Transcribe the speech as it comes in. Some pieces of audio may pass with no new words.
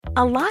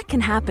A lot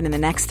can happen in the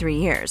next 3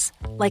 years.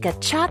 Like a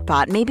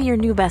chatbot may be your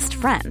new best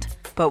friend.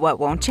 But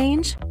what won't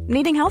change?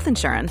 Needing health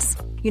insurance.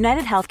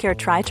 United Healthcare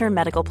Tri-Term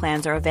Medical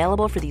Plans are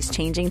available for these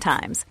changing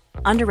times.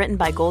 Underwritten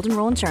by Golden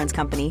Rule Insurance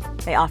Company,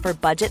 they offer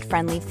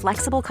budget-friendly,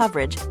 flexible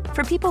coverage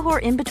for people who are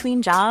in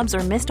between jobs or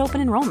missed open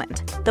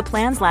enrollment. The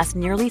plans last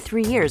nearly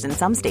 3 years in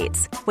some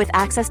states, with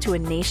access to a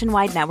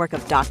nationwide network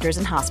of doctors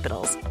and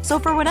hospitals. So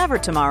for whatever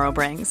tomorrow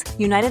brings,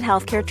 United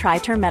Healthcare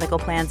Tri-Term Medical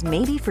Plans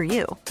may be for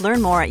you.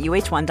 Learn more at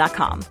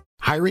uh1.com.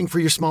 Hiring for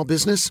your small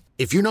business?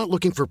 If you're not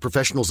looking for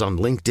professionals on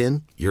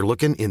LinkedIn, you're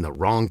looking in the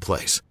wrong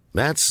place.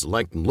 That's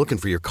like looking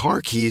for your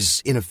car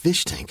keys in a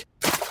fish tank.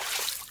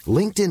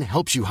 LinkedIn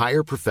helps you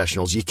hire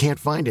professionals you can't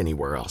find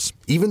anywhere else,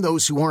 even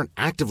those who aren't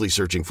actively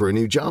searching for a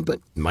new job but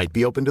might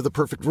be open to the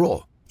perfect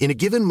role. In a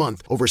given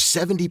month, over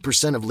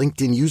 70% of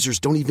LinkedIn users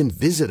don't even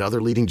visit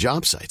other leading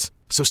job sites.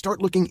 So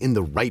start looking in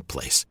the right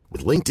place.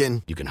 With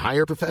LinkedIn, you can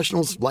hire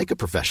professionals like a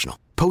professional.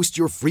 Post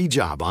your free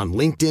job on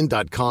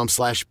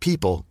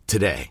linkedin.com/people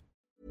today.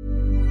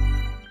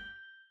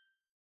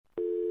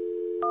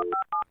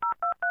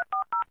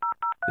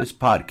 This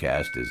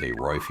podcast is a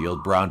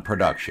Royfield Brown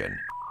production.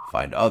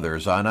 Find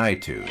others on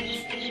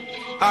iTunes.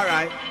 All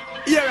right.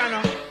 Yeah, I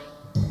know.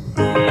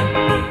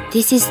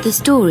 This is the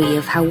story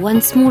of how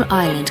one small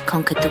island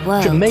conquered the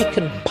world.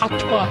 Jamaican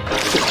patois.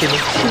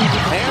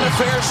 And a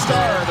fair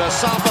start.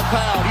 Asafa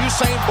Powell.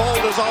 Usain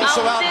Bolt is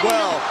also out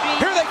well.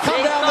 Here they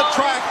come down the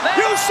track.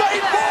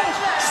 Usain Bolt!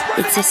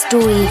 It's a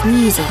story of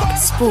music,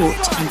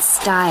 sport, and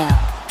style.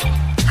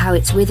 How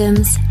its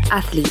rhythms,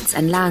 athletes,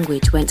 and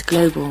language went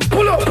global.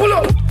 Pull up, pull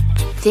up!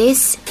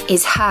 This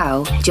is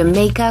how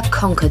Jamaica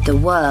conquered the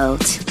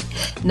world.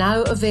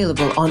 Now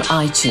available on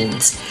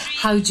iTunes.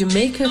 How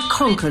Jamaica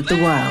Conquered the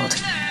World.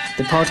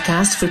 The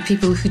podcast for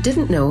people who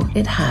didn't know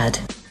it had.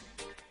 This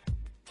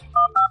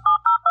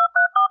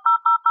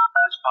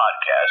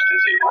podcast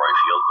is a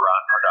Royfield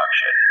Brown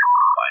production.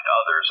 Find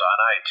others on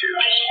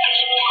iTunes.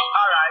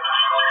 All right.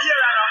 Yeah,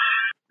 I know.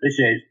 This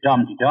is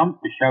Dum De Dum,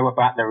 the show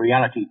about the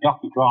reality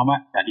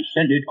docudrama that is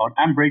centred on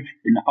Ambridge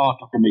in the heart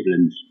of the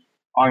Midlands.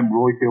 I'm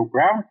Royfield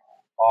Brown,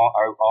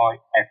 Roifield,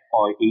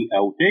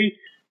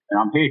 and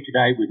I'm here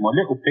today with my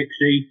little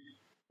pixie,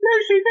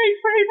 Lucy V.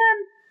 Freeman.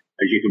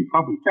 As you can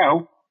probably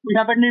tell, we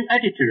have a new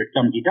editor at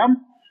Dum De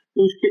Dum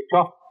who's kicked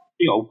off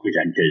the old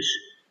presenters.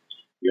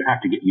 You'll have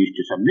to get used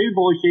to some new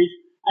voices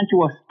and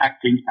to us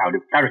acting out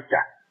of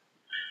character.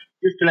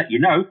 Just to let you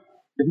know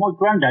that my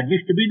granddad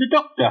used to be the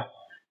doctor,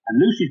 and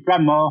Lucy's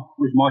grandma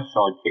was my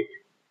sidekick.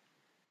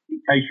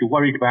 In case you're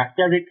worried about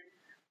Derek,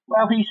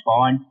 well, he's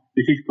fine,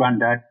 because his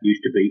granddad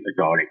used to be a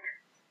Dalek.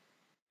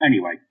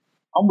 Anyway,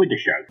 on with the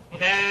show.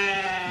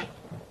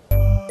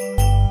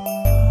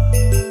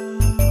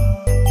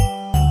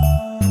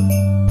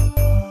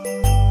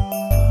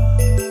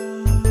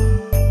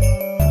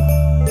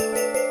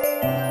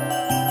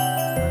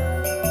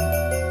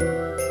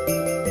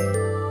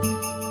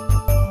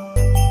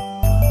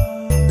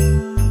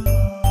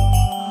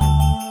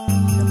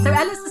 So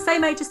Ella's the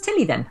same age as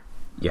Tilly then?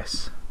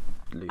 Yes.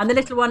 And the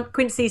little one,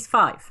 Quincy's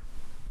 5?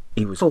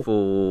 He was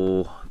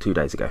 4 2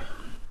 days ago.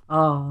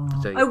 Oh.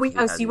 So so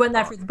you weren't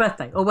there for his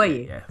birthday, or were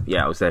you?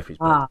 Yeah, I was there for his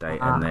birthday,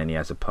 and then he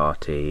has a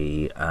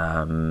party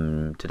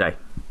today.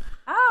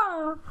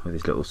 Oh. With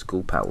his little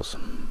school pals.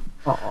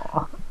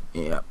 Oh.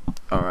 Yeah,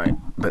 all right.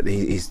 But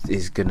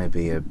he's going to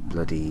be a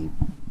bloody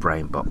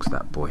brain box,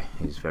 that boy.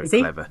 He's very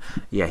clever.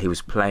 Yeah, he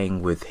was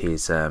playing with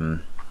his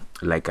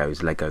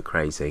Legos, Lego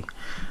Crazy,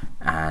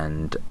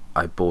 and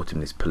I bought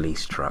him this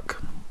police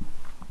truck.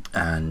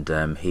 And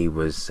he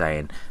was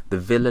saying, the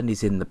villain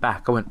is in the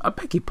back. I went, I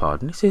beg your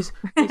pardon. He says,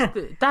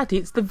 Daddy,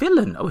 it's the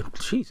villain. I went,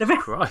 Jesus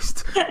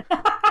Christ.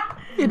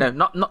 You know,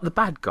 not the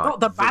bad guy. Not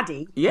the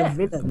baddie. Yeah,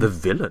 the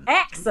villain.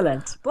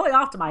 Excellent. Boy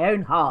after my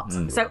own heart.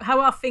 So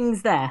how are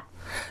things there?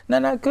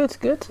 No, good.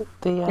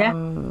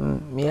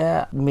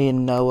 Yeah, me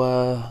and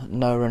Noah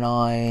and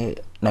I...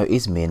 No, it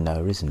is me and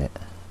Noah, isn't it?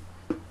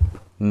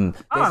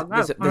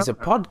 There's a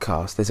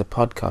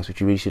podcast which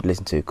you really should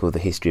listen to called The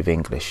History of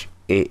English.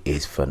 It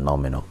is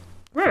phenomenal.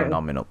 Really?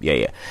 Phenomenal.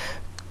 Yeah.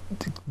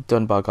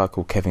 Done by a guy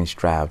called Kevin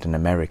Stroud, an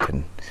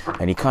American.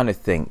 And you kind of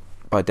think,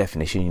 by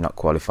definition, you're not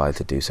qualified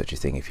to do such a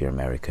thing if you're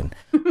American.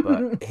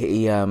 But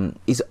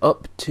he's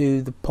up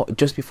to the point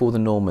just before the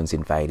Normans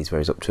invade is where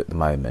he's up to at the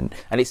moment.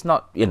 And it's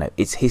not,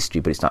 it's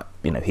history, but it's not,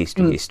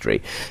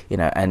 history.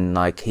 And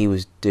like he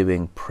was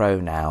doing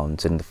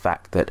pronouns and the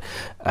fact that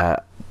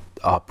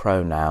our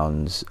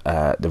pronouns,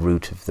 the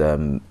root of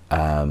them,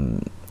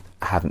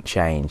 haven't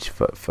changed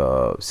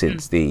for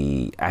since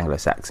the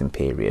Anglo-Saxon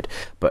period,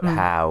 but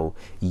how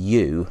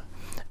you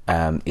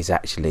is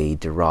actually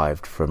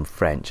derived from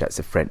French. That's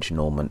a French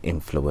Norman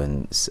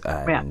influence,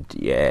 and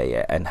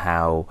and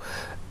how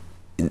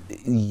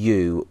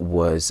you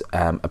was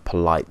a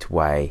polite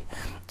way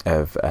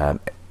of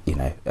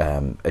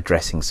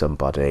addressing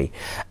somebody,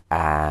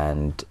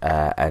 and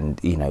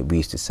we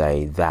used to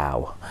say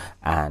thou,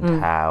 and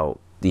how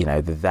you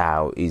know, the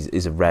thou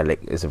is a relic,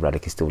 is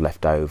still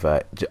left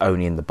over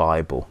only in the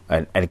Bible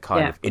and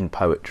kind of in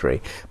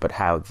poetry, but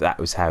how that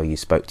was how you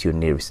spoke to your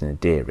nearest and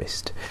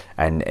dearest,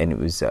 and it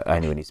was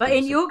only when you. But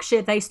in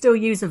Yorkshire, they still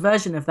use a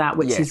version of that,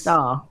 which is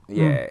thou.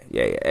 Yeah.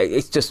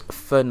 It's just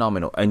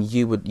phenomenal, and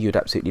you'd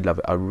absolutely love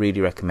it. I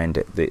really recommend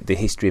it. The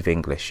History of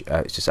English,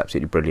 it's just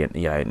absolutely brilliant.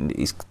 You know, and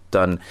it's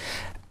done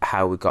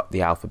how we got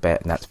the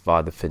alphabet, and that's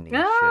via the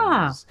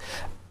Phoenicians.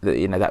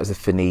 You know, that was the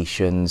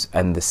Phoenicians,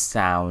 and the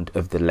sound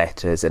of the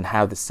letters, and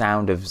how the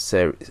sound of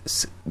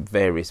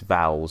various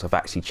vowels have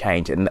actually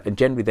changed, and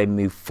generally they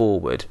move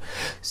forward.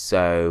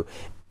 So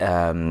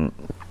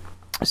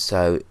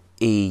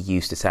E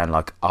used to sound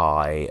like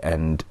I,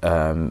 and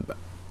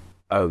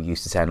O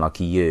used to sound like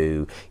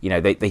you. You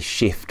know, they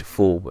shift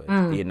forward,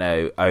 you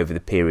know, over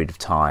the period of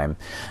time.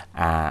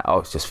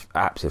 It's just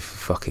absolutely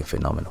fucking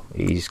phenomenal.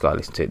 You just got to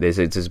listen to it.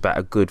 There's about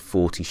a good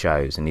 40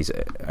 shows, and he's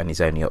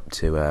only up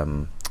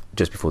to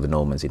just before the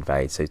Normans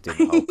invade, so he's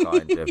doing a whole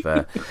kind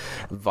of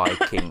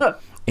Viking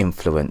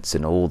influence,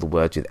 and all the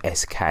words with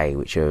SK,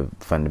 which are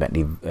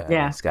fundamentally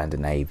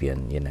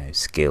Scandinavian, you know,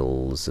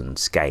 skills and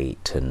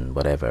skate and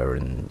whatever,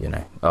 and you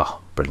know,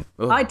 brilliant.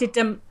 I did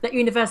at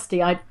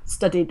university. I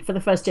studied for the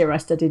first year. I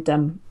studied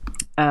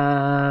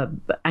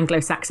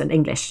Anglo-Saxon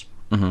English,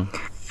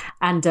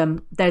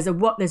 and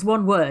there's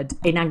one word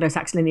in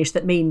Anglo-Saxon English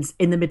that means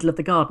in the middle of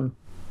the garden.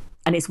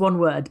 And it's one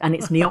word, and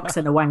it's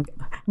Neoxenawanga.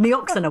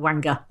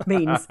 Neoxenawanga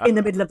means in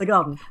the middle of the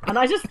garden. And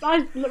I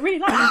really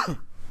like it.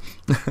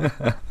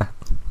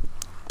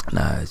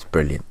 No, it's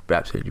brilliant.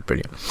 Absolutely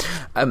brilliant.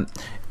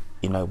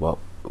 You know what?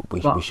 We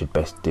should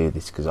best do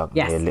this, because I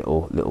can hear a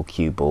little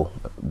cue ball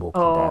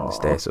walking down the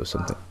stairs or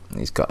something.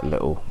 He's got a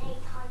little...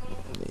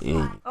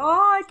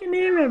 I can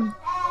hear him.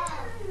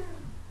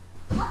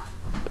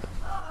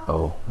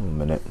 Oh, 1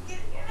 minute.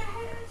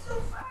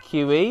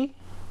 QE?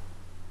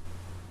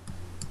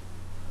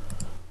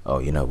 Oh,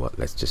 you know what?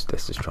 Let's just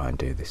try and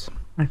do this.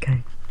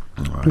 Okay.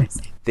 All right.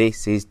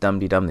 This is Dum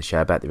Dum, the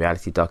show about the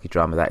reality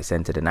docudrama that is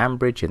centred in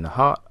Ambridge, in the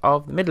heart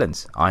of the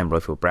Midlands. I'm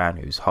Royfield Brown,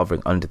 who's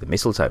hovering under the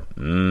mistletoe.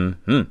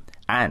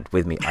 And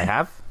with me I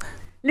have...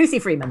 Lucy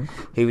Freeman.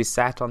 Who is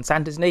sat on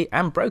Santa's knee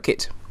and broke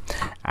it.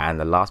 And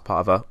the last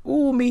part of her,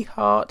 ooh, me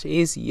heart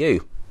is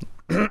you.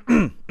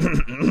 There's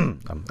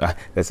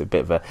a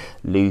bit of a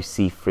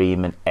Lucy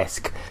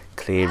Freeman-esque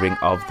clearing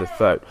of the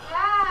throat.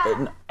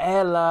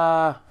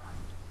 Ella...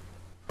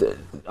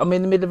 I'm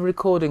in the middle of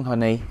recording,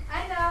 honey.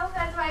 I know,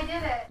 that's why I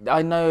did it.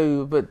 I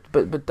know, but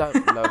don't,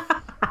 love.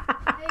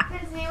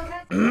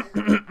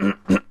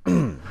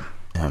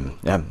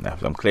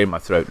 I'm clearing my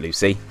throat,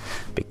 Lucy,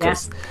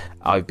 because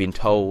I've been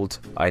told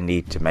I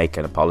need to make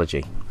an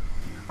apology.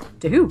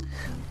 To who?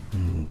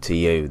 To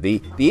you.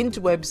 The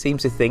interweb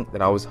seems to think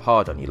that I was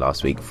hard on you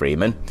last week,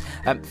 Freeman.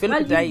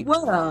 Philippa Davey.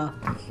 Well,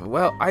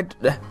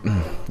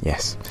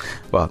 yes.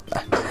 Well,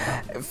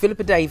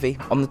 Philippa Davey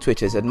on the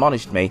Twitters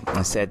admonished me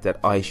and said that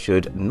I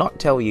should not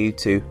tell you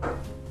to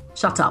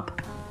shut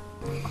up.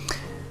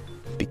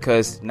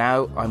 Because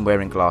now I'm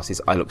wearing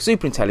glasses, I look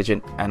super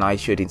intelligent, and I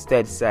should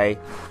instead say,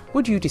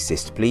 would you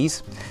desist,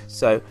 please?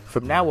 So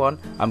from now on,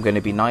 I'm going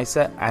to be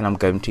nicer, and I'm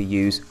going to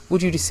use,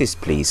 would you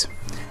desist, please?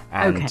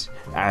 And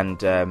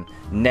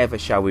never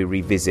shall we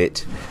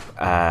revisit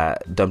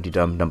Dum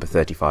Dum number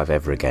 35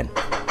 ever again.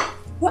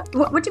 What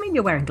do you mean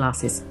you're wearing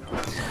glasses?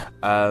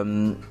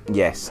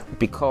 Yes,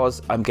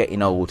 because I'm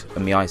getting old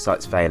and my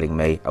eyesight's failing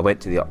me. I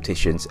went to the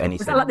opticians and he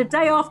said... Was that like the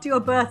day after your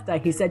birthday?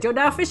 He said, you're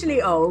now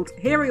officially old.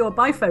 Here are your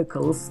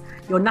bifocals,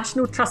 your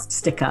National Trust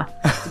sticker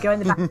to go in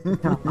the back of the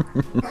car,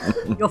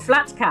 your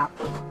flat cap,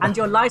 and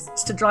your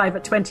licence to drive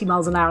at 20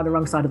 miles an hour on the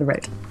wrong side of the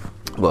road.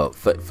 Well,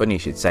 funny you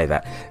should say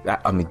that.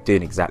 I'm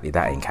doing exactly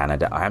that in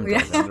Canada. I am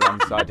driving on the wrong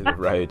side of the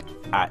road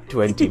at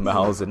 20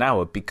 miles an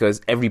hour because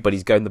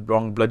everybody's going the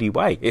wrong bloody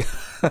way.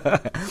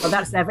 Well,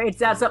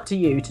 that's up to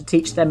you to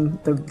teach them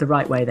the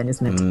right way then,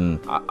 isn't it?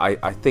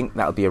 I think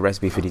that'll be a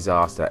recipe for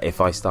disaster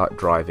if I start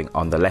driving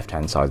on the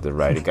left-hand side of the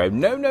road and go,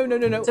 no.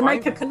 To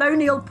make a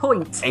colonial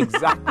point.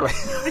 Exactly.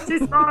 It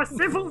is our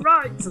civil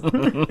rights.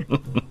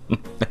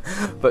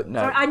 But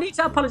no. Sorry, I need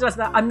to apologise for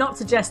that. I'm not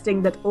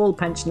suggesting that all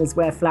pensioners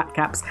wear flat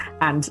caps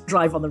and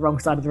drive on the wrong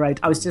side of the road.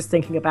 I was just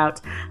thinking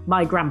about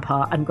my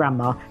grandpa and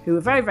grandma, who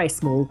were very, very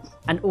small,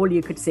 and all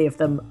you could see of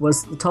them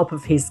was the top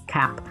of his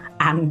cap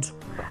and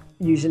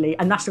usually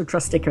a National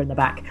Trust sticker in the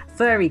back,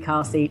 furry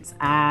car seats,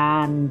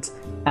 and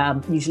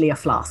usually a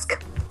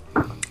flask.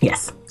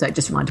 Yes, so it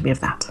just reminded me of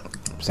that.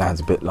 Sounds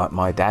a bit like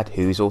my dad,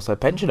 who's also a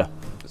pensioner.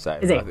 So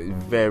is it?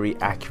 Very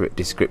accurate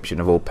description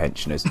of all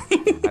pensioners.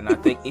 And I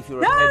think if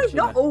you're a pensioner...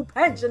 No, not all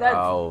pensioners.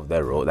 Oh,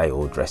 they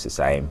all dress the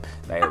same.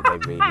 They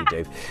really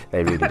do.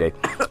 They really do.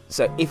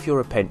 So if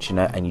you're a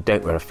pensioner and you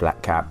don't wear a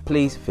flat cap,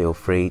 please feel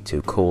free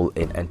to call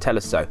in and tell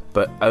us so,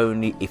 but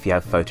only if you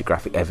have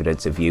photographic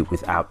evidence of you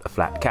without a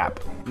flat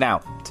cap. Now,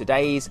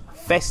 today's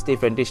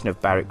festive rendition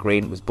of Barrack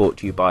Green was brought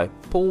to you by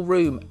Paul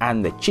Room,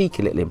 and the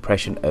cheeky little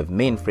impression of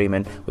me and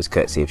Freeman was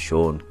courtesy of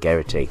Sean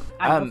Geraghty.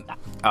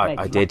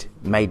 I did.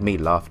 Made me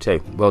laugh too.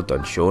 Well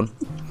done, Sean.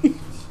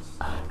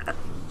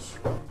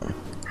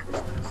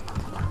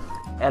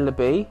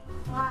 Ellaby.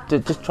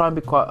 Just try and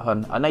be quiet,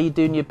 hun. I know you're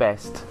doing your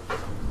best.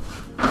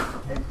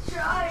 I'm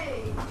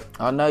trying.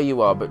 I know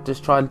you are, but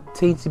just try a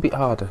teensy bit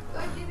harder.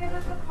 Don't you give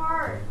us a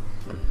part?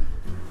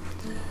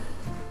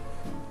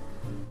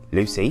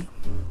 Lucy?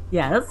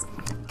 Yes?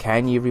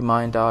 Can you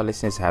remind our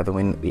listeners how to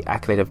win the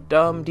accolade of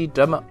Dum-Dee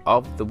Dummer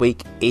of the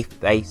Week if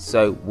they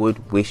so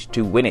would wish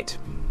to win it?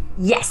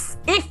 Yes,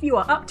 if you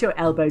are up to your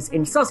elbows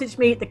in sausage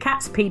meat, the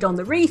cat's peed on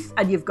the wreath,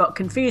 and you've got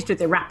confused with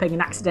the wrapping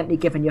and accidentally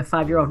given your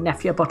 5-year-old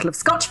nephew a bottle of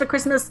scotch for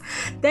Christmas,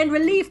 then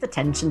relieve the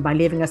tension by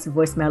leaving us a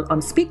voicemail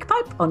on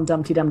SpeakPipe on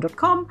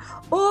dumteedum.com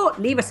or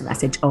leave us a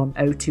message on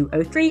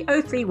 0203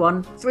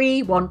 031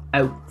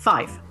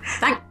 3105.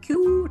 Thank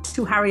you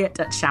to Harriet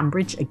at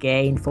Shambridge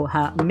again for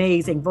her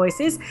amazing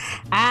voices,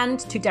 and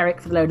to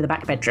Derek for the load of the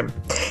back bedroom.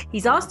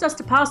 He's asked us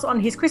to pass on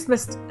his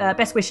Christmas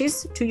best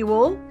wishes to you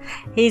all.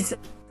 His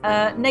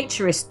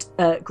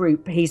naturist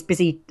group, he's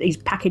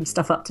packing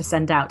stuff up to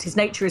send out. His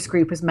naturist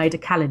group has made a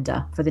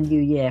calendar for the new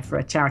year for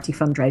a charity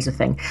fundraiser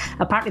thing.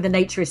 Apparently the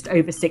naturist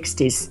over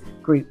 60s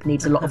group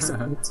needs a lot of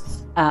support,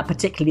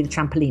 particularly the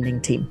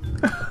trampolining team.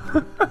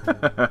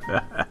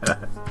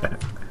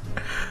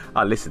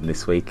 I listened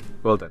this week.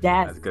 Well done.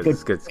 Yeah, that's good.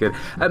 It's good.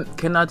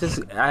 Can I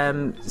just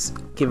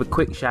give a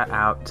quick shout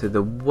out to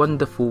the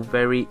wonderful,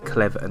 very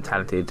clever and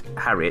talented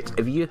Harriet?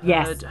 Have you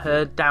heard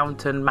her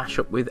Downton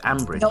mashup with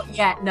Ambridge? Not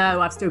yet.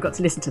 No, I've still got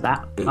to listen to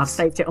that. I've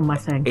saved it on my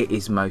thing. It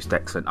is most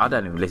excellent. I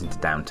don't even listen to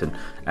Downton,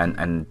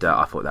 and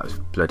I thought that was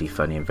bloody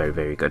funny and very,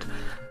 very good.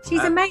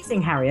 She's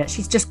amazing, Harriet.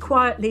 She's just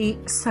quietly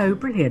so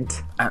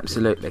brilliant.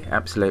 Absolutely.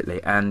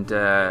 And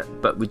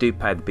but we do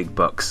pay the big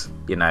bucks,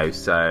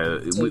 so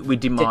we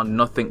demand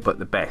nothing but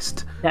the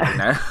best, for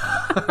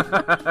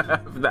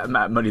that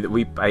amount of money that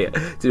we pay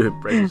to do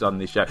impressions on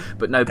this show.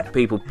 But no,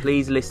 people,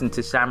 please listen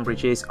to Sam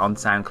Bridges on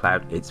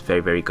SoundCloud. It's very,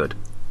 very good.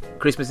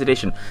 Christmas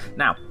edition.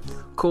 Now,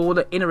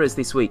 caller innerers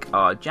this week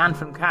are Jan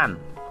from Cannes,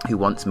 who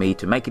wants me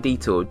to make a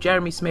detour,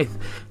 Jeremy Smith,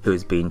 who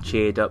has been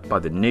cheered up by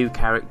the new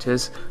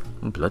characters.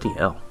 Bloody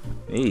hell.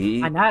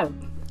 I know.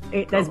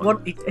 There's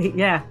one.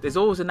 There's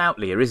always an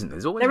outlier, isn't there?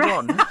 There's always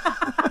one.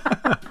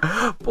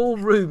 Paul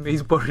Room,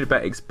 he's worried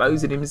about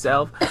exposing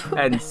himself.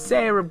 And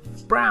Sarah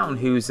Brown,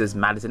 who's as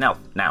mad as an elf.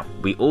 Now,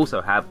 we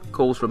also have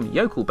calls from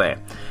Yokel Bear,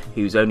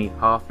 who's only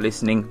half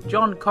listening.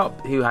 John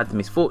Kopp, who had the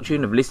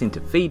misfortune of listening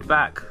to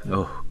feedback.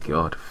 Oh,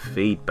 God,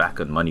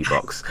 feedback and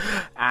Moneybox.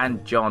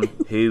 And John,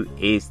 who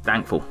is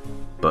thankful.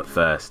 But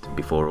first,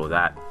 before all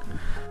that,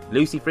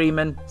 Lucy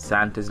Freeman,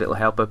 Santa's little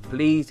helper,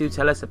 please do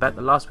tell us about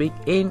the last week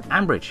in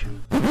Ambridge.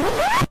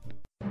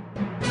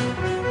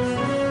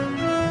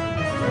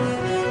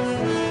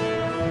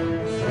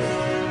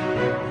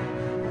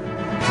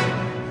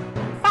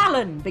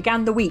 Fallon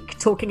began the week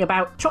talking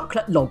about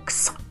chocolate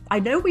logs. I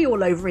know we all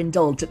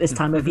overindulge at this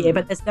time of year,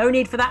 but there's no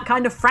need for that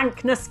kind of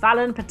frankness,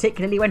 Fallon,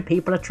 particularly when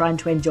people are trying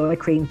to enjoy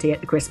cream tea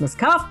at the Christmas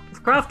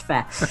craft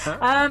fair.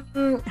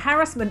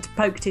 Harassment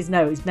poked his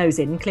nose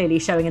in, clearly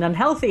showing an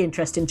unhealthy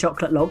interest in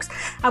chocolate logs,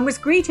 and was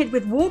greeted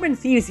with warm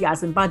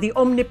enthusiasm by the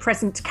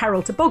omnipresent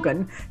Carol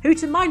Toboggan, who,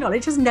 to my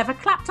knowledge, has never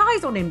clapped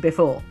eyes on him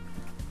before.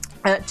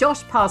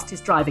 Josh passed his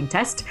driving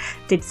test,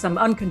 did some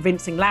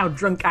unconvincing loud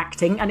drunk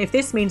acting, and if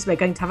this means we're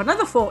going to have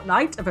another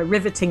fortnight of a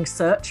riveting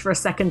search for a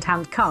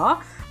second-hand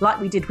car, like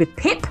we did with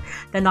Pip,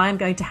 then I am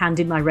going to hand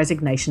in my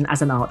resignation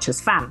as an Archers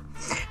fan.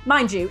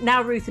 Mind you,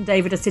 now Ruth and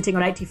David are sitting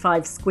on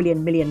 85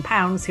 squillion million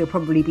pounds, he'll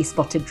probably be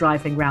spotted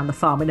driving round the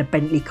farm in a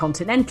Bentley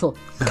Continental.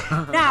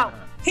 Now,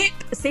 Pip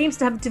seems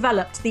to have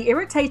developed the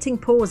irritating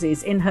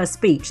pauses in her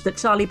speech that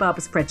Charlie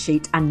Barber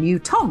Spreadsheet and New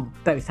Tom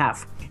both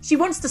have. She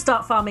wants to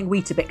start farming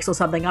Weetabix or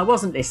something. I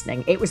wasn't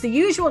listening. It was the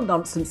usual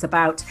nonsense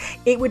about,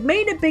 it would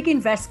mean a big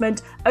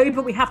investment. Oh,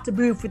 but we have to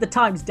move with the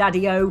times,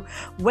 Daddy-O.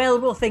 Well,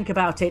 we'll think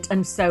about it,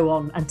 and so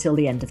on until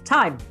the end of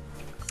time.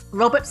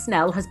 Robert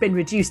Snell has been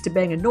reduced to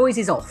being a noise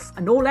is off,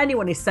 and all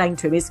anyone is saying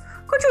to him is,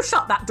 could you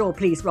shut that door,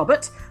 please,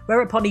 Robert?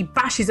 Whereupon he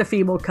bashes a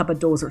few more cupboard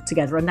doors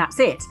together, and that's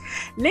it.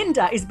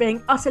 Linda is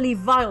being utterly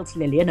vile to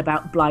Lillian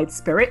about Blythe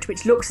Spirit,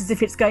 which looks as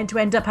if it's going to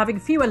end up having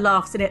fewer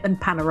laughs in it than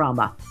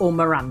Panorama or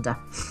Miranda.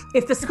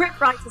 If the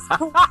scriptwriters...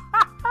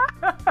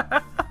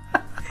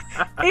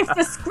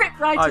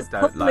 I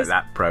don't like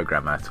that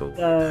programme at all.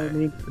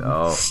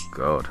 Oh,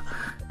 God.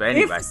 But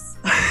anyway,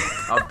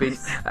 I've been.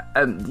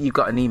 You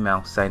got an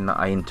email saying that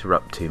I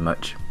interrupt too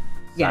much.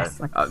 Yes.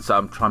 So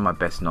I'm trying my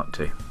best not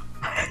to.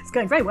 It's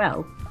going very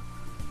well.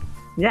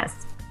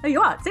 Yes. Oh,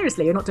 you are.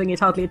 Seriously, you're not doing it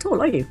hardly at all,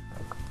 are you?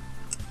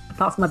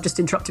 Apart from I've just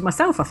interrupted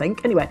myself, I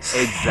think. Anyway.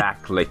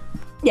 Exactly.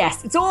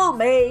 Yes, it's all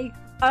me.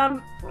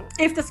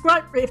 If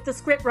the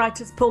script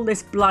writers pull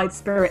this Blythe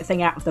Spirit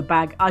thing out of the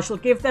bag, I shall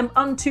give them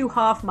unto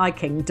half my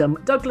kingdom.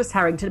 Douglas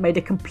Harrington made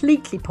a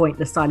completely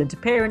pointless silent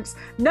appearance,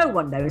 no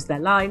one knows their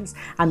lines,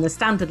 and the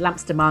Standard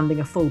Lamps demanding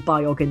a full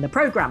biog in the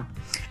programme.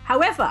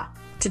 However,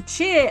 to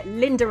cheer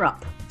Linda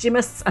up,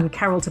 Jimus and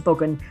Carol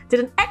Toboggan did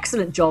an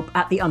excellent job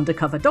at the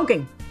undercover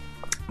dogging.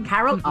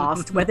 Carol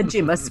asked whether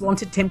Jimus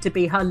wanted him to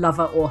be her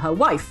lover or her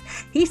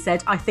wife. He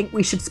said, "I think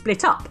we should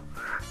split up."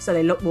 So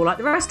they look more like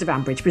the rest of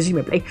Ambridge,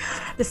 presumably.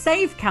 The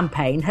Save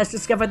campaign has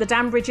discovered that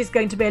Ambridge is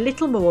going to be a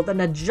little more than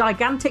a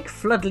gigantic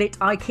floodlit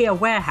IKEA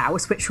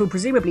warehouse, which will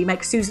presumably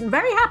make Susan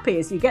very happy,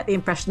 as you get the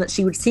impression that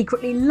she would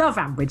secretly love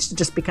Ambridge to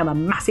just become a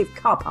massive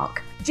car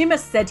park. Jimus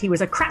said he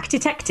was a crack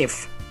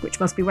detective,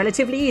 which must be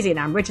relatively easy in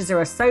Ambridge as there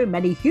are so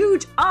many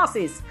huge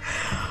arses.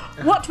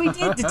 What we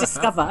did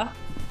discover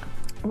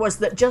was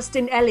that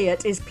Justin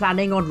Elliott is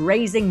planning on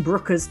razing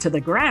Brookers to the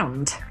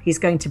ground. He's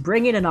going to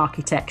bring in an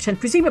architect and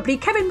presumably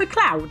Kevin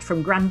MacLeod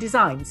from Grand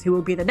Designs, who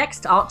will be the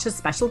next Archer's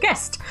special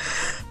guest.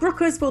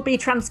 Brookers will be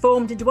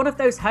transformed into one of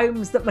those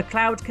homes that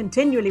MacLeod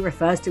continually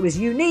refers to as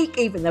unique,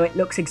 even though it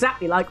looks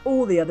exactly like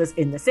all the others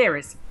in the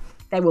series.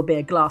 There will be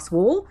a glass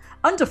wall,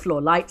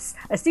 underfloor lights,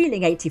 a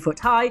ceiling 80 foot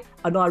high,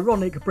 an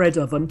ironic bread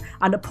oven,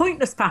 and a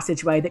pointless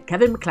passageway that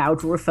Kevin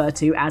MacLeod will refer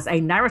to as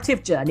a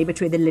narrative journey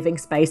between the living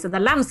space and the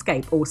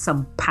landscape, or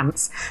some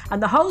pants.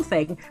 And the whole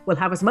thing will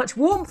have as much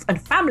warmth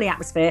and family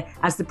atmosphere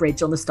as the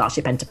bridge on the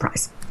Starship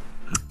Enterprise.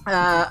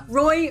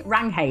 Roy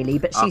rang Hayley,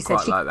 but she said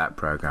I quite like that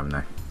programme,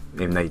 though.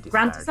 Even though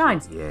Grand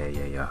Designs.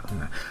 Yeah.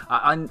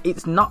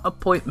 It's not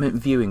appointment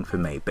viewing for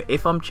me, but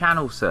if I'm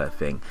channel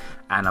surfing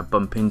and I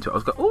bump into it, I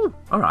was go, oh,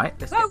 all right.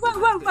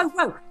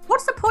 Whoa.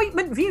 What's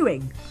appointment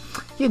viewing?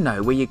 You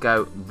know, where you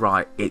go,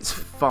 right, it's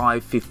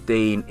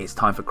 5:15, it's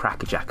time for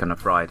Crackerjack on a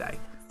Friday.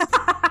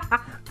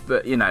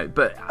 But, you know,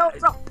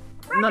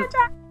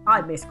 Crackerjack!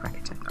 I miss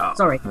Crackerjack. Oh,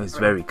 sorry. It's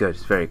very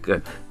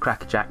good.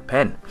 Crackerjack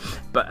pen.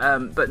 But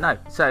no,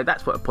 so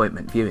that's what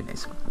appointment viewing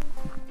is.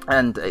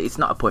 And it's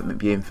not appointment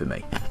viewing for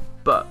me.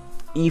 But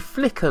you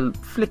flick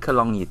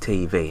along your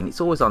TV and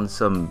it's always on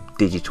some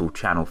digital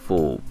Channel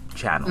 4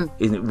 channel,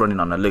 isn't it, running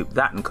on a loop.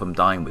 That and Come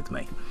Dine With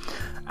Me.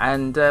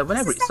 And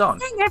whenever it's on...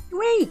 Thing every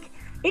week.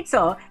 It's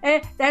all,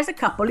 there's a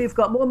couple who've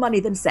got more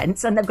money than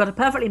sense and they've got a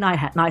perfectly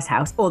nice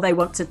house, or they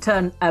want to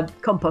turn a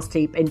compost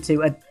heap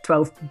into a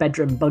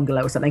 12-bedroom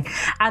bungalow or something,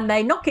 and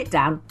they knock it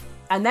down,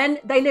 and then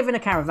they live in a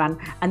caravan,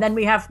 and then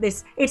we have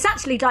this... It's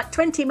actually like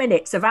 20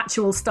 minutes of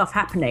actual stuff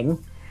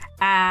happening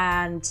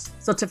and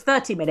sort of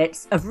 30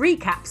 minutes of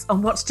recaps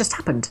on what's just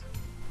happened.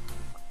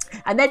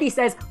 And then he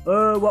says,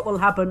 oh, what will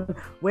happen?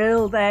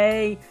 Will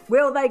they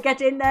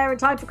get in there in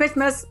time for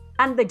Christmas?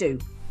 And they do.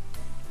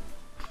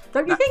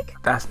 Don't you think?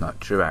 That's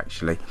not true,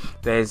 actually.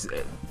 There's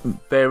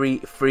very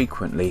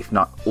frequently, if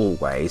not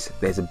always,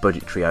 there's a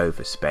budgetary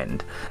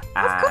overspend.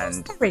 Of course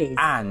there is.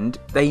 And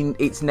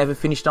it's never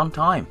finished on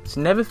time. It's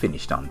never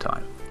finished on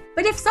time.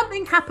 But if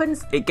something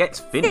happens... It gets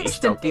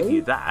finished, I'll give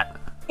you that.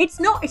 It's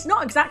not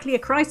exactly a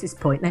crisis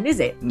point then, is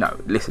it? No,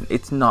 listen,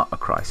 it's not a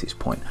crisis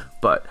point.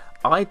 But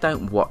I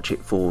don't watch it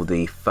for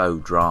the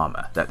faux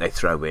drama that they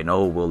throw in.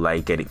 Oh, will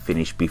they get it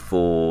finished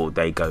before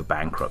they go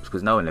bankrupt?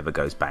 Because no one ever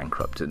goes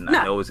bankrupt, and they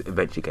always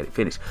eventually get it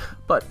finished.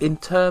 But in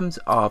terms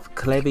of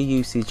clever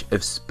usage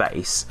of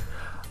space,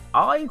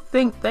 I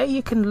think there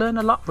you can learn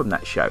a lot from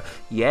that show.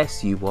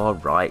 Yes, you are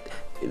right.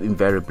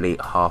 Invariably,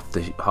 half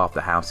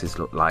the houses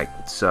look like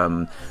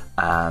some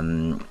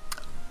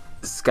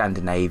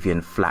Scandinavian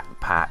flat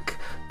pack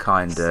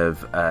kind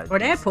of... or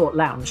an airport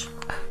lounge.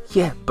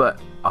 Yeah, but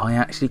I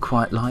actually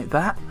quite like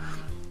that,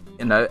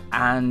 you know,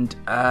 and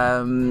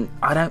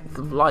I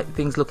don't like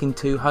things looking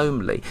too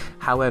homely.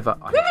 However,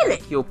 I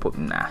think you're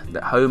putting that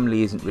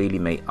homely isn't really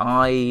me.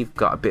 I've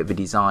got a bit of a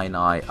design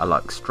eye. I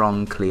like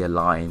strong, clear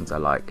lines. I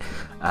like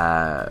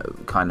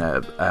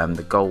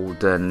the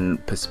golden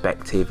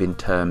perspective in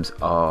terms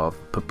of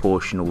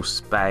proportional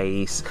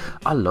space.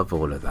 I love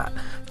all of that.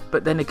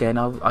 But then again,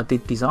 I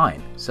did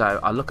design, so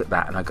I look at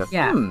that and I go,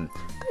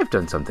 they've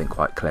done something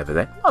quite clever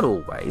there. Not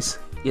always.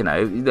 You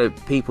know,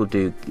 people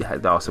do,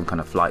 there are some kind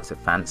of flights of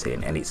fancy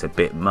and it's a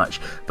bit much,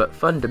 but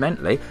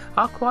fundamentally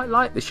I quite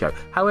like the show.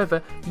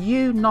 However,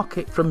 you knock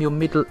it from your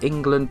Middle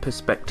England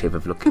perspective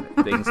of looking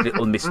at things,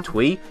 little Miss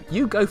Twee,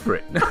 you go for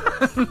it.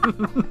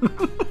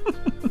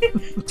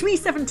 Twee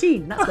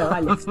 17, that's where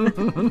I live.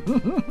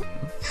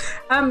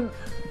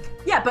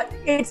 Yeah, but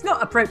it's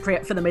not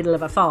appropriate for the middle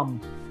of a farm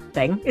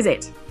thing, is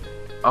it?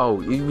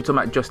 Oh, you were talking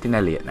about Justin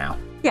Elliott now?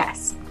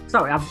 Yes.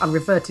 Sorry, I'm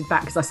reverted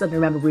back because I suddenly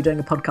remember we were doing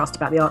a podcast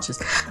about the Archers.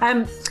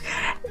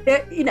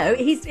 You know,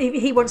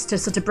 he wants to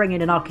sort of bring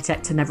in an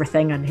architect and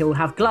everything, and he'll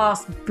have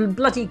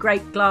bloody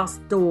great glass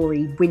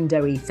doory,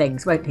 windowy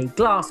things, won't he?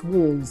 Glass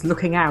walls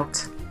looking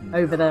out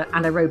over the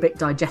anaerobic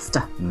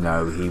digester.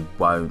 No, he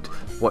won't.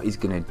 What he's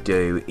going to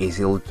do is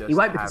he won't,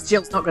 because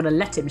Jill's not going to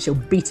let him. She'll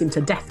beat him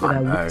to death with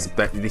her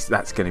whips.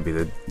 That's going to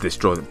be the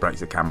straw that breaks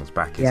the camel's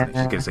back, isn't it?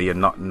 She's going to say, you're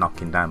not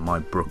knocking down my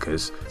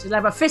Brookers. She'll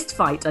have a fist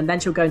fight and then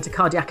she'll go into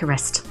cardiac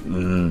arrest.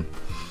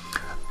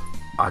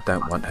 I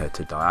don't want her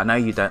to die. I know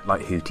you don't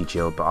like Hootie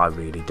Jill, but I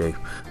really do.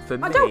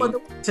 I don't want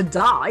them to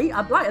die.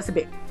 I'd like us a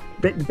bit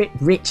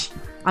rich.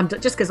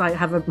 Just because I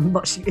have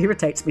she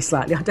irritates me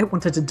slightly. I don't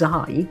want her to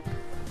die.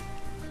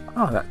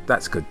 Oh,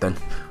 that's good then.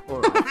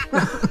 All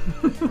right.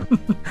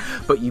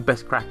 But you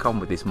best crack on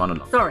with this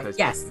monologue. Sorry,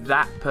 yes.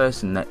 That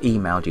person that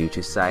emailed you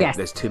to say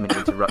there's too many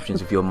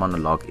interruptions of your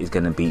monologue is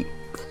going to be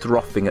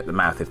frothing at the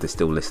mouth if they're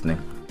still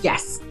listening.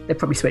 Yes, they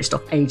probably switched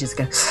off ages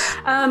ago.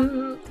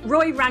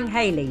 Roy rang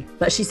Hayley,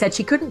 but she said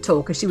she couldn't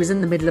talk as she was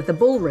in the middle of the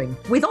bull ring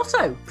with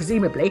Otto,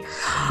 presumably.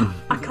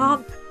 I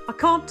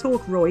can't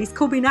talk, Roy. He's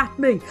coming at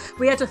me.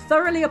 We had a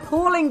thoroughly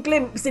appalling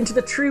glimpse into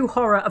the true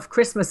horror of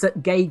Christmas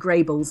at Gay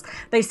Grable's.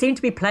 They seemed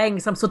to be playing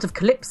some sort of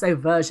calypso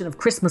version of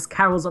Christmas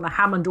carols on a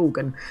Hammond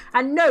organ,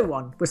 and no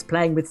one was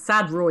playing with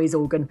Sad Roy's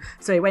organ,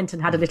 so he went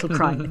and had a little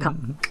cry in the cup.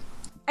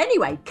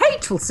 Anyway,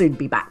 Kate will soon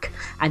be back,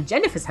 and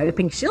Jennifer's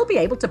hoping she'll be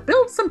able to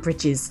build some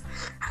bridges.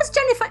 Has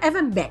Jennifer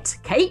ever met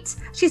Kate?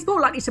 She's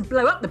more likely to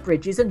blow up the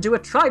bridges and do a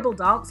tribal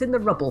dance in the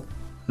rubble.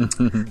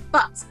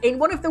 But in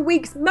one of the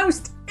week's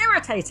most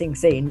irritating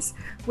scenes,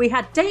 we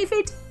had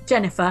David,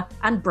 Jennifer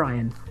and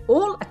Brian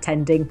all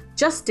attending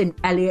Justin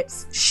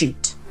Elliott's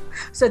shoot.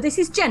 So this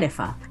is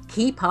Jennifer,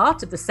 key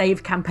part of the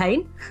Save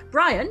campaign,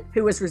 Brian,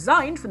 who has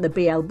resigned from the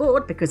BL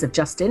board because of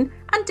Justin,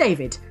 and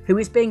David, who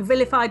is being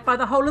vilified by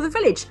the whole of the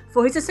village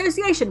for his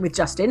association with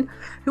Justin,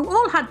 who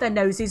all had their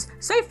noses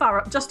so far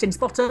up Justin's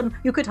bottom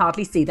you could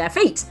hardly see their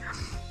feet.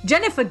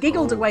 Jennifer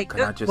giggled away.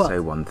 Can I just say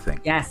one thing?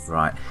 Yes.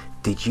 Right.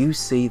 Did you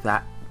see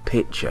that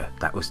picture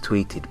that was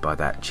tweeted by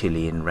that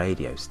Chilean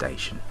radio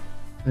station?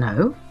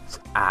 No. It's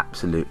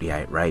absolutely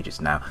outrageous.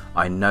 Now,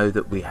 I know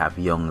that we have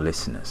young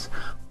listeners,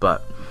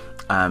 but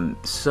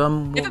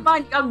some... Never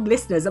mind young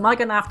listeners, am I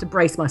going to have to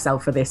brace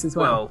myself for this as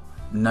well? Well,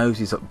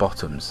 noses at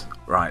bottoms,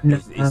 right,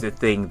 is the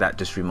thing that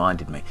just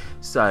reminded me.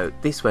 So,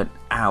 this went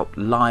out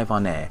live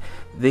on air.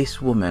 This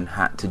woman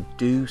had to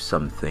do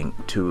something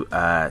to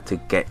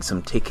get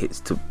some tickets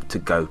to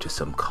go to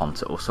some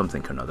concert or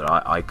something or another.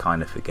 I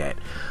kind of forget.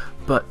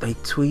 But they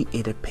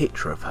tweeted a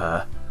picture of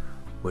her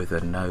with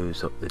her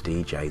nose up the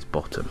DJ's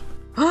bottom.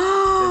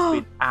 There's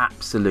been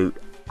absolute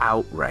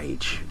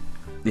outrage.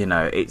 You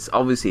know, it's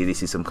obviously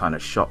this is some kind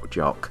of shock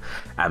jock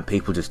and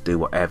people just do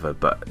whatever,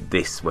 but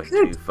this went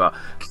too far.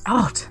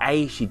 God.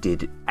 A, she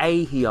did it.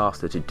 A, he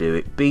asked her to do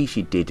it. B,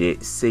 she did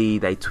it. C,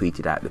 they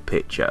tweeted out the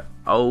picture.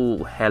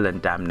 Oh, hell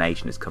and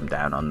damnation has come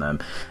down on them.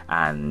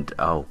 And,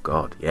 oh,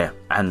 God, yeah.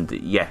 And,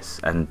 yes,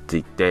 and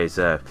there's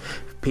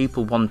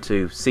people want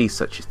to see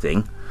such a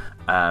thing.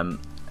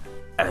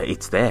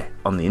 It's there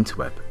on the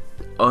interweb.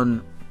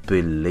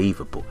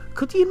 Unbelievable.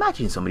 Could you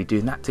imagine somebody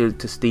doing that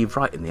to Steve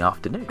Wright in the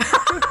afternoon?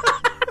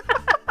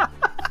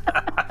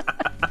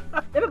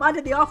 Never mind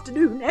in the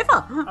afternoon,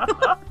 ever.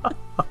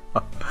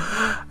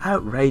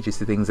 Outrageous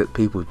the things that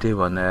people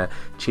do on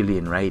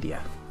Chilean radio.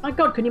 My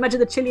God, can you imagine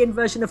the Chilean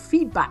version of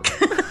Feedback?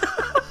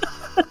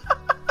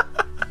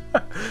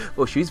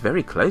 Well, she was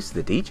very close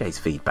to the DJ's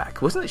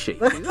feedback, wasn't she?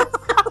 Good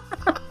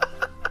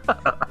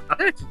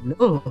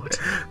Lord.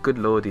 Good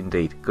Lord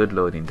indeed. Good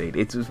Lord indeed.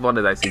 It was one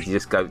of those things you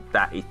just go,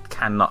 that it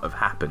cannot have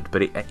happened,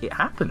 but it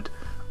happened.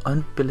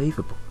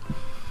 Unbelievable.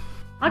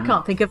 I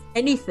can't think of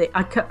anything.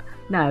 I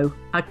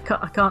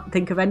can't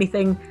think of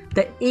anything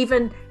that,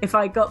 even if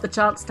I got the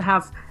chance to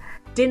have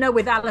dinner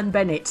with Alan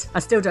Bennett, I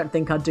still don't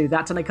think I'd do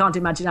that, and I can't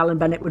imagine Alan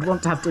Bennett would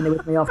want to have dinner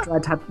with me after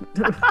I'd had...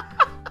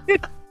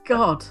 Good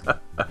God.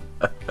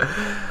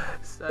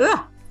 So,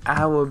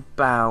 how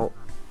about,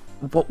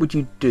 what would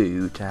you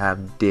do to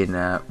have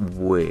dinner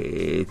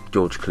with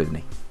George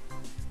Clooney?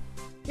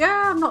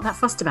 Yeah, I'm not that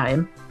fussed about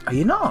him. Are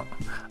you not?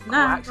 No.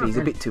 Oh, actually, he's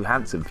a bit too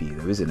handsome for you,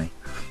 though, isn't he?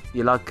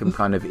 You like him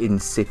kind of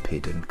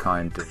insipid and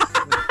kind of...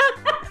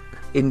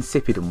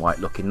 insipid and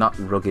white-looking, not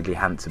ruggedly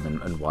handsome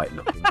and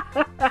white-looking.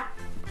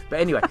 But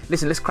anyway,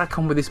 listen, let's crack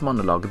on with this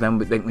monologue, and then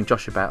we can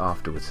josh about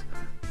afterwards.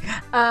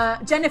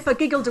 Jennifer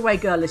giggled away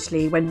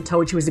girlishly when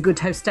told she was a good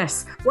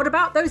hostess. What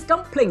about those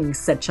dumplings?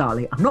 Said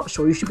Charlie. I'm not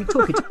sure you should be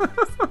talking to me.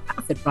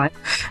 Said Brian.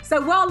 So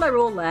while they're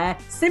all there,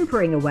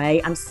 simpering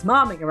away and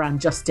smarming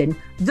around Justin,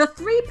 the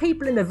three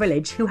people in the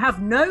village who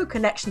have no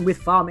connection with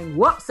farming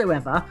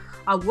whatsoever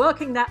are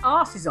working their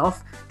arses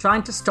off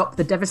trying to stop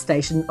the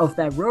devastation of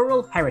their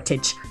rural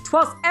heritage.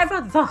 'Twas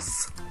ever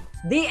thus.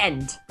 The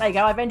end. There you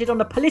go. I've ended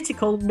on a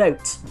political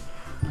note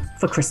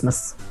for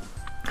Christmas.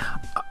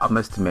 I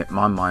must admit,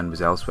 my mind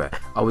was elsewhere.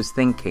 I was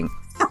thinking,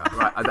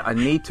 right, I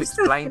need to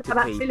explain to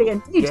people.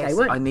 DJ, yes,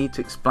 I need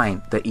to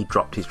explain that he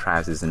dropped his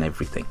trousers and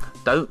everything.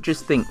 Don't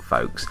just think,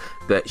 folks,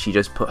 that she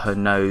just put her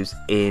nose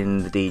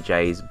in the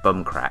DJ's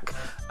bum crack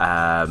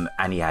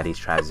and he had his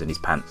trousers and his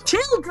pants.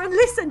 Children,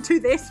 listen to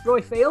this,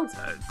 Royfield.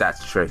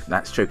 That's true.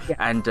 Yeah.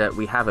 And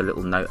we have a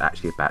little note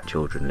actually about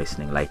children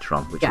listening later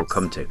on, which we'll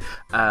come to.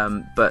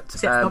 But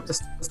it's not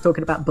just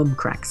talking about bum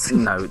cracks.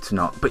 No, it's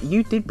not. But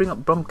you did bring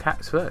up bum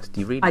cracks first.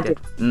 You really did.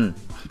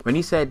 When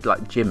you said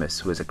like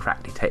Jimus was a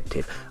crack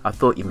detective, I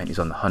thought you meant he was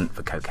on the hunt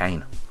for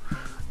cocaine.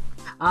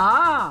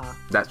 Ah.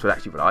 That's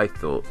what I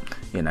thought.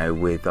 You know,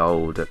 with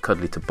old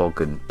Cuddly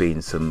Toboggan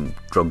being some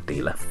drug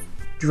dealer.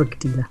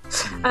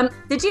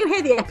 Did you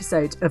hear the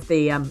episode of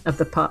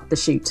the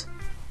shoot?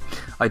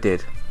 I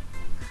did.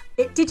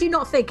 Did you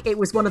not think it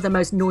was one of the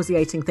most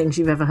nauseating things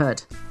you've ever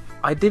heard?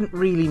 I didn't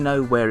really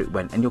know where it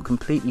went, and you're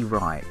completely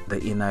right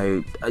that, you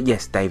know,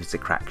 yes, David's a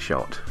crack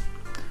shot,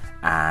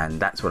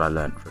 and that's what I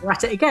learned from. We're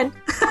at it again.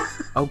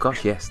 Oh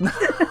gosh, yes.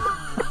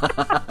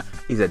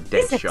 He's a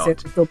dead shot.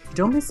 This episode of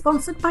Dom is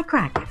sponsored by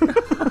crack.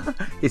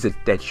 He's a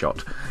dead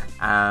shot.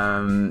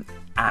 And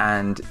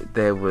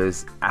there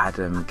was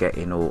Adam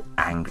getting all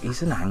angry.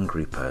 He's an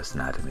angry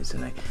person, Adam,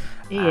 isn't he?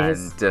 He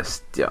is. And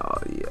just,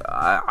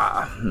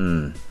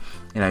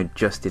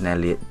 Justin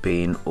Elliott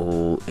being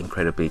all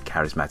incredibly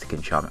charismatic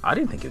and charming. I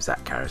didn't think he was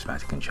that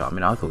charismatic and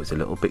charming. I thought it was a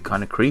little bit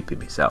kind of creepy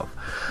myself.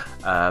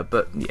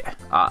 But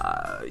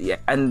yeah,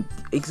 and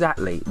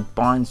exactly,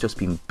 Bynes just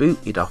been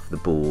booted off the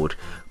board.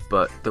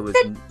 But there was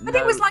but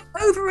it was like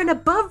over and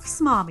above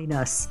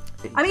smarminess.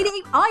 I mean,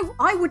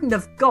 I wouldn't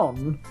have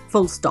gone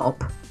full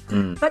stop.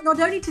 But not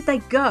only did they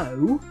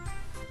go,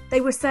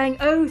 they were saying,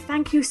 "Oh,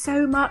 thank you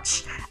so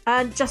much,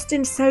 and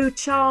Justin's so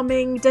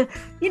charming." To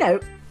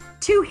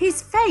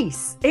his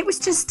face, it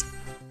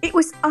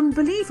was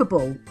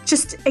unbelievable,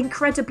 just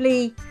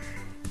incredibly,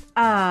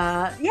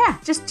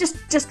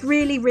 just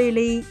really,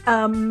 really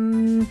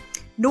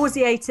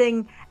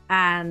nauseating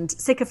and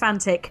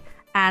sycophantic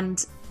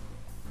and.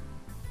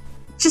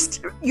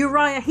 Just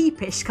Uriah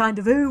Heepish kind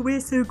of, "Oh,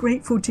 we're so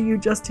grateful to you,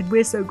 Justin,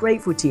 we're so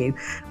grateful to you,"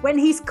 when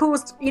he's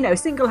caused,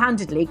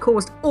 single-handedly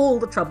caused all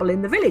the trouble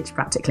in the village,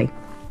 practically.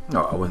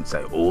 No, I wouldn't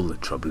say all the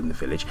trouble in the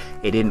village.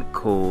 It didn't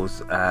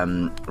cause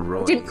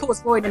Roy... It didn't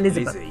cause Roy and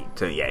Elizabeth.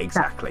 Yeah,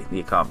 exactly.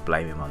 You can't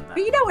blame him on that.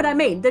 But you know what I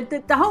mean?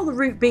 The whole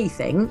Route B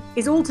thing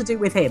is all to do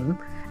with him,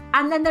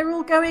 and then they're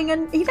all going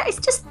and, it's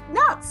just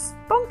nuts,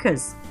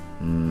 bonkers.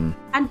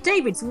 And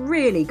David's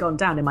really gone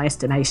down in my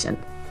estimation.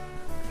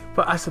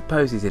 But I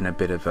suppose he's in a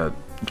bit of a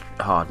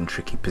hard and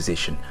tricky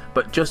position.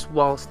 But just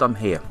whilst I'm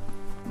here,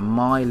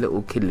 my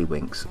little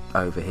kiddlywinks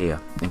over here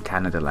in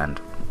Canada land,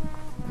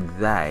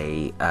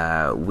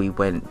 we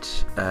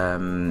went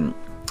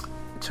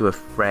to a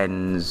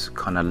friend's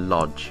kind of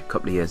lodge a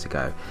couple of years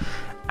ago,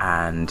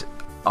 and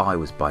I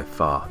was by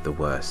far the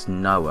worst.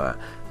 Noah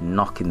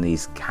knocking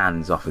these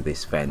cans off of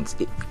this fence.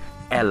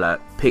 Ella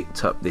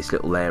picked up this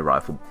little air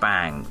rifle,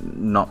 bang,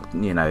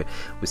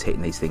 was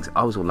hitting these things.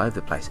 I was all over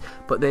the place.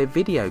 But they're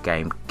video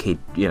game kid,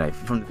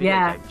 from the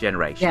video game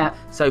generation. Yeah.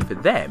 So for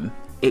them,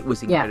 it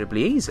was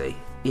incredibly easy.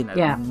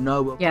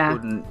 Noah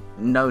couldn't.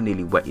 Noah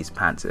nearly wet his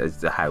pants as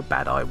to how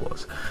bad I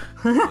was.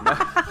 The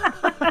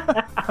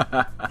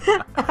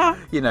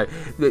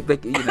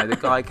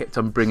guy kept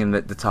on bringing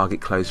the target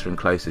closer and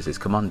closer. Says,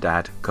 "Come on,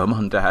 Dad. Come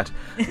on, Dad."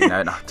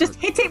 Just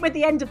hit it with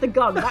the end of the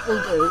gun. That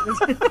will do.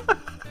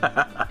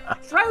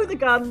 Throw the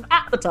gun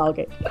at the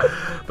target.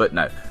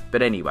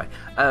 But anyway,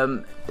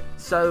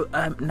 so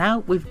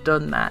now we've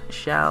done that,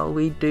 shall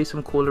we do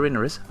some caller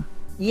inners?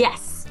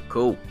 Yes.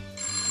 Cool.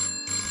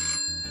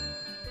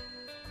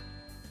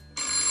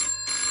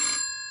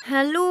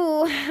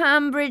 Hello,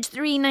 Ambridge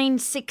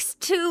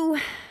 3962.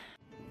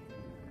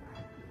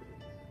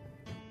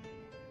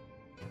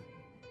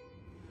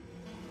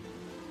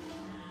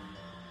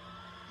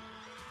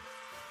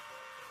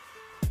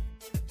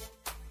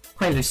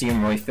 Hi Lucy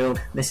and Royfield,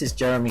 this is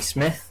Jeremy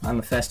Smith. I'm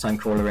a first-time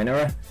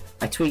caller-innerer.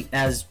 I tweet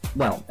as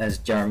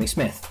Jeremy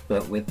Smith,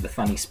 but with the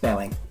funny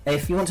spelling.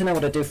 If you want to know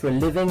what I do for a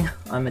living,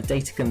 I'm a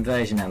data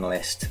conversion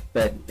analyst,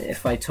 but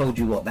if I told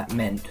you what that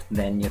meant,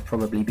 then you'd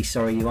probably be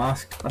sorry you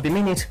asked. I've been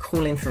meaning to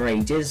call in for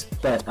ages,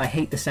 but I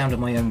hate the sound of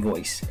my own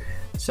voice.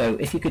 So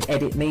if you could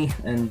edit me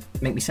and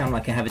make me sound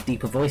like I have a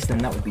deeper voice, then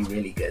that would be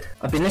really good.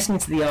 I've been listening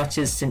to The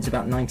Archers since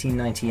about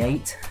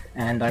 1998,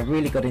 and I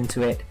really got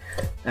into it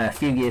a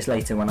few years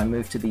later when I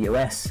moved to the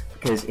US,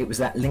 because it was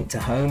that link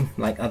to home,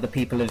 like other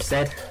people have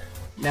said.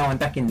 Now I'm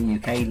back in the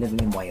UK, living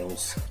in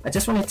Wales. I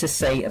just wanted to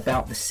say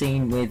about the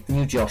scene with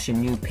New Josh and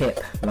New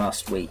Pip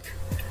last week.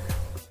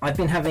 I've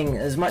been having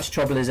as much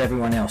trouble as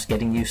everyone else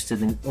getting used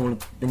to all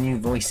of the new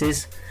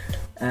voices,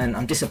 and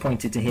I'm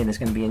disappointed to hear there's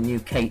going to be a new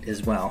Kate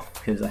as well,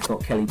 because I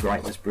thought Kelly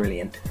Bright was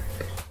brilliant.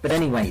 But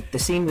anyway, the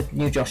scene with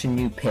New Josh and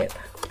New Pip,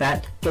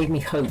 that gave me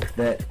hope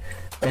that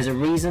there's a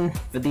reason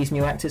for these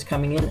new actors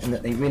coming in and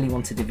that they really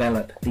want to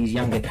develop these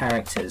younger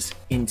characters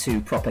into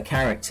proper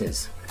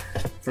characters.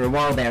 For a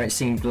while there it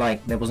seemed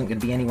like there wasn't going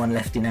to be anyone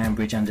left in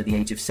Ambridge under the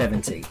age of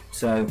 70,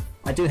 so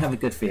I do have a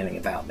good feeling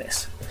about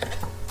this.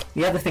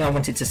 The other thing I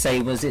wanted to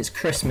say was it's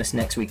Christmas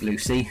next week,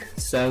 Lucy,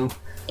 so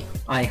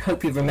I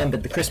hope you've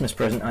remembered the Christmas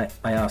present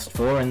I asked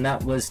for, and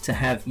that was to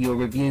have your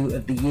review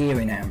of the year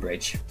in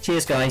Ambridge.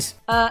 Cheers, guys.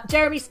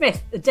 Jeremy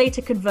Smith, the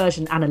data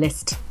conversion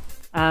analyst.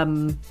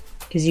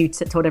 Because you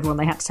told everyone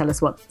they had to tell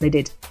us what they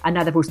did. And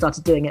now they've all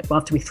started doing it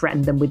after we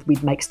threatened them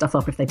we'd make stuff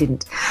up if they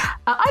didn't.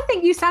 I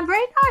think you sound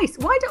very nice.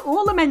 Why do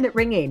all the men that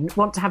ring in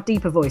want to have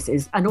deeper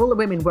voices and all the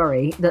women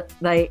worry that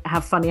they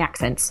have funny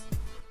accents?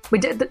 We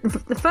did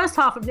the first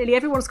half of nearly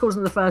everyone's calls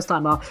in the first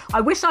time are,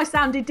 I wish I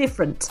sounded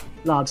different,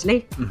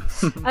 largely.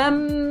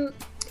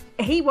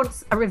 He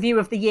wants a review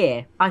of the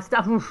year. Are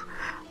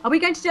we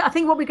going to do, I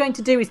think what we're going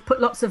to do is put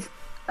lots of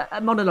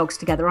monologues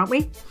together, aren't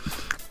we?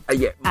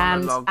 Yeah,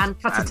 and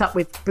cut it up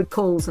with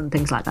calls and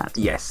things like that.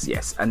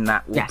 Yes, and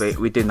that will be,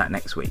 we're doing that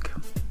next week.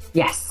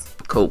 Yes.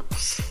 Cool.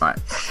 Right.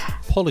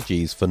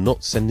 Apologies for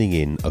not sending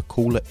in a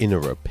Caller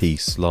Innerer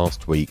piece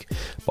last week,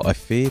 but I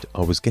feared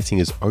I was getting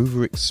as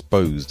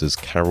overexposed as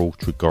Carol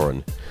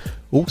Tregoran.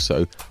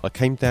 Also, I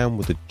came down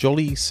with a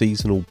jolly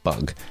seasonal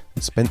bug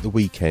and spent the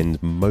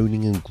weekend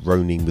moaning and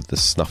groaning with the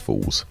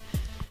snuffles.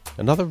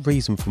 Another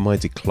reason for my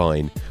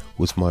decline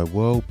was my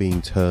world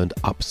being turned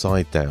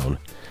upside down.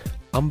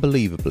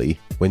 Unbelievably,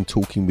 when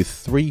talking with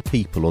 3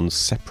 people on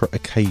separate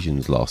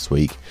occasions last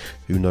week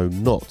who know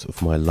not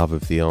of my love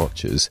of the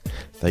Archers,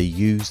 they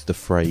used the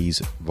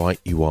phrase, "right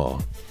you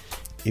are."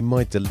 In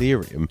my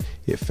delirium,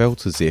 it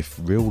felt as if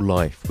real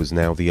life was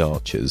now the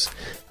Archers,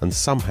 and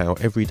somehow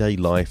everyday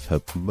life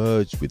had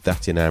merged with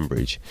that in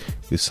Ambridge,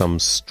 with some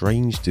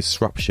strange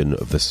disruption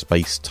of the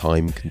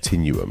space-time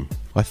continuum.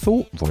 I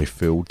thought,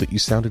 Roifield, that you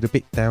sounded a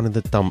bit down in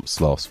the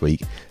dumps last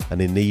week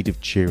and in need of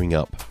cheering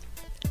up.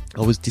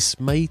 I was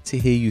dismayed to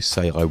hear you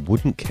say I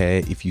wouldn't care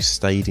if you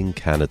stayed in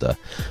Canada.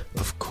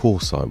 Of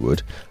course I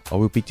would. I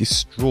would be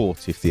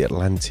distraught if the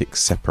Atlantic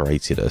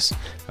separated us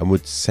and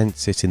would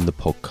sense it in the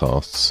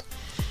podcasts.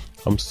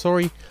 I'm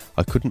sorry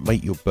I couldn't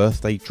make your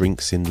birthday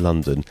drinks in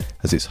London,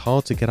 as it's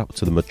hard to get up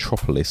to the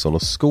metropolis on a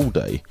school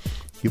day.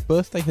 Your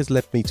birthday has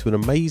led me to an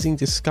amazing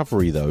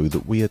discovery, though,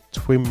 that we are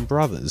twin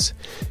brothers.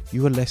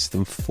 You are less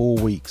than 4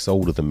 weeks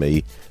older than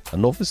me,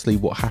 and obviously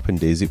what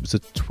happened is it was a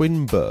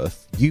twin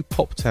birth. You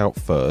popped out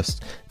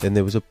first, then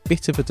there was a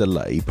bit of a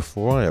delay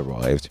before I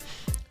arrived.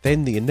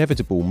 Then the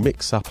inevitable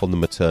mix-up on the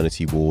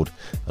maternity ward,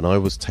 and I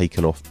was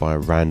taken off by a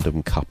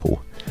random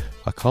couple.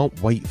 I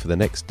can't wait for the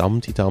next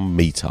Dum-Tee-Dum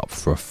meet-up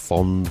for a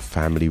fond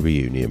family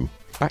reunion.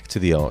 Back to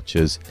the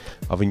Archers.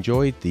 I've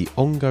enjoyed the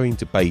ongoing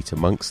debate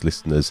amongst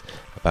listeners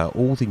about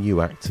all the new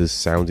actors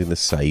sounding the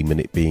same and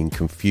it being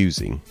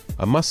confusing.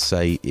 I must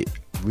say it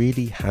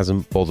really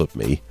hasn't bothered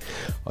me.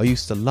 I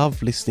used to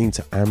love listening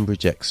to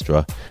Ambridge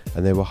Extra,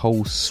 and there were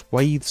whole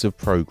swathes of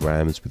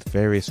programmes with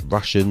various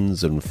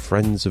Russians and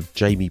friends of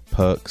Jamie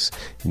Perks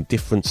in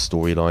different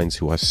storylines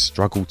who I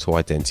struggled to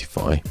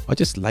identify. I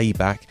just lay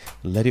back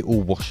and let it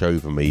all wash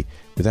over me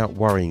without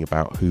worrying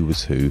about who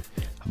was who.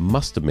 I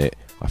must admit,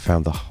 I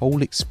found the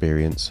whole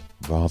experience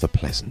rather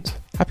pleasant.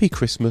 Happy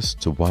Christmas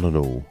to one and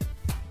all.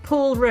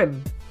 Paul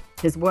Rim.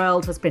 His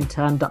world has been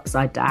turned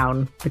upside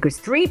down because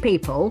 3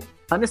 people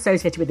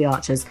unassociated with the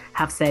Archers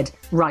have said,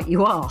 "right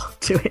you are,"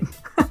 to him.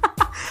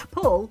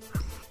 Paul,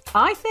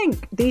 I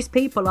think these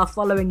people are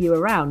following you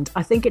around.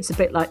 I think it's a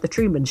bit like the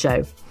Truman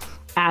Show,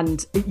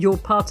 and you're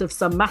part of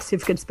some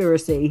massive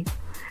conspiracy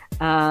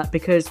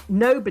because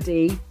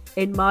nobody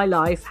in my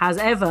life has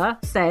ever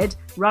said,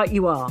 "right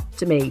you are,"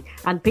 to me,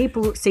 and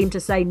people seem to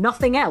say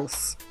nothing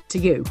else to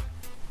you.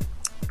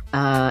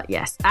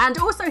 Yes, and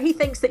also he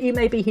thinks that you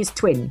may be his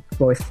twin,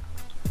 Royf.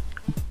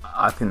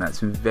 I think that's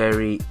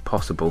very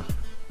possible.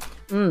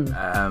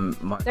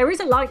 There is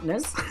a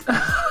likeness.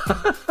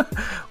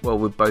 Well,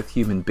 we're both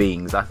human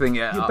beings. I think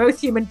you're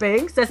both human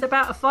beings. There's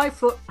about a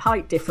 5-foot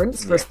height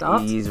difference for a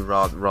start. He is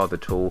rather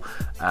tall.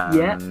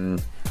 Yeah.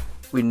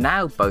 We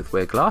now both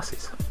wear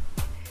glasses.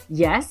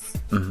 Yes.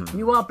 Mm-hmm.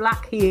 You are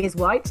black, he is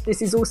white.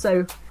 This is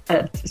also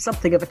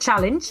something of a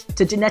challenge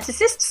to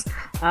geneticists.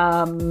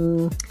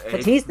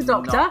 But he's the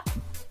doctor. Not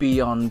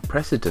beyond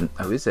precedent,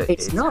 though, is it?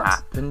 It's not.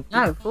 Happened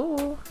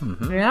before.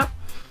 Mm-hmm.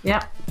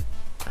 Yeah.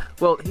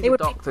 Well, he's a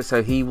doctor,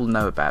 so he will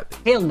know about it.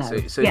 He'll know.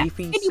 So yeah. if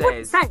he says...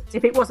 wouldn't say it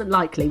if it wasn't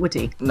likely, would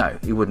he? No,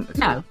 he wouldn't.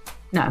 No.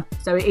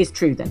 So it is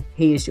true then.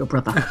 He is your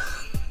brother.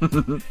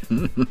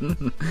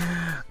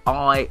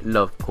 I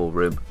love Paul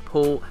Room.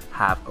 Paul,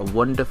 have a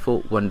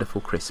wonderful,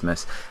 wonderful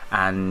Christmas,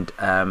 and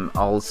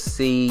I'll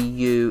see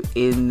you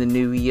in the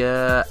new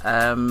year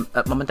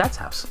at Mum and Dad's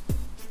house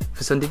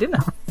for Sunday dinner.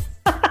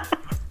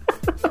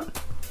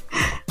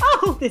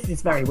 Oh, this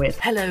is very weird.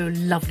 Hello,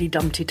 lovely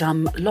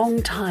Dum-Tee-Dum.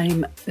 Long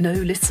time no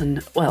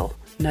listen. Well,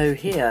 no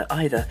here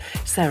either.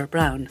 Sarah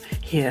Brown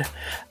here.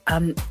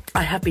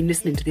 I have been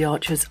listening to The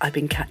Archers. I've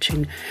been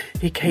catching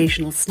the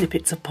occasional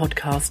snippets of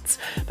podcasts,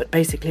 but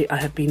basically I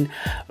have been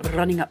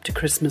running up to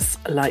Christmas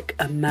like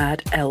a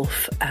mad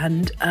elf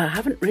and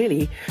haven't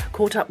really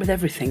caught up with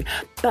everything.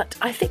 But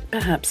I think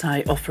perhaps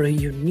I offer a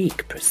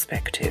unique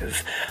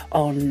perspective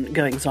on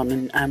goings-on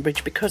in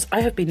Ambridge because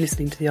I have been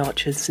listening to The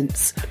Archers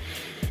since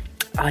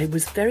I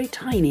was very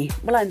tiny.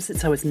 Well,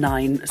 since I was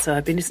 9, so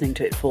I've been listening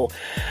to it for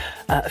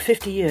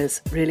 50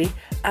 years, really.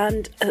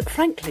 And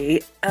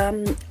frankly,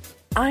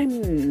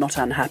 I'm not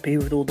unhappy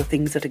with all the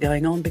things that are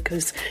going on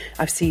because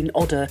I've seen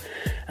odder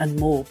and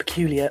more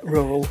peculiar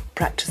rural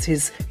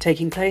practices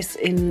taking place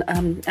in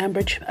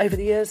Ambridge over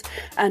the years,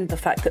 and the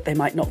fact that they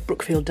might knock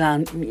Brookfield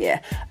down,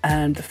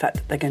 and the fact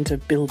that they're going to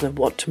build a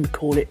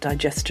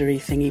digestery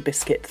thingy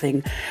biscuit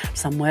thing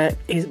somewhere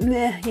is,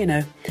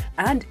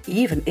 And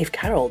even if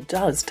Carol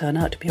does turn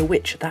out to be a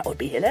witch, that would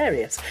be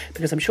hilarious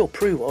because I'm sure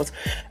Prue was.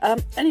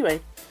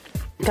 Anyway.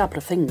 A couple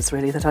of things,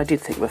 really, that I did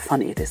think were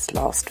funny this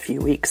last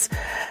few weeks.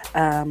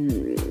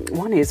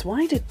 One is,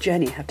 why did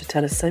Jenny have to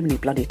tell us so many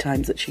bloody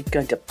times that she'd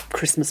go to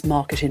Christmas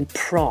market in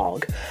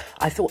Prague?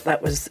 I thought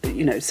that was,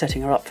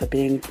 setting her up for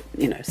being,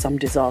 some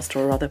disaster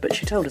or other, but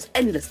she told us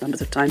endless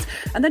numbers of times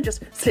and then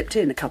just slipped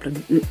in a couple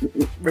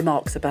of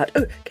remarks about,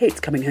 oh, Kate's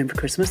coming home for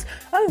Christmas.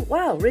 Oh,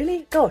 wow,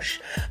 really? Gosh.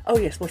 Oh,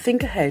 yes, well,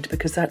 think ahead,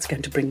 because that's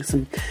going to bring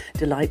some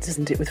delights,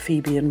 isn't it, with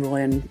Phoebe and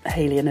Roy and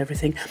Hayley and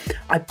everything.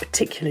 I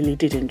particularly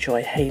did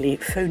enjoy Hayley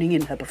phoning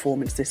in her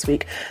performance this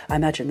week. I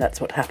imagine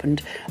that's what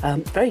happened.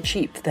 Very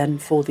cheap then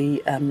for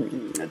the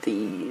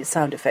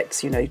sound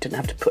effects. You didn't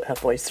have to put her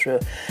voice through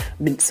a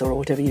mincer or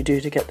whatever you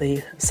do to get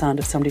the sound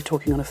of somebody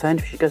talking on a phone.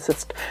 She goes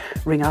just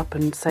ring up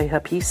and say her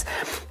piece.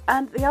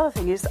 And the other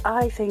thing is,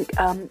 I think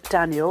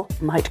Daniel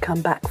might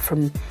come back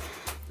from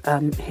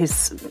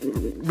his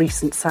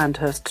recent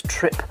Sandhurst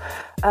trip,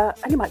 and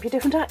he might be a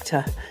different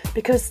actor,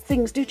 because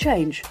things do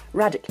change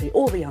radically.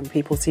 All the young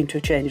people seem to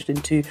have changed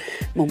into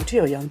more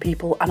mature young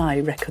people, and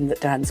I reckon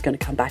that Dan's going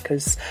to come back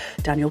as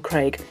Daniel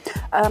Craig.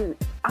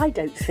 I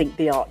don't think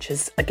the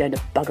Archers are going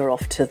to bugger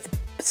off to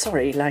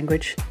sorry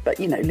language, but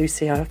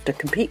Lucy, I have to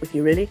compete with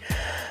you, really.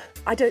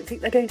 I don't think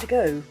they're going to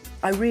go.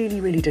 I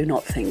really, really do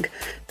not think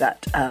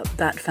that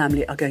that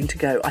family are going to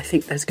go. I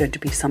think there's going to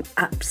be some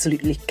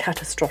absolutely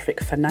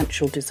catastrophic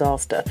financial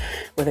disaster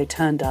where they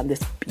turn down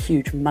this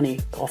huge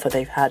money offer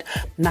they've had,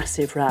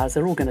 massive rows.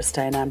 They're all going to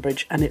stay in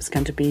Ambridge, and it's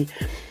going to be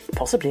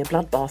possibly a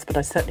bloodbath, but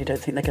I certainly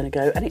don't think they're going to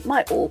go. And it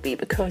might all be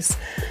because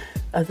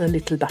of the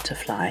little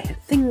butterfly.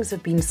 Things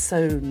have been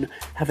sown,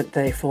 haven't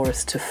they, for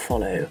us to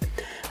follow.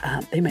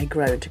 They may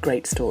grow into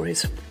great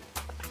stories.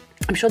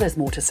 I'm sure there's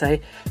more to say,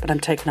 but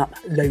I'm taking up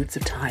loads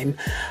of time.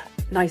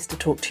 Nice to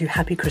talk to you.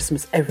 Happy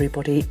Christmas,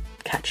 everybody.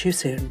 Catch you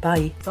soon.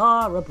 Bye.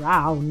 Sarah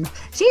Brown.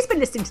 She's been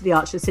listening to The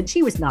Archers since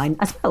she was 9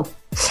 as well.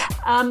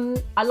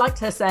 I liked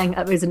her saying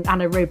it was an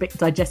anaerobic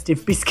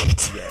digestive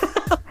biscuit.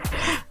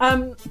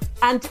 Yeah.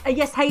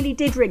 Yes, Hayley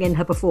did ring in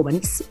her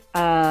performance in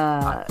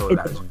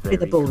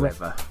the ballroom.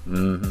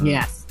 Mm-hmm.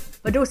 Yes.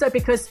 But also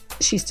because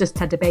she's just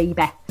had a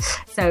baby.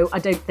 So I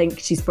don't think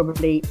she's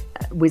probably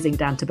whizzing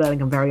down to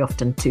Birmingham very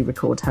often to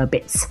record her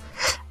bits.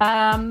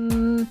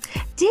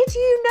 Did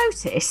you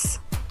notice?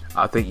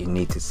 I think you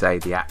need to say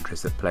the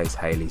actress that plays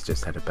Hayley's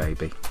just had a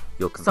baby.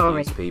 You'll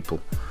confuse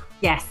people.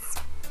 Yes.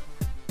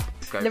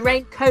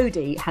 Lorraine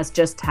Cody has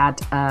just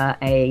had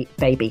a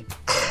baby.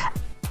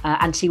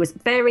 And she was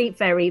very,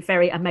 very,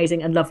 very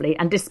amazing and lovely.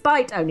 And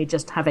despite only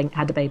just having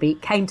had a baby,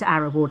 came to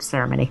our award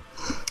ceremony.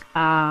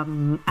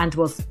 And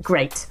was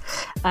great.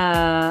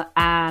 Yes,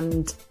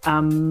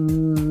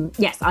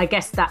 I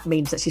guess that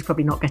means that she's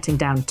probably not getting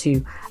down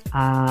to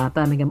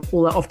Birmingham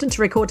all that often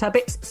to record her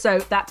bits. So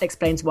that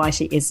explains why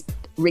she is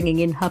ringing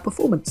in her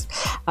performance.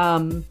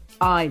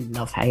 I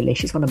love Hayley.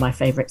 She's one of my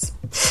favourites.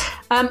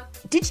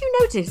 Did you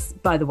notice,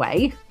 by the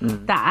way,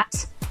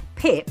 that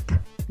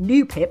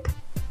new Pip,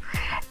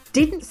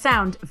 didn't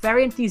sound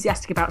very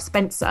enthusiastic about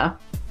Spencer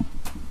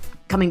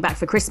coming back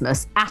for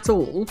Christmas at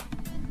all,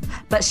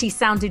 but she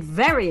sounded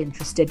very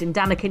interested in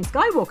Anakin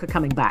Skywalker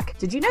coming back.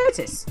 Did you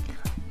notice?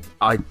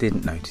 I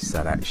didn't notice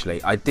that,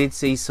 actually. I did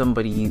see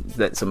somebody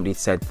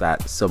said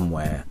that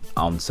somewhere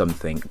on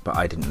something, but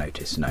I didn't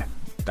notice, no.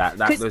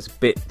 That was a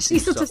bit She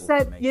sort of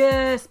said,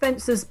 yeah,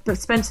 Spencer's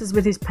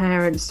with his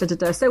parents,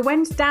 da-da-da. So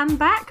when's Dan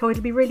back? Oh,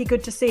 it'll be really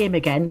good to see him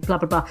again, blah,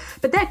 blah, blah.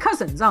 But they're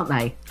cousins, aren't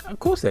they? Of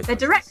course they're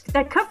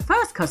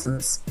first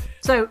cousins.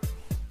 So,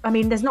 I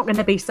mean, there's not going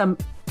to be some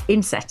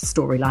incest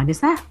storyline,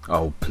 is there?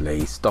 Oh,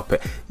 please, stop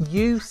it.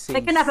 You see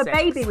they can have a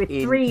baby with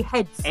 3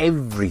 heads.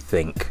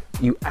 Everything.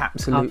 You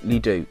absolutely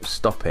do.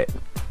 Stop it.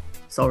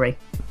 Sorry.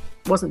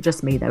 It wasn't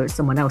just me, though.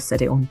 Someone else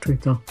said it on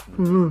Twitter.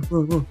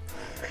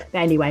 But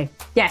anyway,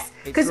 yes.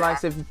 It's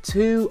like if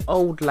 2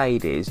 old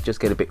ladies just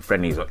get a bit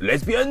friendly. It's like,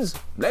 lesbians,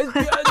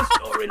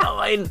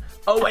 storyline,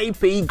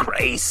 OAP,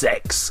 grey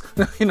sex.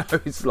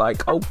 It's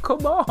like, oh,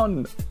 come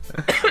on.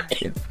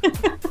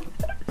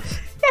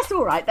 Yes,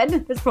 all right,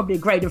 then. There's probably a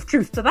grain of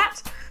truth to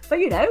that. But,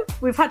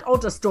 we've had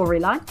odder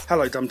storylines.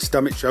 Hello, Dumpty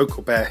Dum, it's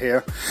Yokel Bear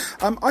here.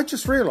 I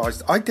just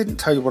realised I didn't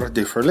tell you what I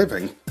do for a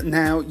living.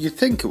 Now, you'd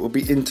think it would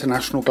be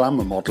international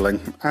glamour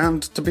modelling,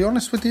 and to be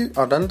honest with you,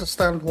 I'd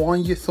understand why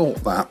you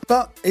thought that.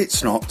 But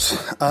it's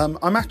not.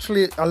 I'm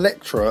actually a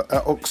lecturer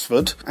at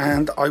Oxford,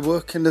 and I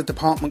work in a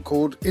department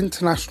called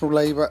International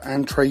Labour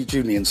and Trade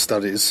Union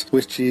Studies,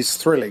 which is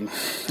thrilling.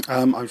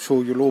 I'm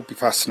sure you'll all be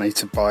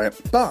fascinated by it.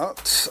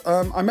 But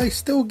I may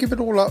still give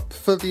it all up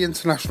for the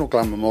international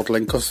glamour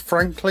modelling, because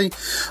frankly,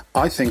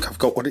 I think I've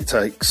got what it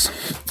takes.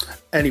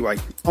 Anyway,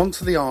 on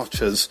to The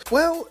Archers.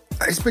 Well,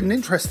 it's been an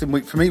interesting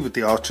week for me with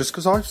The Archers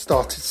because I've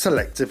started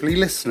selectively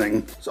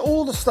listening. So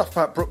all the stuff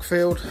about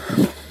Brookfield,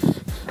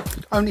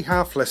 only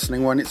half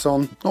listening when it's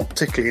on. Not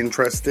particularly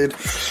interested.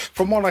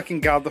 From what I can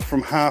gather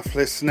from half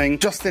listening,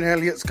 Justin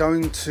Elliott's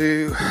going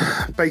to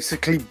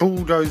basically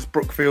bulldoze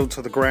Brookfield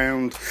to the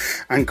ground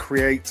and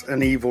create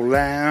an evil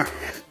lair.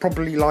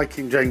 Probably like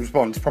in James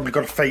Bond. He's probably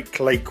got a fake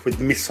lake with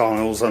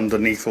missiles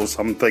underneath or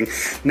something.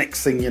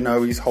 Next thing you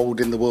know, he's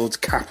holding the world's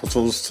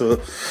capitals to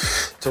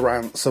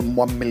ransom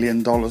 $1 million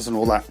and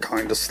all that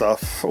kind of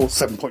stuff, or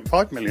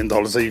 $7.5 million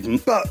even.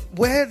 But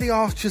where the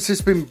Archers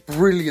has been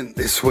brilliant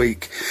this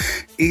week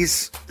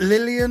is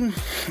Lillian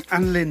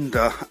and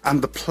Linda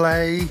and the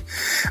play,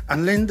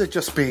 and Linda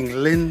just being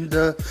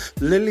Linda,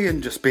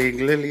 Lillian just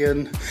being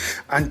Lillian,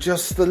 and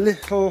just the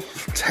little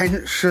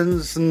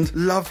tensions and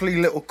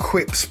lovely little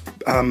quips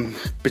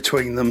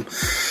between them.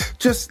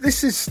 Just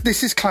this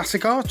is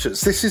classic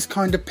Archers. This is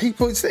kind of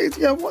people. It's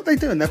what they're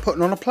doing. They're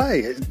putting on a play.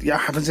 It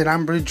happens in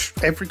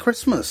Ambridge every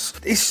Christmas.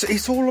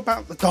 It's all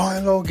about the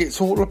dialogue.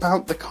 It's all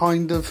about the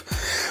kind of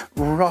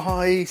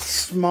wry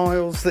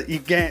smiles that you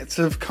get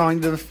of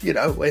kind of,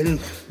 when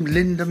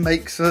Linda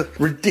makes a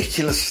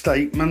ridiculous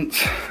statement.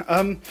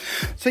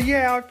 So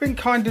yeah, I've been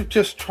kind of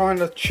just trying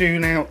to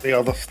tune out the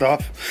other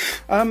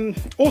stuff.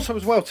 Also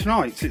as well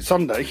tonight, it's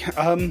Sunday,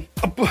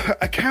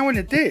 a cow in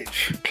a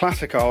ditch.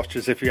 Classic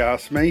Archers, if you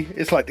ask me.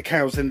 It's like the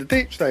cows in the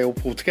ditch. They all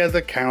pull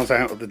together, cows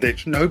out of the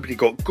ditch. Nobody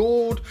got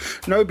gored.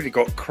 Nobody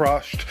got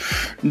crushed.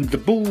 The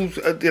bulls,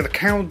 the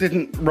cow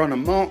didn't run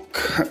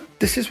amok.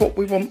 This is what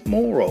we want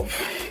more of.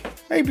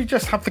 Maybe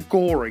just have the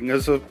goring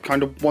as a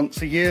kind of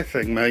once a year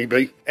thing,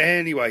 maybe.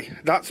 Anyway,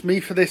 that's me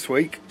for this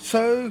week.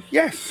 So,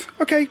 yes.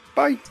 Okay,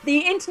 bye. The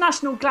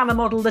international glamour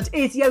model that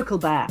is Yokel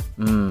Bear.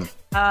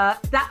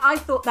 That I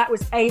thought that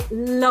was a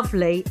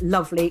lovely,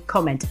 lovely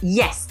comment.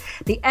 Yes,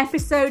 the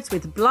episodes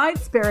with Blythe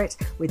Spirit,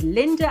 with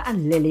Linda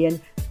and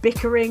Lillian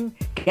bickering,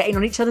 getting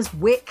on each other's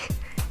wick.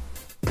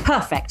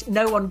 Perfect.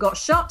 No one got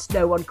shot,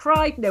 no one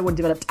cried, no one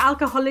developed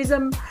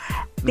alcoholism.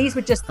 These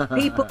were just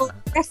people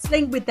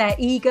wrestling with their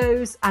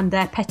egos and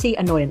their petty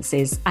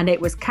annoyances. And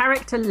it was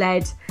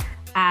character-led.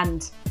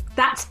 And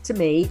that, to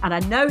me, and I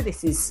know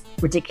this is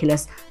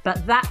ridiculous,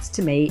 but that,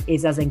 to me,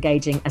 is as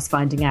engaging as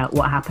finding out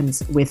what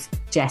happens with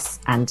Jess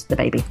and the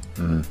baby.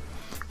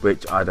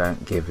 Which I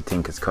don't give a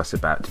tinker's cuss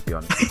about, to be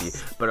honest with you.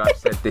 But I've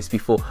said this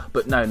before.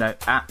 But no,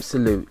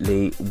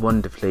 absolutely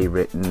wonderfully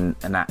written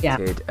and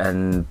acted. Yeah.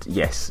 And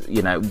yes,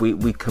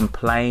 we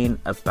complain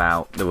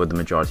about, the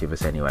majority of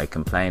us anyway,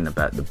 complain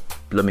about the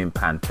blooming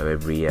panto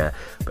every year.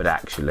 But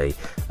actually,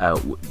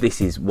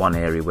 this is one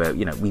area where,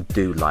 we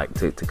do like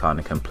to kind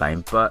of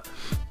complain. But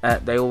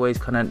they always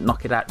kind of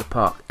knock it out the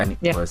park. And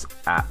it was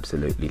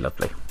absolutely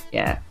lovely.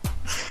 Yeah.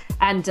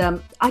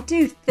 And I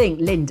do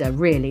think Linda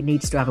really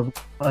needs to have a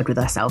word with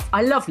herself.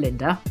 I love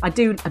Linda. I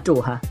do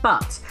adore her.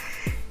 But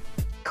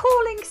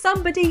calling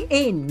somebody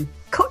in,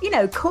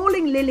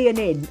 calling Lillian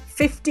in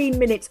 15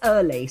 minutes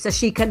early so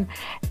she can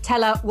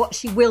tell her what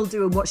she will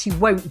do and what she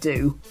won't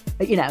do.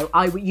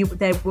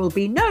 There will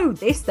be no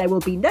this, there will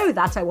be no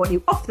that. I want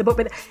you off the book.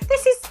 But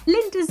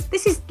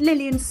this is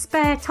Lillian's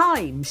spare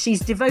time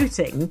she's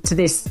devoting to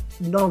this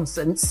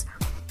nonsense,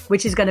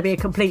 which is going to be a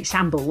complete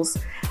shambles.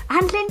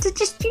 And Linda,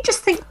 you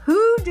just think,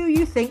 who do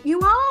you think you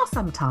are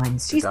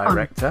sometimes? She's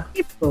director.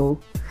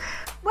 Unbelievable.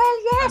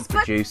 Well, yes, and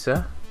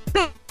producer.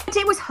 But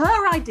it was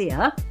her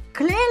idea.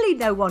 Clearly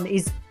no one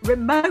is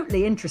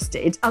remotely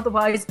interested.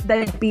 Otherwise,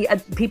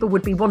 people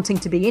would be wanting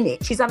to be in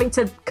it. She's having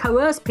to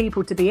coerce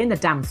people to be in the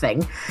damn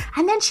thing.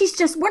 And then she's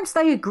just, once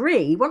they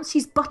agree, once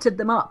she's buttered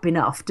them up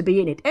enough to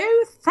be in it,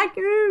 oh, thank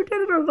you,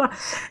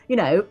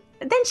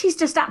 then she's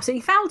just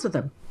absolutely foul to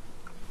them.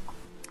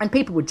 And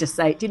people would just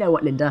say, do you know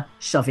what, Linda?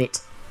 Shove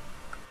it,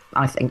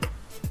 I think.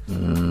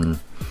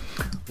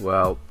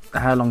 Well,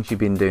 how long has you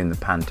been doing the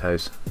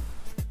pantos?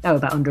 Oh,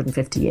 about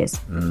 150 years.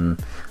 And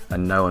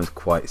no one's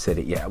quite said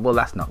it yet. Well,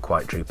 that's not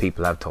quite true.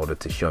 People have told her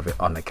to shove it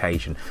on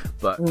occasion.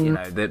 But,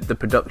 the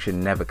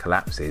production never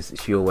collapses.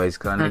 She always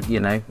kind of,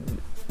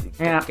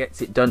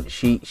 gets it done.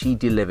 She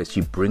delivers. She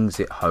brings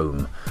it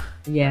home,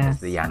 as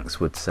the Yanks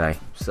would say.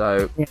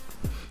 So... Yeah.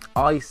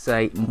 I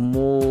say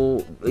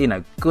more,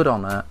 good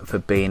on her for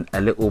being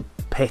a little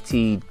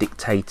petty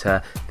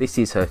dictator. This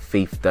is her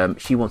fiefdom.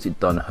 She wants it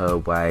done her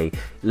way.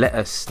 Let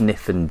her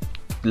sniff and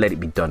let it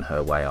be done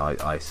her way,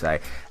 I say.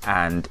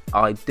 And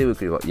I do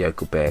agree with what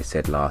Yokel Bear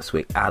said last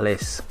week.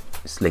 Alice,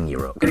 sling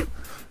your hook.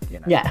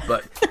 Yeah.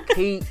 But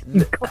keep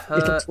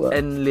her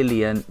and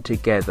Lillian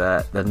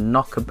together. The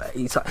knockabout.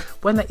 It's like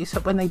when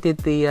they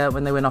did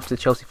when they went off to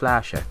the Chelsea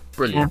Flower Show.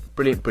 Brilliant.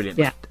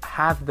 Yeah.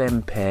 Have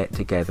them pair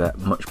together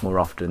much more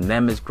often.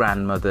 Them as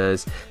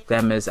grandmothers,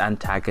 them as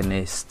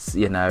antagonists.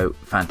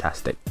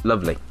 Fantastic,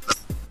 lovely.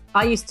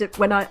 I used to,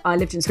 when I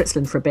lived in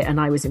Switzerland for a bit, and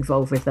I was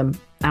involved with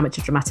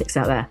amateur dramatics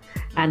out there,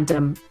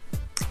 and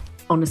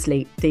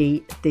honestly,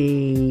 the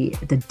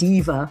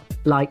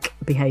diva-like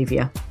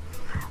behaviour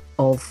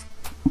of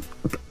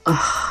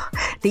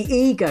the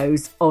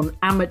egos on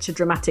amateur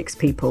dramatics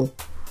people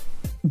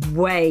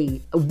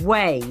way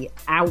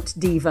out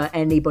diva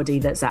anybody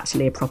that's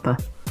actually a proper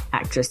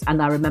actress.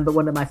 And I remember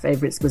one of my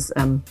favourites was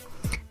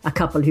a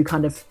couple who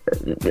kind of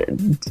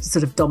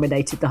sort of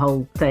dominated the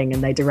whole thing,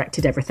 and they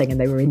directed everything and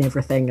they were in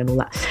everything and all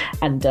that.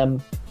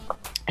 And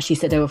she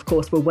said, oh, of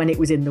course, well, when it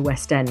was in the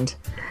West End,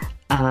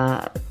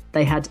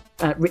 they had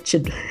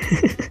Richard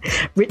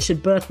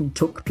Burton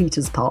took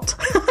Peter's part.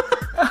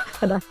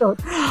 And I thought,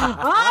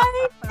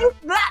 I think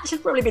that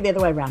should probably be the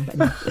other way around. But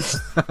no.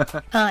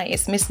 Hi,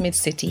 it's Miss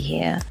Mid-City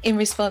here. In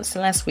response to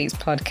last week's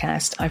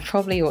podcast, I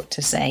probably ought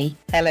to say,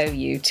 hello,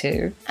 you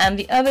two. And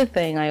the other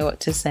thing I ought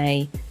to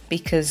say,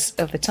 because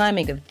of the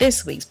timing of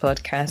this week's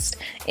podcast,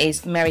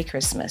 is Merry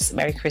Christmas.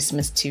 Merry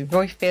Christmas to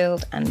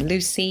Roifield and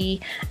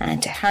Lucy,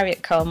 and to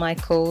Harriet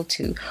Carmichael,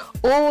 to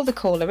all the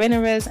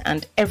caller-innerers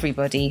and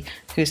everybody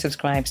who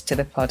subscribes to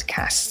the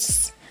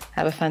podcasts.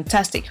 Have a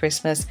fantastic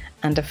Christmas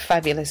and a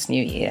fabulous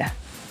New Year.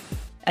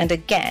 And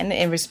again,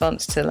 in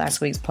response to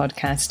last week's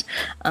podcast,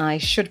 I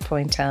should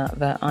point out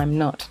that I'm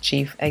not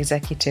Chief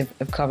Executive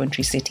of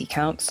Coventry City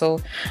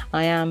Council.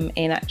 I am,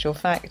 in actual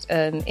fact,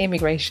 an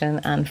immigration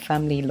and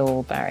family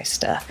law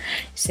barrister.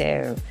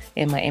 So,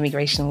 in my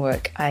immigration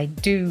work, I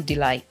do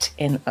delight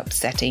in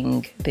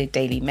upsetting the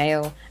Daily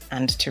Mail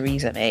and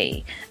Theresa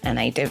May, and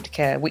I don't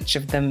care which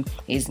of them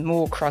is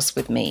more cross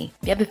with me.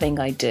 The other thing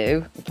I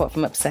do, apart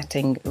from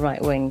upsetting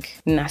right-wing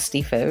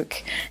nasty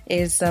folk,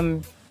 is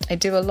I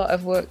do a lot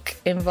of work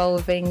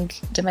involving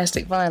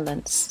domestic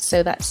violence.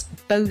 So that's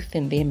both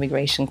in the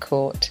immigration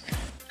court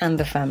and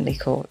the family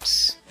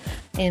courts.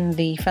 In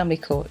the family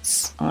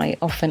courts, I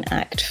often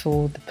act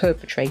for the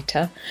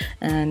perpetrator,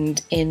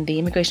 and in the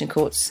immigration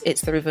courts,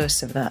 it's the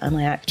reverse of that, and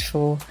I act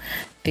for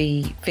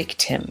the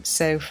victim.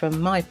 So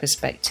from my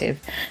perspective,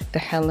 the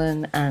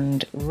Helen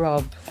and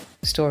Rob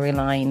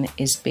storyline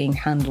is being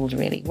handled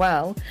really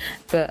well,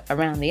 but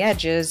around the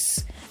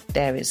edges,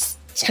 there is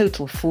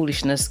total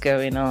foolishness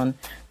going on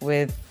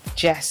with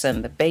Jess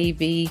and the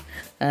baby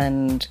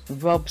and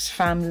Rob's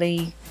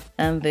family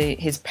and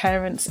his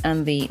parents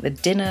and the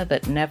dinner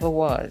that never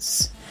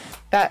was.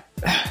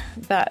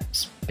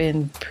 That's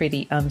been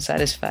pretty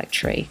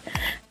unsatisfactory,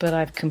 but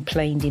I've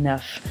complained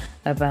enough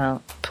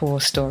about poor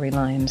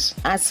storylines.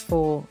 As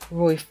for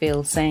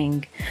Roifield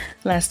saying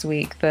last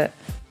week that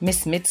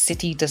Miss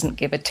Mid-City doesn't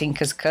give a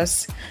tinker's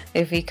cuss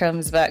if he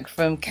comes back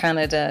from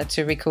Canada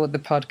to record the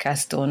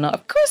podcast or not,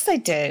 of course I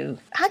do.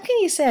 How can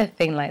you say a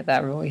thing like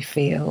that,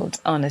 Roifield?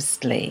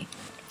 Honestly.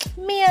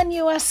 Me and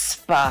you are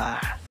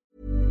spa.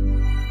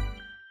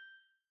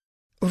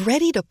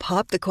 Ready to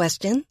pop the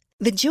question?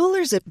 The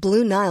jewelers at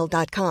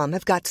BlueNile.com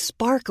have got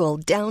sparkle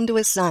down to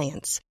a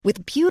science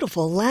with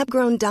beautiful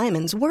lab-grown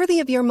diamonds worthy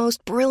of your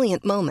most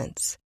brilliant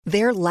moments.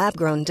 Their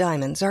lab-grown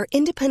diamonds are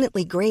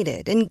independently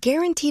graded and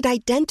guaranteed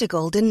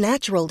identical to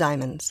natural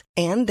diamonds,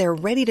 and they're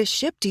ready to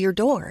ship to your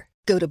door.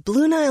 Go to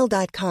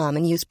BlueNile.com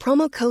and use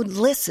promo code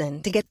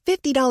LISTEN to get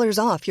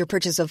 $50 off your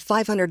purchase of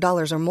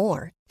 $500 or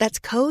more. That's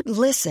code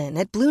LISTEN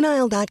at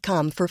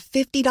BlueNile.com for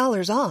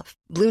 $50 off.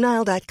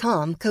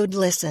 BlueNile.com, code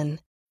LISTEN.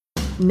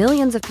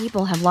 Millions of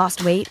people have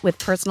lost weight with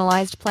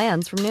personalized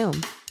plans from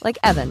Noom. Like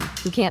Evan,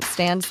 who can't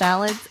stand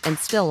salads and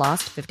still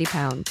lost 50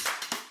 pounds.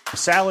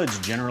 Salads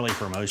generally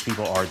for most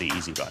people are the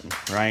easy button,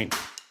 right?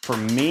 For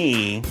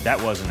me,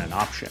 that wasn't an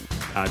option.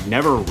 I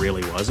never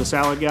really was a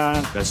salad guy.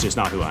 That's just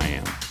not who I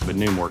am. But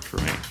Noom worked for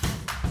me.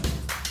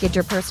 Get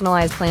your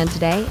personalized plan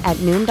today at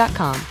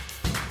Noom.com.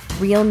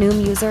 Real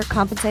Noom user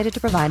compensated to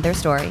provide their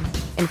story.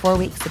 In 4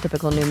 weeks, the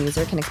typical Noom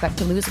user can expect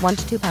to lose 1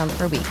 to 2 pounds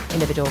per week.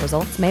 Individual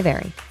results may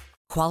vary.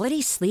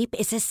 Quality sleep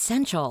is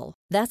essential.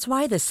 That's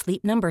why the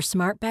Sleep Number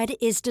Smart Bed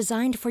is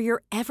designed for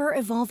your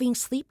ever-evolving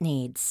sleep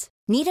needs.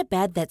 Need a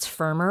bed that's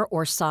firmer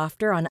or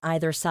softer on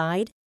either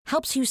side?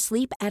 Helps you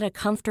sleep at a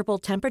comfortable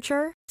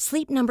temperature?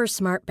 Sleep Number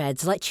Smart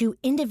Beds let you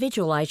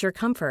individualize your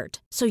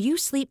comfort, so you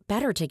sleep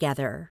better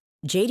together.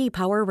 J.D.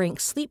 Power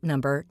ranks Sleep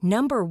Number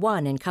number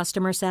 1 in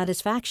customer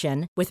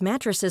satisfaction with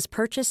mattresses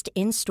purchased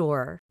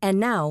in-store. And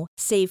now,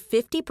 save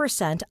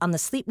 50% on the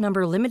Sleep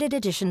Number Limited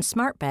Edition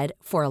Smart Bed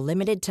for a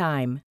limited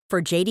time.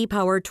 For J.D.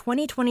 Power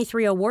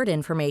 2023 award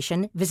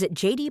information, visit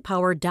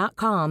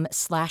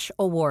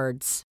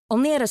jdpower.com/awards.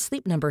 Only at a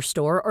Sleep Number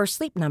store or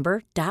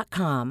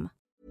sleepnumber.com.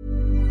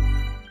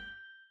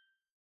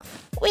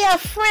 We are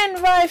friend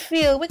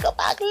Roifield. We go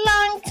back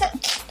long time.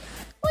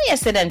 What you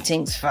say them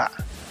things for?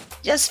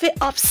 Just for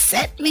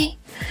upset me?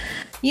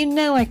 You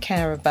know I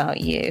care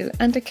about you,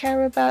 and I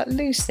care about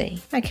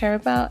Lucy. I care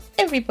about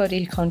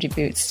everybody who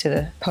contributes to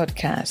the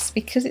podcast,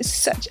 because it's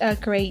such a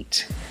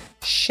great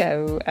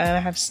show, and I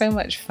have so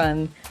much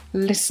fun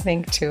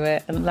listening to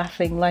it and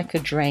laughing like a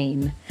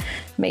drain.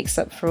 Makes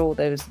up for all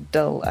those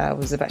dull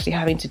hours of actually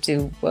having to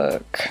do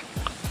work.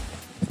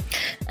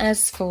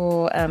 As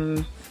for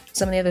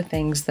some of the other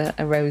things that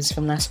arose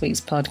from last week's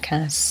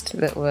podcast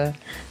that were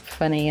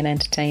funny and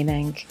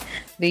entertaining,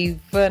 the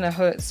Werner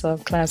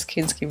Herzog Klaus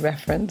Kinski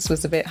reference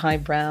was a bit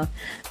highbrow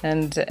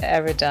and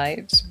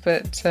erudite,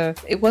 but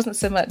it wasn't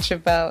so much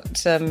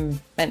about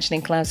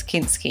mentioning Klaus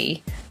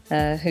Kinski,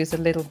 who's a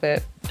little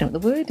bit I don't know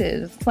what the word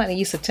is, slightly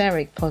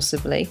esoteric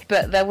possibly,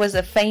 but there was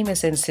a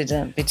famous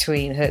incident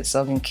between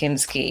Herzog and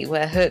Kinski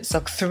where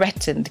Herzog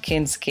threatened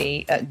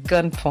Kinski at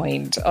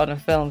gunpoint on a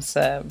film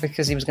set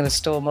because he was going to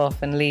storm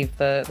off and leave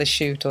the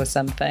shoot or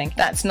something.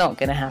 That's not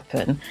going to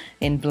happen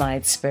in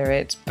Blithe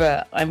Spirit,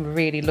 but I'm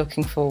really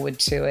looking forward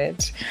to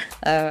it.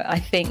 I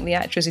think the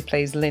actress who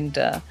plays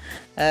Linda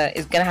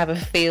is going to have a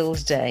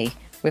field day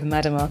with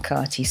Madame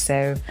Arcati,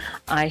 so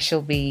I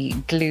shall be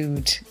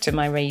glued to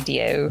my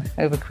radio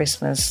over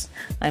Christmas.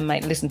 I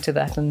might listen to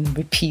that and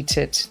repeat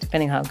it,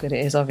 depending how good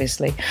it is,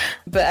 obviously.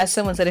 But as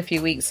someone said a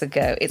few weeks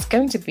ago, it's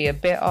going to be a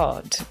bit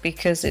odd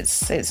because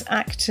it's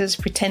actors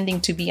pretending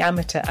to be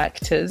amateur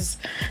actors,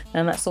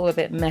 and that's all a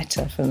bit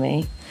meta for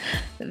me.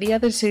 The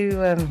other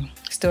two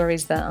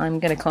stories that I'm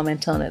going to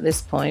comment on at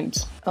this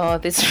point are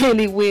this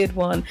really weird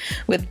one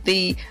with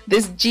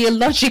this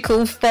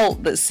geological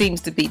fault that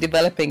seems to be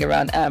developing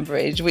around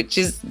Ambridge, which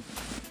is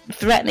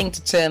threatening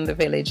to turn the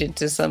village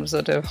into some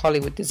sort of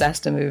Hollywood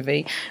disaster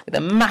movie with a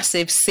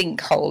massive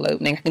sinkhole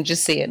opening. I can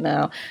just see it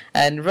now.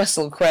 And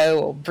Russell Crowe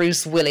or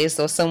Bruce Willis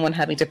or someone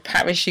having to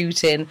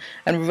parachute in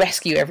and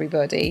rescue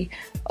everybody.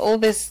 All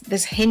this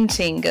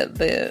hinting at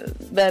there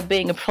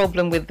being a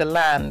problem with the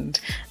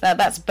land.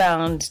 That's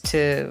bound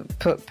to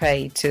put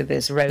pay to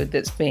this road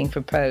that's being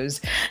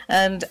proposed.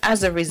 And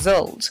as a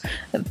result,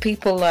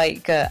 people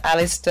like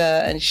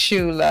Alistair and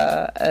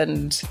Shula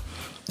and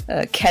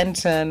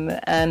Kenton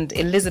and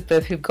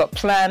Elizabeth, who've got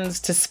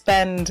plans to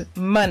spend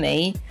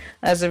money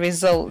as a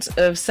result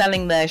of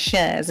selling their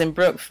shares in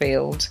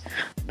Brookfield.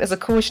 There's a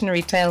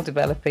cautionary tale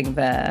developing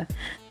there,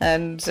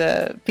 and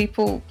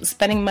people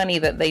spending money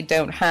that they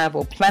don't have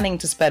or planning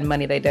to spend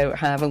money they don't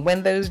have, and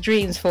when those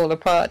dreams fall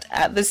apart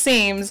at the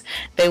seams,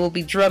 they will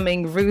be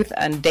drumming Ruth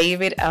and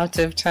David out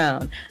of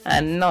town,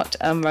 and not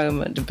a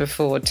moment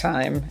before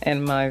time,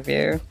 in my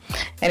view.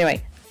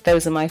 Anyway,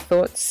 those are my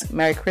thoughts.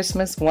 Merry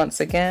Christmas once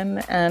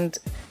again, and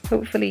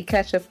hopefully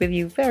catch up with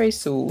you very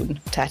soon.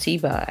 Tatty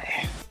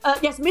bye.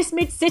 Yes, Miss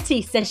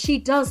Mid-City says she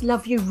does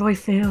love you,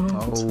 Royfield.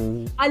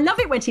 Oh. I love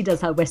it when she does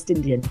her West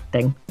Indian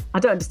thing. I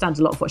don't understand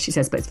a lot of what she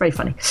says, but it's very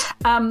funny.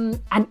 And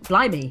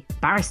blimey,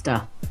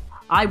 Barrister.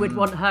 I would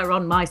want her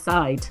on my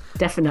side,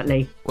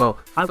 definitely. Well,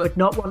 I would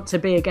not want to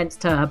be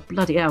against her.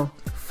 Bloody hell.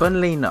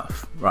 Funnily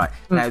enough, right,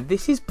 now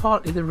this is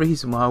partly the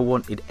reason why I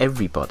wanted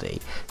everybody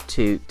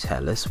to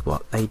tell us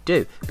what they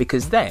do.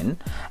 Because then,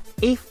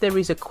 if there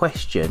is a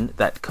question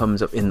that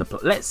comes up in the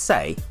plot, let's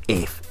say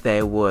if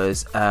there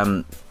was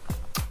a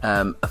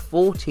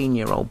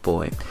 14-year-old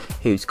boy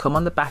who's come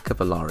on the back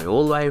of a lorry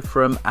all the way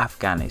from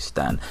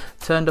Afghanistan,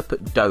 turned up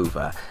at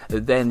Dover,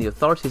 then the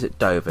authorities at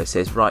Dover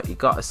says, right, you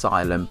got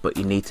asylum, but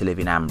you need to live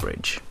in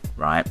Ambridge,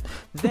 right?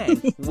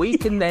 Then we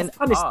can then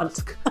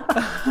ask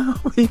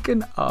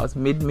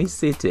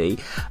Mid-City,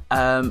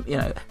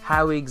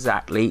 how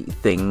exactly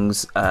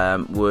things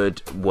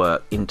would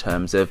work in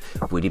terms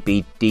of would he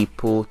be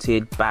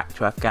deported back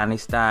to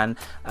Afghanistan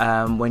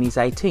when he's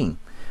 18?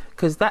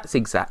 Because that's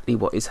exactly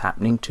what is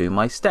happening to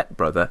my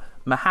stepbrother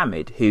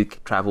Mohammed, who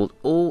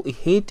he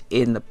hid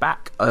in the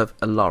back of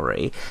a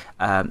lorry,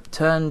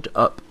 turned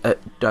up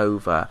at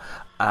Dover,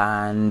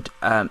 and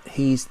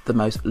he's the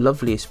most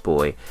loveliest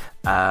boy.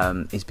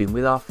 He's been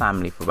with our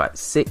family for about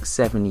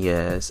 6-7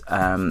 years.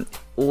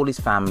 All his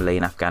family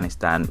in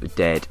Afghanistan were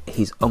dead.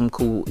 His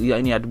uncle, he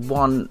only had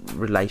one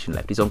relation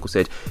left. His uncle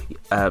said,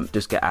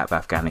 just get out of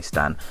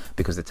Afghanistan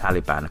because the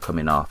Taliban are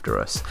coming after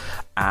us.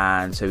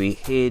 And so he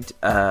hid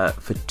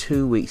for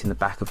 2 weeks in the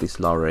back of this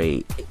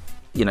lorry.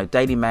 You know,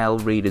 Daily Mail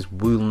readers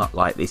will not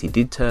like this. He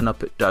did turn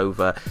up at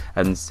Dover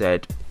and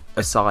said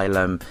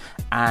asylum,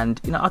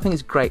 and I think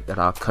it's great that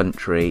our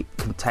country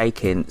can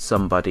take in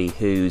somebody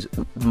whose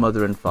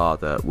mother and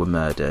father were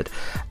murdered.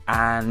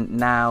 And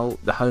now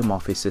the Home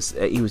Office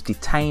he was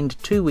detained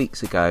 2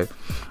 weeks ago,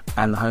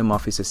 and the Home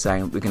Office is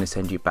saying we're going to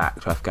send you back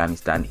to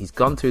Afghanistan. He's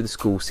gone through the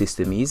school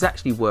system. He's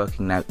actually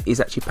working now. He's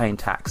actually paying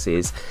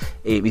taxes.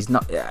 He's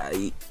not. I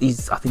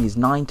think he's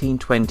 19,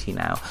 20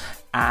 now.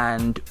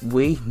 And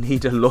we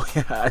need a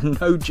lawyer,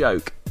 and no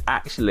joke,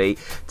 actually,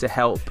 to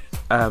help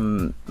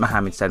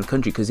Mohammed stay in the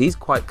country, because he's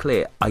quite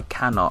clear, I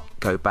cannot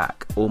go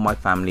back. All my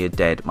family are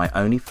dead. My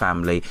only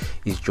family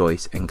is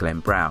Joyce and Glenn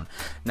Brown.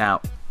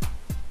 Now,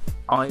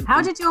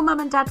 how did your mum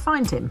and dad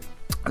find him?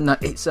 No,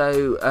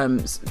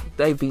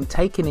 they've been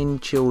taking in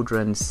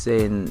children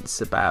since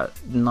about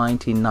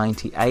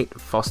 1998,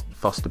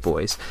 foster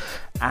boys,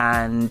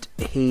 and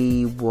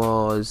he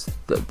was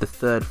the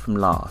third from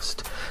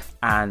last.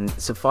 And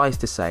suffice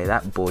to say,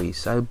 that boy is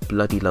so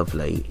bloody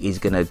lovely. He's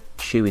going to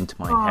chew into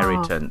my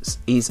inheritance.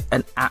 He's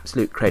an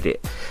absolute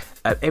credit.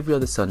 Every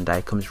other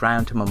Sunday comes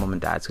round to my mum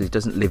and dad's because he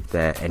doesn't live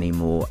there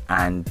anymore,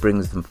 and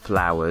brings them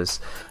flowers.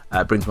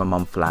 Brings my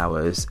mum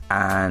flowers,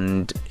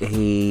 and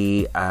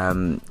he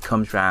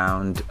comes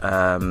round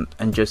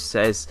and just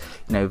says,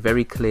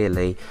 very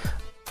clearly,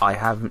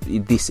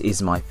 this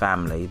is my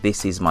family,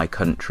 this is my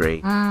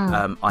country.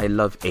 I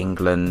love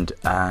England,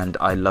 and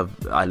I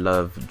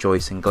love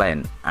Joyce and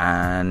Glenn,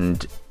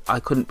 and I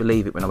couldn't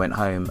believe it when I went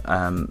home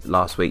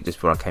last week, just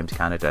before I came to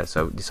Canada.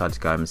 So I decided to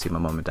go home and see my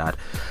mum and dad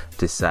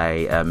to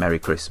say Merry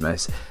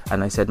Christmas.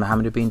 And they said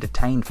Mohammed had been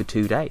detained for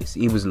 2 days.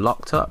 He was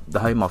locked up. The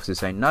Home Office was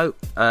saying, no,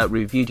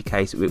 reviewed your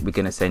case, we're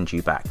going to send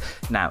you back.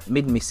 Now,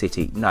 Mid-Miss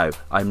City, no,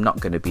 I'm not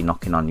going to be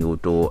knocking on your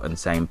door and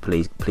saying,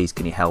 please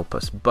can you help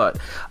us? But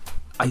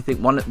I think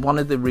one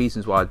of the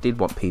reasons why I did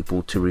want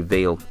people to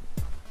reveal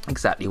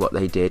exactly what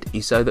they did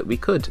is so that we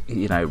could,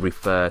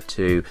 refer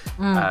to,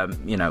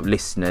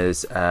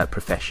 listeners,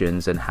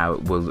 professions, and how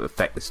it will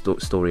affect the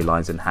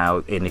storylines,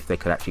 and if they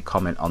could actually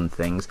comment on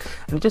things,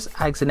 and it just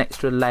adds an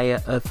extra layer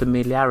of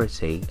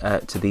familiarity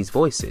to these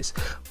voices.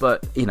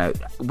 But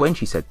when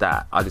she said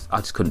that, I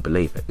just couldn't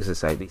believe it. As I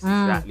say, this is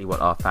exactly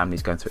what our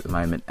family's going through at the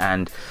moment.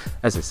 And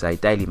as I say,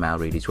 Daily Mail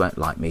readers won't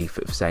like me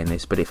for saying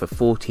this, but if a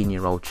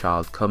 14-year-old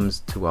child comes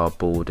to our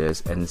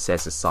borders and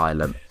says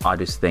asylum, I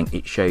just think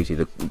it shows you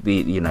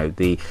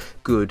the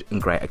good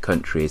and greater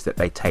countries that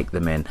they take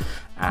them in.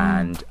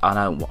 And I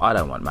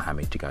don't want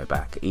Mohammed to go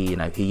back.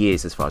 He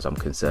is, as far as I'm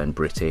concerned,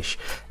 British,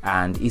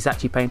 and he's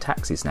actually paying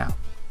taxes now.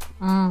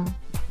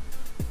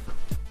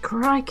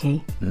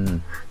 Crikey.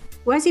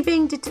 Where's he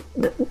being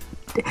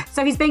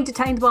so he's being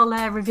detained while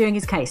they're reviewing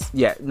his case?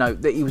 Yeah, no,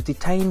 he was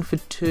detained for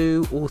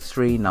 2 or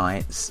 3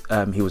 nights.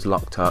 He was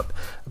locked up,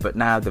 but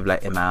now they've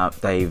let him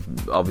out. They've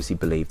obviously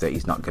believed that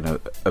he's not going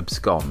to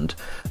abscond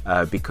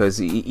because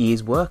he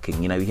is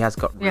working. He has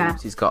got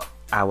roots, he's got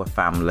our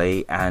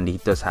family, and he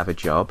does have a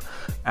job.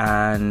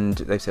 And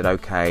they've said,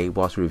 okay,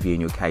 whilst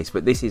reviewing your case.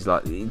 But this is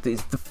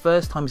it's the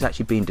first time he's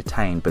actually been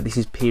detained, but this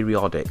is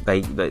periodic.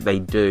 They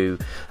do,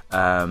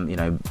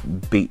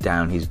 beat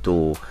down his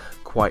door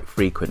quite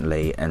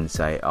frequently and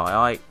say,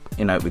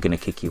 we're going to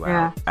kick you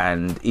out.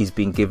 And he's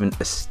been given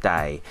a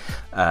stay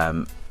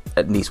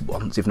at least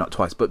once, if not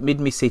twice. But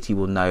Mid-Miss City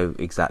will know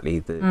exactly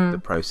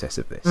the process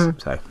of this.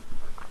 So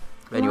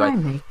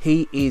anyway,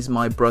 he is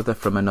my brother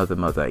from another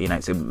mother.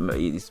 It's a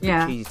bit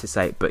cheesy to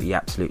say it, but he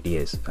absolutely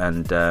is.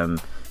 And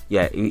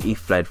he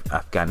fled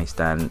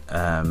Afghanistan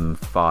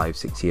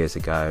 5-6 years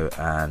ago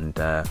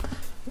and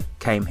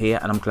came here,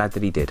 and I'm glad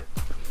that he did.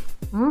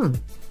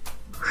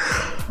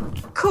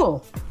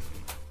 Cool.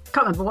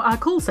 Can't remember what our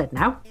call said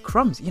now.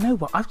 Crumbs. You know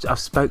what? I've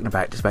spoken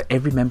about just about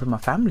every member of my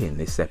family in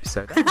this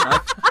episode.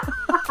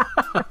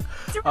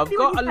 I've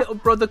got a little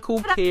brother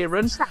called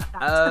Kieran.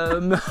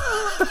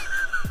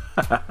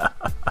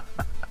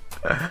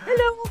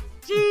 Hello,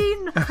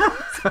 Jean.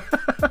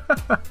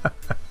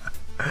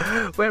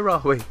 Where are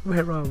we?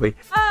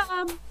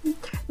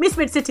 Miss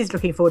Mid City's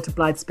looking forward to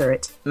Blythe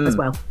Spirit as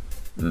well.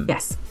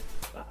 Yes.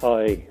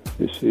 Hi,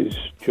 this is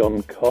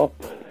John Kopp.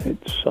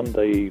 It's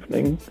Sunday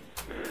evening.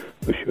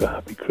 Wish you a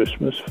happy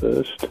Christmas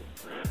first.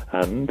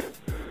 And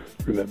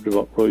remember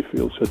what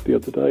Royfield said the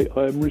other day,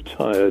 I am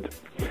retired.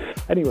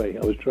 Anyway,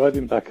 I was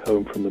driving back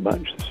home from the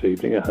match this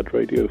evening. I had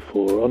Radio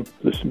 4 on,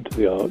 listened to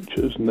the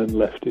Archers, and then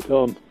left it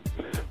on,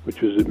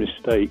 which was a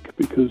mistake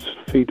because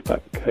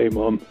feedback came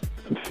on.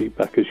 And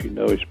feedback, as you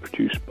know, is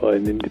produced by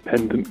an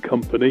independent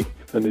company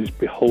and is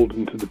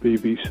beholden to the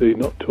BBC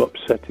not to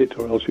upset it,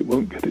 or else it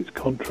won't get its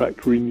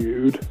contract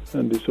renewed,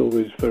 and is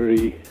always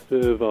very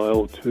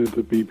servile to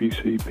the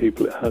BBC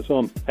people it has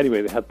on.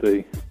 Anyway, they had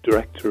the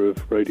director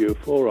of Radio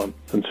 4 on,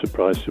 and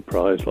surprise,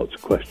 surprise, lots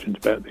of questions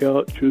about the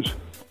Archers.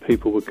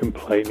 People were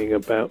complaining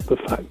about the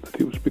fact that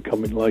it was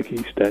becoming like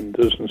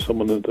EastEnders, and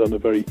someone had done a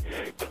very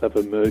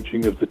clever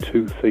merging of the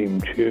 2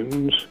 theme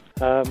tunes.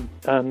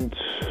 And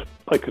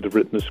I could have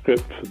written a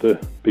script for the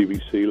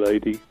BBC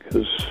lady,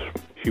 because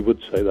she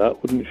would say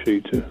that, wouldn't she,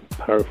 to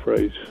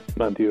paraphrase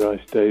Mandy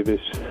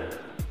Rice-Davis.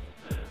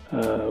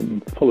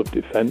 Full of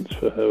defence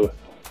for her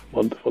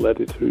wonderful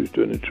editor who's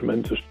doing a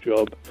tremendous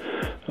job,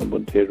 and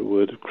won't hear a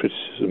word of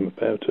criticism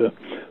about her.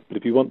 But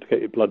if you want to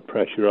get your blood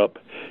pressure up,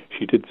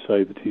 she did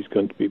say that he's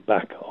going to be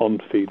back on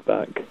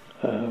feedback.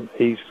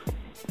 He's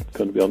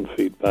going to be on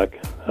feedback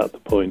at the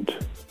point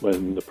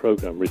when the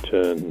programme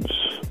returns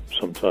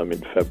sometime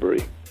in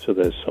February. So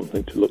there's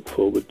something to look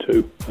forward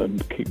to,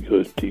 and keep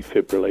your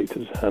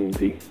defibrillators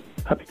handy.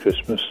 Happy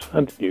Christmas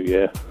and New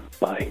Year.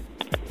 Bye.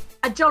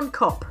 John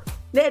Kopp,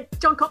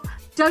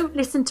 don't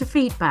listen to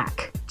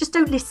feedback. Just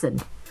don't listen.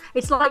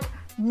 It's like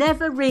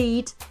never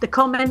read the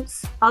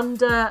comments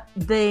under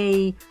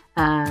a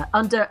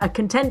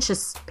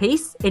contentious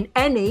piece in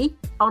any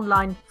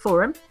online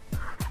forum,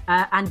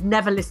 and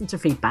never listen to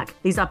feedback.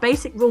 These are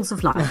basic rules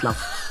of life, love.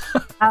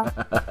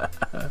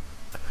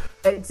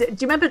 Do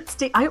you remember?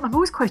 I'm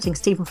always quoting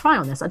Stephen Fry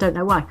on this. I don't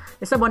know why.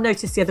 If someone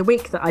noticed the other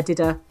week that I did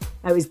it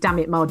was Damn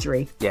It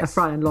Marjorie, a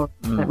Fry and Lauren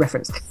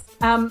reference.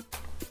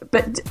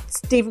 But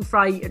Stephen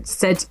Fry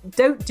said,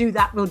 "Don't do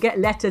that. We'll get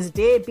letters.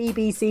 Dear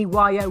BBC,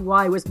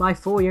 why was my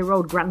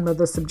 4-year-old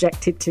grandmother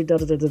subjected to da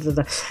da da da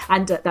da?"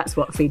 And that's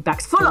what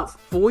feedback's full of.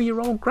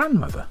 4-year-old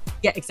grandmother.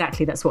 Yeah,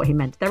 exactly. That's what he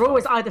meant. They're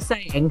always either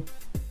saying,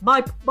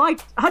 "My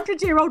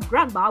 100-year-old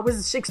grandma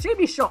was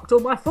extremely shocked," or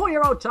 "My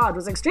 4-year-old child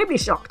was extremely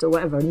shocked," or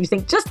whatever. And you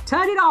think, just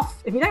turn it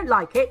off. If you don't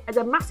like it, there's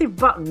a massive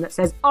button that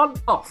says "on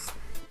off."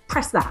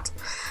 Press that.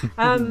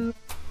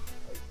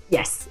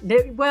 Yes.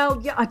 Well,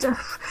 yeah. I don't.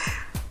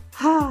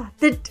 I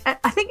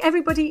think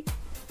everybody...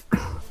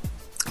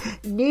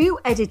 New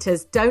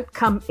editors don't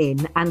come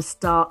in and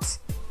start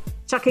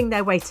chucking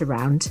their weight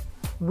around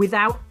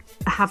without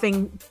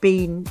having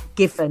been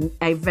given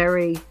a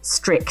very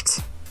strict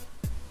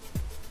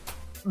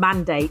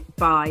mandate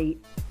by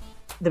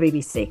the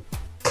BBC.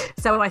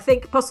 So I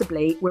think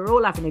possibly we're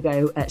all having a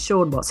go at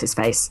Sean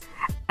What's-His-Face,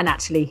 and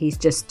actually he's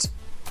just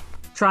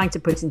trying to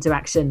put into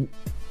action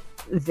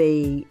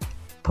the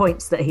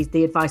points that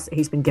the advice that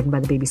he's been given by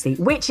the BBC,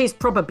 which is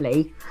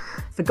probably,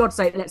 for God's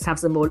sake, let's have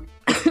some more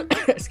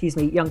excuse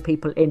me, young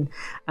people in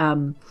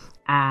and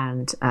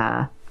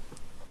blah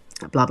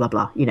blah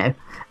blah,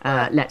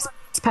 let's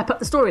pep up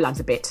the storylines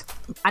a bit,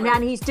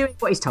 and he's doing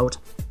what he's told.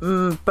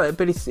 But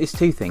it's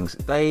two things.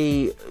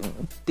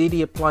 Did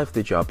he apply for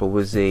the job, or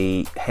was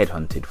he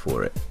headhunted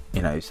for it?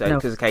 So no.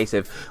 It's a case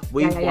of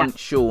we want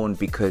Sean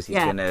because he's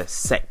going to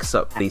sex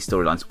up these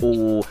storylines,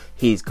 or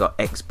he's got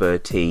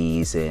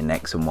expertise in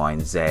X and Y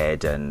and Z,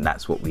 and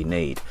that's what we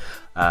need.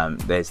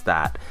 There's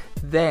that.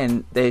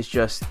 Then there's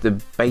just the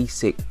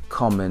basic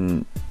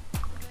common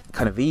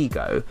kind of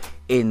ego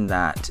in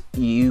that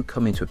you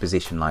come into a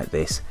position like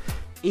this,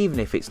 even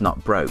if it's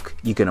not broke,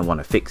 you're going to want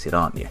to fix it,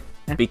 aren't you?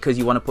 Because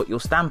you want to put your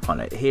stamp on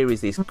it. Here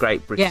is this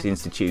great British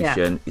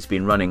institution. It's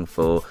been running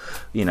for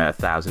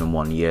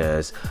 1,001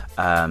 years,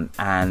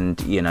 and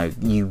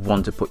you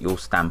want to put your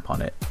stamp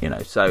on it.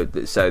 So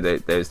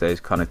there's those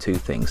kind of two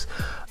things.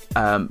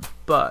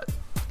 But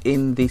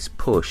in this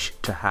push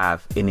to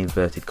have, in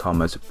inverted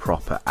commas,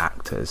 proper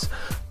actors,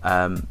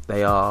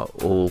 they are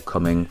all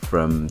coming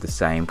from the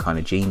same kind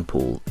of gene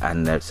pool,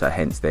 and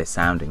hence they're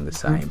sounding the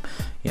same.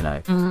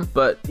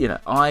 But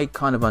I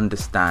kind of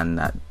understand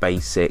that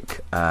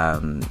basic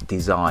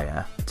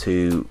desire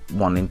to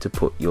wanting to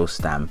put your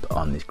stamp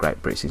on this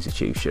great British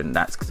institution.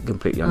 That's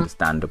completely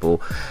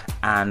understandable,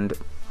 and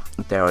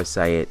dare I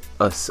say it,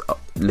 us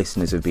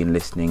listeners have been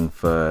listening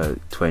for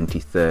 20,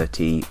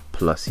 30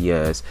 plus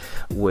years.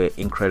 We're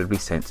incredibly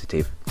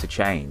sensitive to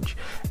change,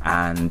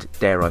 and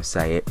dare I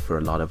say it, for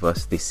a lot of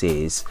us, this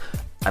is,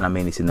 and I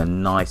mean this in the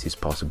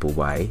nicest possible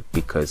way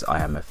because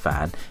I am a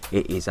fan,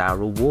 it is our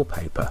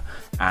wallpaper,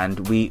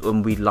 and we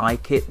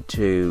like it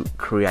to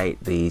create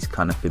these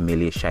kind of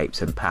familiar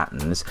shapes and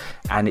patterns,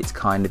 and it's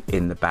kind of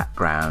in the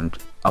background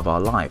of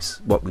our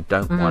lives. What we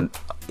don't want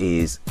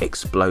is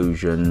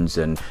explosions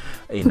and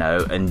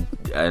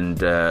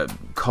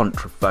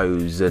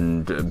contrafos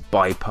and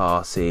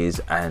bypasses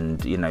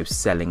and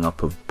selling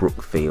up of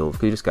Brookfield.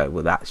 We just go,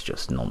 well, that's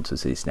just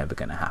nonsense, it's never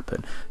going to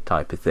happen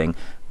type of thing.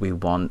 We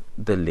want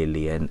the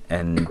Lillian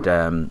and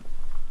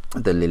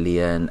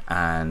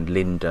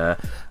Linda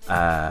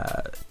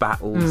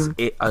battles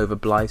it over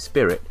Blythe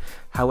Spirit.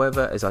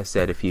 However, as I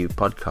said a few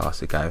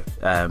podcasts ago,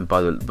 by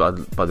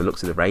the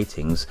looks of the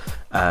ratings,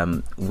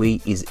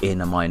 we is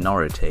in a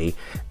minority,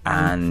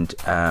 and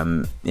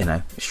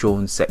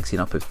Sean's sexing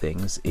up of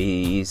things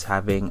is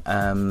having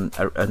an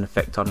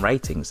effect on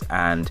ratings.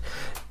 And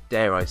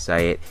dare I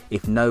say it,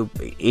 if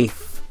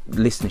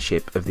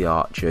listenership of the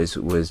Archers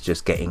was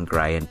just getting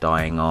grey and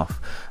dying off,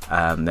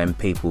 then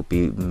people would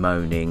be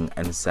moaning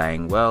and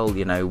saying, well,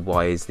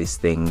 why is this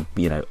thing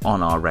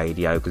on our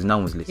radio, because no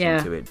one's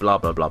listening to it, blah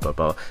blah blah blah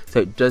blah. So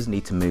it does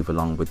need to move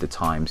along with the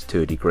times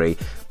to a degree,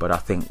 but I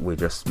think we're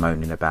just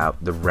moaning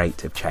about the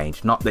rate of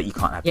change. Not that you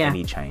can't have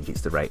any change,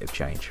 it's the rate of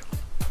change.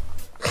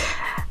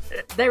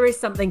 There is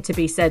something to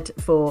be said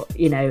for,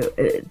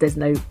 there's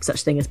no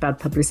such thing as bad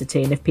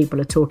publicity, and if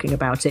people are talking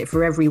about it,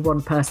 for every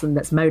one person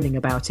that's moaning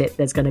about it,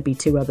 there's going to be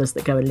two others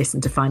that go and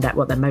listen to find out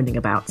what they're moaning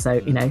about.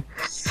 So,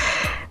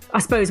 I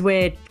suppose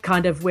we're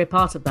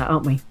part of that,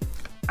 aren't we?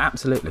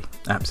 Absolutely.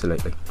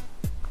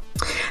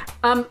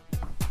 I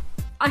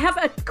have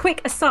a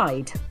quick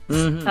aside.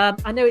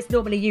 I know it's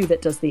normally you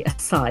that does the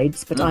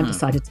asides, but I've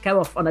decided to go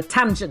off on a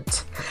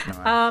tangent.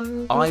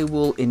 Right. I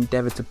will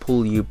endeavour to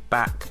pull you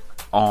back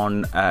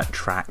on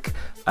track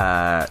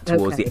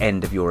towards the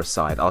end of your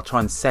aside. I'll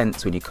try and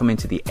sense when you come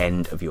into the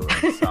end of your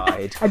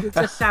aside. And you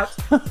just shout,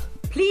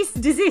 please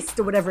desist,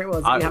 or whatever it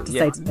was that you have to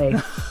say to me.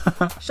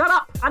 Shut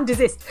up and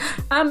desist.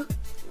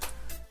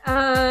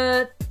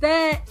 For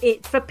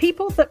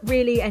people that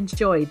really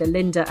enjoy the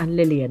Linda and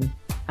Lillian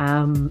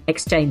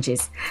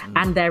exchanges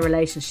and their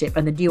relationship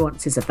and the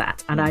nuances of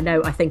that, and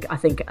I think a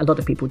lot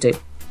of people do.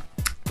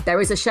 There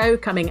is a show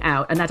coming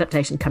out, an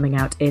adaptation coming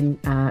out in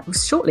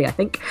shortly, I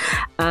think,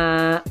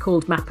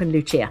 called Mapp and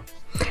Lucia.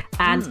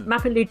 And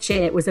Mapp and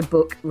Lucia was a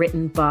book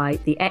written by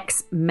the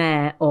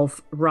ex-mayor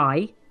of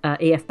Rye,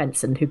 E.F.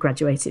 Benson, who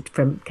graduated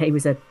from, he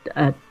was a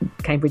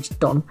Cambridge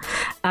Don.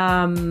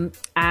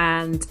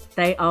 And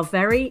they are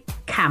very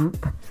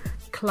camp,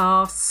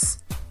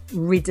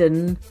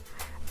 class-ridden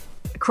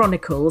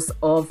chronicles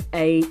of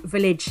a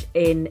village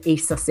in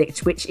East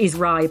Sussex, which is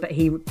Rye, but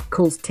he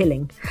calls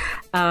Tilling.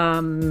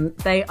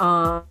 They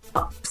are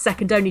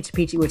second only to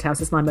P.G.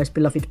 Wodehouse's My Most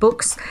Beloved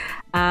Books.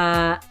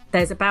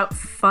 There's about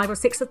 5 or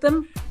 6 of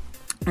them,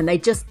 and they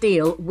just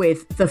deal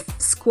with the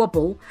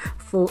squabble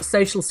for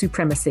social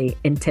supremacy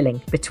in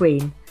Tilling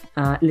between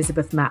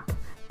Elizabeth Mapp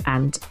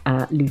and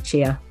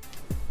Lucia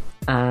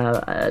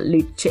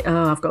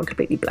I've gone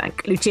completely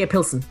blank. Lucia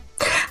Pilson.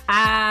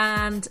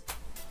 And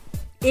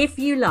if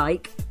you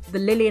like the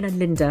Lillian and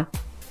Linda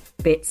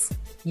bits,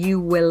 you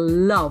will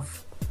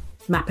love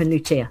Map and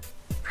Lucia.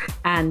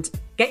 And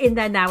get in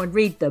there now and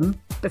read them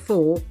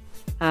before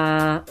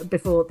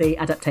the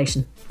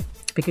adaptation,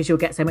 because you'll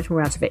get so much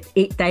more out of it.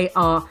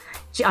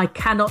 I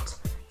cannot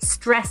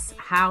stress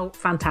how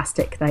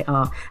fantastic they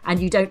are, and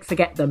you don't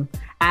forget them.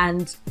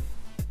 And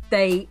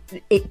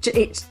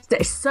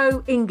it's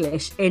so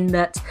English in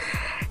that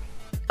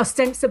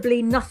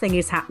ostensibly nothing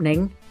is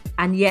happening,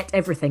 and yet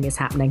everything is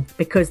happening,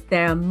 because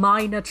there are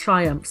minor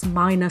triumphs,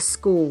 minor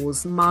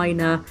scores,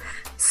 minor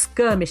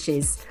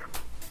skirmishes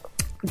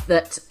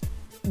that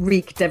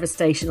wreak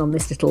devastation on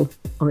this little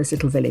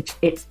village.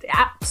 It's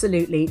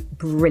absolutely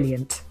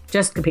brilliant.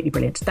 Just completely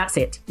brilliant. That's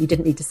it. You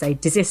didn't need to say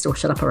desist or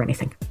shut up or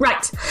anything.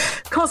 Right.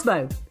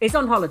 Cosmo is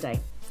on holiday.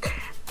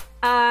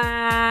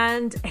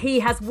 And he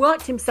has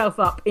worked himself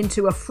up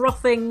into a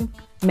frothing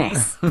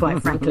mess,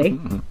 quite frankly.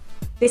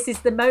 This is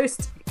the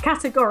most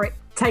categoric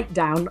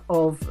takedown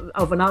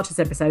of an Archers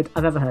episode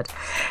I've ever heard.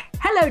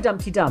 Hello,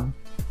 Dumpty Dum.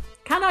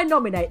 Can I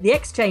nominate the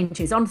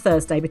exchanges on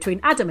Thursday between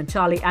Adam and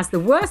Charlie as the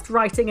worst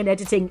writing and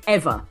editing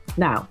ever?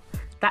 Now,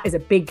 that is a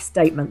big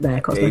statement there,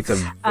 Cosmo. It's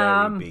a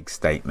very big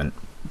statement.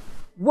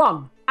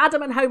 1,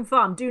 Adam and Home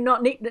Farm do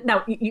not need...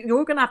 Now,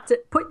 you're going to have to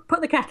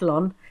put the kettle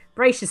on,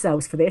 brace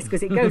yourselves for this,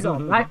 because it goes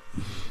on, right?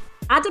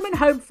 Adam and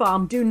Home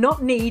Farm do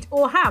not need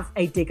or have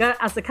a digger,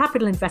 as the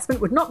capital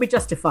investment would not be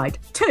justified.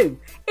 2,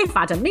 if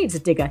Adam needs a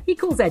digger, he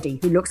calls Eddie,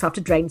 who looks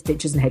after drains,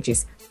 ditches and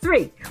hedges.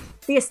 3,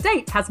 the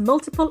estate has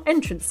multiple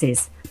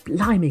entrances.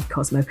 Blimey,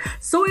 Cosmo.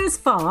 Sawyer's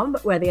Farm,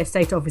 where the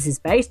estate office is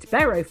based,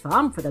 Barrow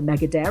Farm for the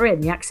mega dairy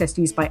and the access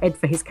used by Ed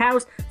for his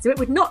cows, so it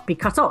would not be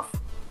cut off.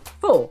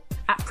 4,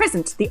 at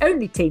present, the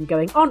only team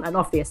going on and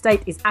off the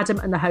estate is Adam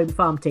and the Home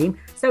Farm team,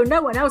 so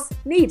no one else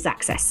needs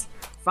access.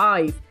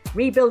 5,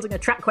 rebuilding a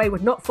trackway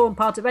would not form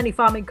part of any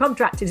farming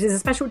contract. It is a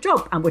special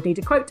job and would need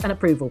a quote and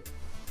approval.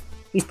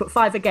 He's put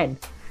 5 again.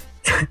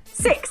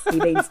 6, he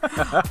means,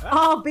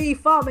 RB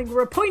Farming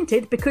were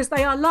appointed because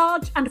they are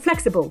large and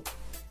flexible.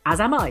 As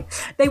am I.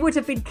 They would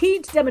have been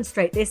keen to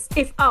demonstrate this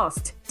if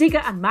asked.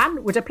 Digger and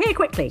man would appear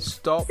quickly.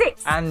 Stop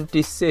 6. and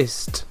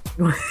desist.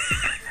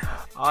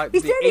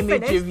 He's the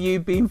image finished. of you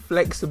being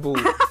flexible.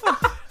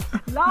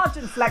 Large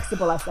and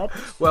flexible, I said.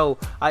 Well,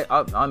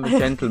 I'm a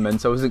gentleman,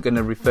 so I wasn't going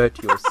to refer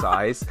to your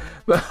size.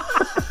 But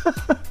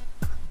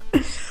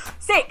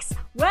 6,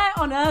 where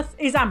on earth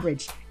is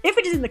Ambridge? If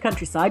it is in the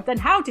countryside, then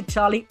how did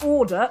Charlie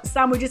order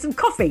sandwiches and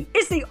coffee?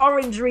 Is the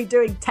Orangery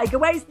doing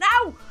takeaways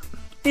now?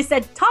 This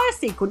entire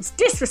sequence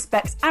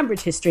disrespects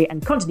Ambridge history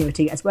and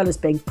continuity, as well as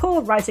being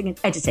poor writing and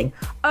editing.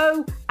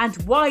 Oh, and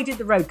why did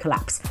the road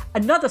collapse?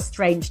 Another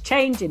strange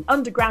change in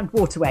underground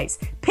waterways.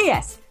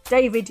 P.S.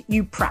 David,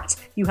 you prat.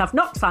 You have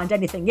not signed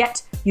anything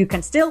yet. You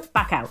can still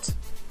back out.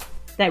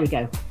 There we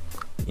go.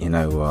 You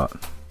know what?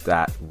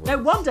 No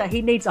wonder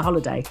he needs a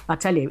holiday, I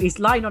tell you. He's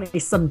lying on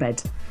his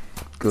sunbed,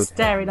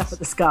 staring up at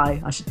the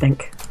sky, I should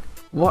think.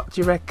 What do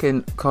you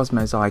reckon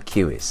Cosmo's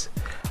IQ is?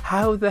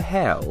 How the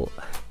hell...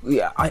 How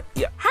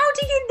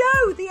do you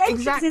know the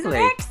entrances and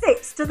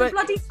exits to the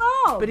bloody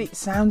farm? But it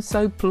sounds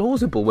so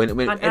plausible when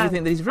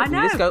everything that he's written.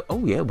 You just go,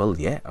 oh yeah, well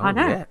yeah, oh I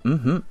know. Yeah.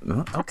 Mm-hmm.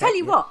 Okay, I'll tell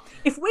you what.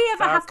 If we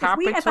ever have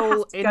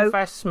to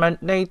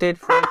investment needed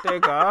for a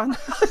digger.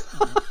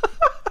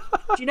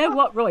 Do you know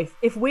what, Roy?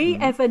 If we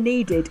ever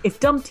needed,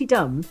 if Dumpty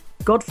Dum,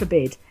 God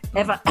forbid,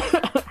 ever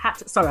had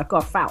to... Sorry, I've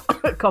got a foul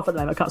cough at the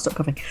moment. I can't stop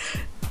coughing.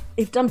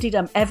 If Dumpty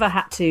Dum ever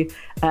had to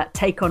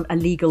take on a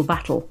legal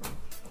battle,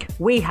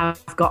 we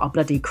have got a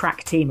bloody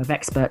crack team of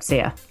experts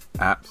here.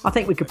 Absolutely. I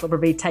think we could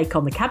probably take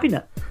on the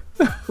cabinet.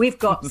 We've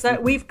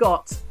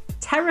got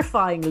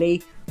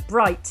terrifyingly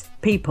bright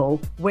people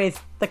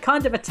with the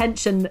kind of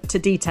attention to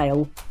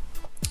detail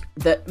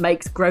that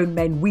makes grown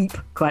men weep,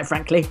 quite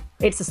frankly.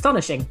 It's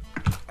astonishing.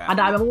 And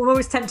I'm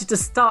always tempted to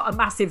start a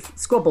massive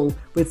squabble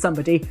with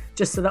somebody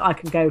just so that I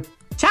can go,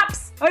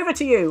 chaps, over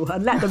to you,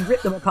 and let them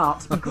rip them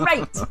apart.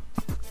 Great.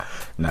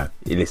 No,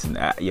 listen,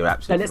 you're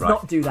absolutely let's right.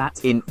 not do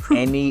that. In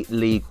any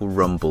legal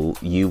rumble,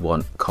 you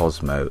want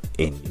Cosmo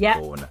in your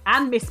corner.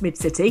 And Miss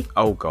Mid-City.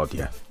 Oh, God,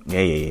 yeah.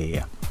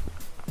 Yeah.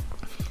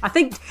 I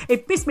think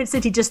if Miss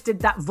Mid-City just did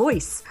that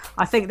voice,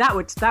 I think that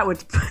would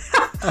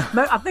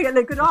I think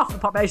a good half of the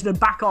population would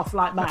back off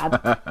like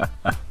mad.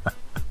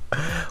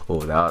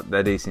 Oh,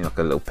 they do seem like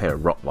a little pair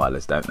of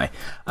Rottweilers, don't they?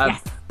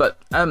 Yes. But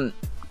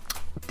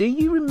do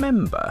you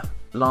remember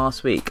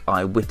last week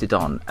I whittled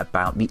on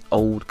about the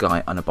old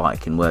guy on a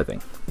bike in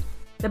Worthing?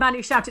 The man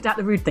who shouted out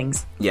the rude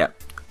things. Yeah.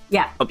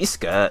 Yeah. Up your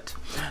skirt.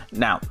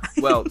 Now,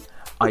 well,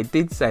 I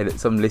did say that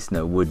some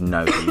listener would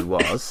know who he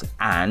was,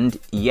 and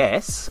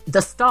yes... The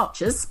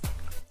Starchers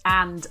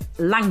and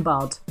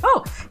Langbard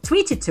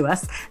tweeted to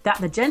us that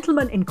the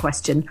gentleman in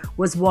question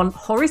was one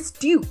Horace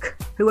Duke,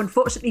 who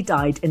unfortunately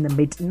died in the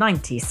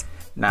mid-90s.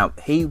 Now,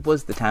 he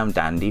was the town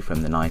dandy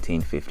from the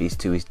 1950s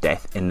to his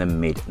death in the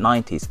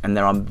mid-90s, and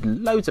there are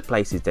loads of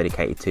places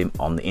dedicated to him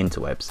on the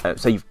interwebs.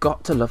 So you've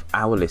got to love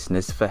our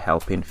listeners for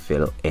helping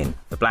fill in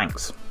the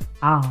blanks.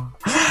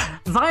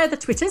 Via the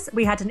Twitters,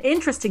 we had an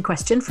interesting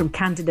question from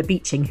Candida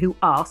Beeching, who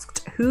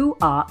asked, who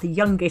are the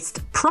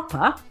youngest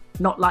proper,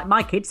 not like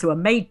my kids who are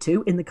made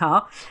to in the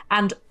car,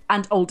 and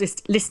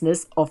oldest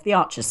listeners of the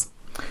Archers?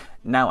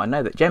 Now, I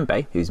know that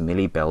Jembe, who's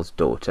Millie Bell's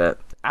daughter,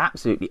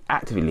 absolutely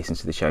actively listens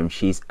to the show, and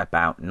she's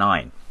about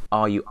 9.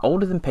 Are you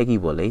older than Peggy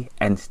Woolley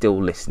and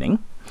still listening?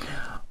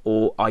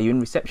 Or are you in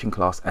reception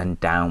class and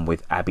down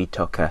with Abby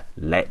Tucker?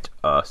 Let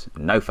us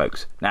know,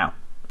 folks. Now,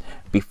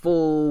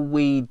 before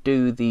we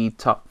do the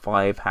top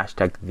 5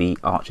 hashtag the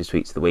Archer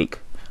Tweets of the week,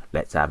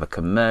 let's have a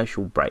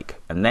commercial break.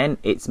 And then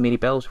it's Millie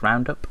Bell's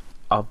roundup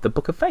of the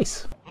Book of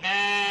Face.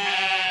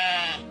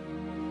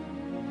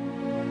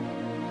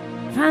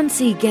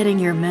 Fancy getting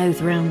your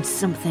mouth round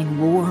something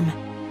warm?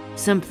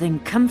 Something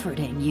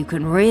comforting you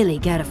can really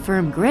get a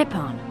firm grip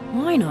on?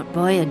 Why not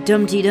buy a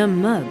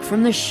Dum-Tee-Dum mug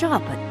from the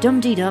shop at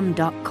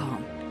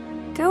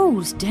dumteedum.com?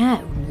 Goes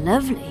down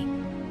lovely.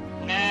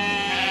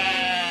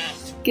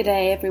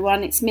 G'day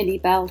everyone, it's Millie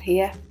Bell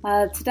here.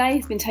 Today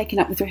has been taken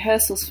up with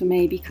rehearsals for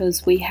me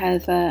because we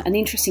have an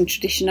interesting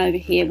tradition over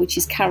here, which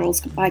is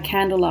carols by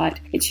candlelight.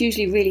 It's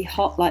usually really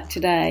hot like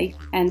today,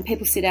 and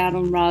people sit out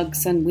on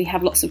rugs and we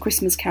have lots of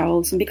Christmas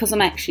carols. And because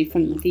I'm actually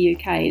from the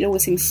UK, it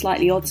always seems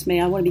slightly odd to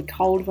me. I want to be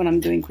cold when I'm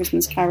doing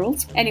Christmas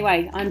carols.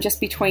 Anyway, I'm just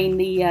between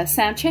the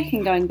sound check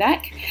and going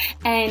back,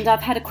 and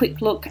I've had a quick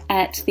look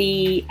at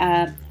the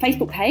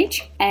Facebook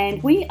page,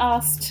 and we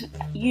asked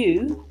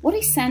you, what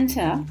is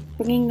Santa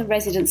bringing the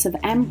residents of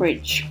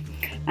Ambridge?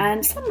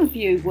 And some of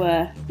you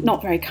were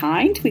not very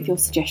kind with your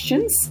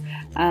suggestions.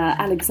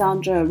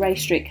 Alexandra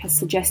Raystrick has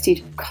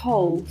suggested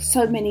coal,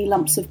 so many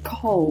lumps of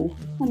coal.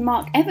 And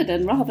Mark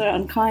Everton, rather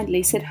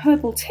unkindly, said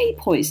herbal tea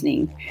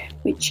poisoning,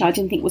 which I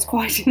didn't think was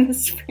quite in the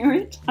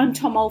spirit. And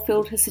Tom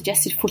Oldfield has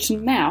suggested foot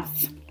and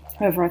mouth.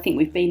 However, I think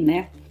we've been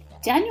there.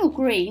 Daniel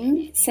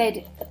Green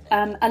said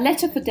a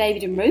letter for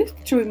David and Ruth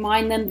to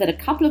remind them that a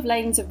couple of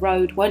lanes of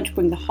road won't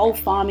bring the whole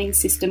farming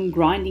system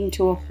grinding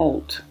to a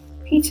halt.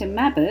 Peter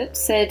Mabbott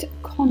said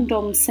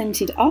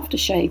condom-scented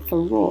aftershave for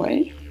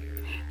Roy,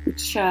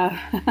 which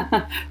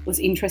was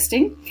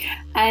interesting.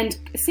 And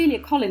Celia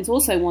Collins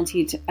also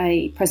wanted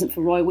a present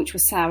for Roy, which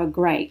was sour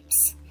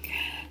grapes.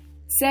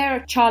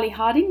 Sarah Charlie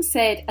Harding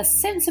said a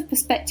sense of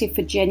perspective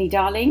for Jenny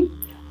Darling,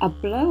 a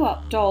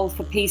blow-up doll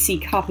for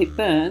PC Carpet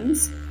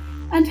Burns,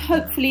 and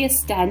hopefully a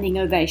standing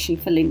ovation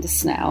for Linda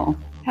Snell.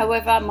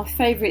 However, my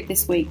favourite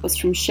this week was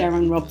from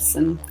Sharon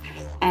Robson,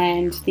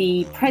 and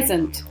the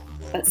present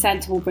that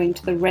Santa will bring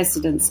to the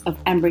residents of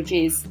Ambridge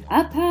is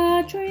a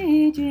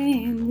partridge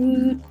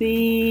in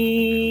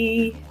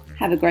Woodby.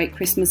 Have a great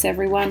Christmas,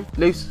 everyone.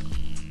 Luce?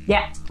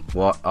 Yeah.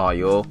 What are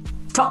your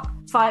top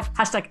 5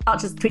 hashtag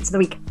Archers Tweets of the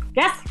week?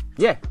 Yes?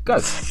 Yeah, go.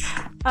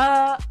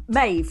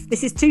 Maeve.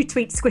 This is 2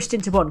 tweets squished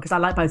into one because I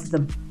like both of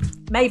them.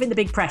 Maeve in the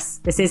big press.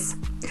 This is,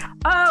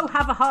 oh,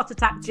 have a heart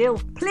attack, Jill.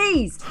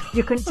 Please,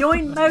 you can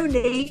join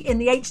Moni in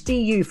the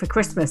HDU for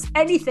Christmas.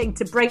 Anything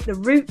to break the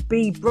Route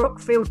B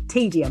Brookfield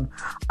tedium.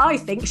 I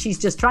think she's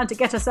just trying to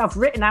get herself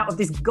written out of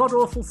this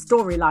god-awful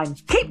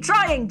storyline. Keep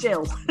trying,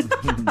 Jill.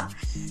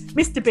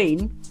 Mr.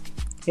 Bean,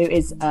 who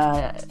is,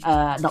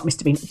 not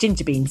Mr. Bean,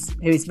 Ginger Beans,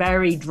 who is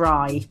very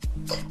dry,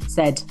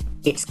 said,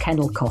 it's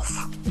kennel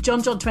cough.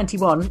 John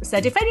 21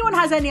 said, if anyone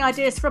has any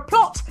ideas for a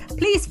plot,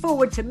 please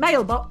forward to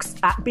mailbox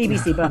at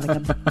BBC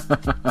Birmingham.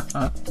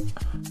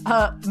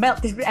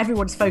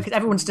 Everyone's focused.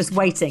 Everyone's just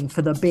waiting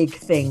for the big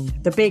thing,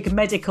 the big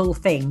medical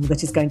thing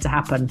that is going to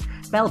happen.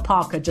 Mel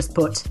Parker just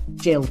put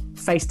Jill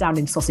face down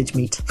in sausage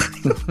meat.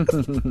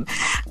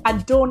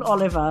 And Dawn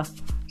Oliver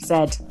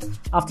said,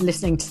 after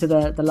listening to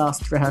the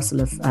last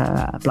rehearsal of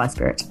Blithe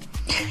Spirit,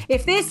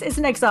 if this is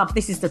an example,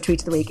 this is the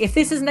tweet of the week, if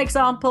this is an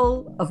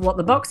example of what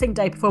the Boxing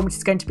Day performance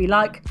is going to be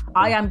like,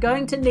 I am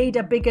going to need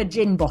a bigger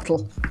gin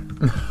bottle.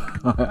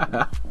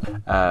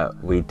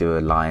 We do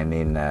a line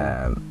in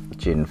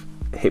gin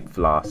hip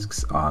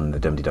flasks on the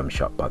Dum-Tee-Dum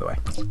shop, by the way.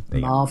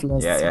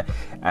 Marvellous. Yeah.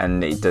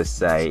 And it does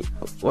say,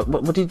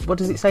 what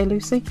does it say,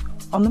 Lucy,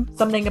 on them?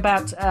 Something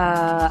about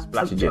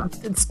splash of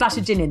gin. Splash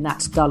of gin in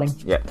that, darling.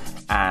 Yeah,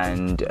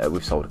 and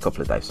we've sold a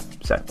couple of those.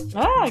 So.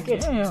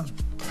 Good. Yeah.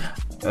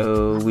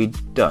 We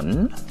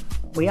done?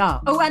 We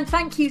are. Oh, and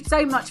thank you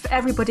so much for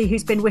everybody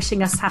who's been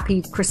wishing us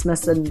happy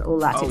Christmas and all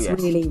that. It's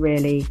really,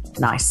 really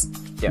nice.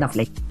 Yep.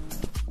 Lovely.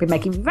 Been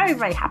making me very,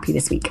 very happy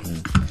this week.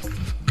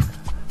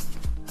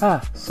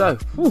 So,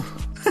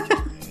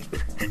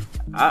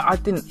 I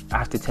didn't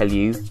have to tell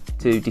you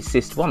to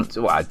desist once.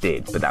 Well, I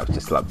did, but that was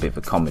just like a bit of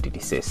a comedy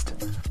desist.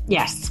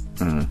 Yes.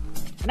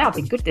 Now I've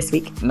been good this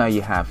week. No,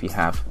 you have,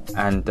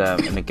 and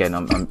again,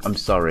 I'm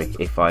sorry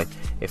if I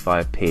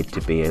appeared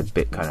to be a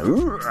bit kind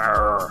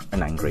of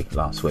and angry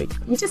last week.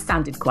 You just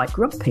sounded quite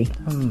grumpy.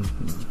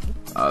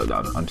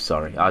 I'm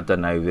sorry. I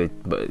don't know,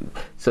 but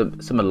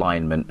some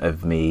alignment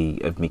of me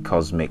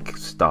cosmic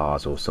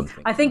stars or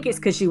something. I think it's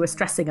because you were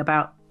stressing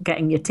about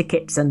getting your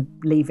tickets and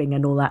leaving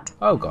and all that.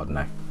 Oh God,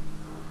 no.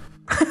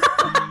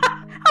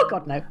 Oh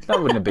God, no. That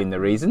wouldn't have been the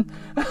reason.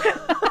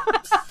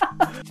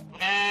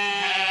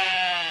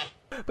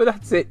 But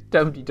that's it.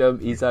 Dum-de-Dum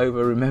is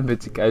over. Remember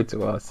to go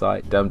to our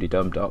site,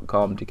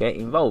 dumdedum.com, to get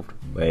involved,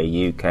 where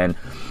you can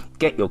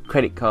get your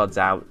credit cards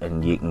out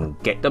and you can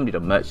get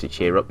Dum-de-Dum merch to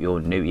cheer up your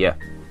new year.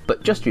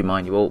 But just to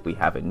remind you all, we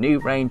have a new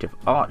range of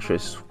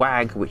Archers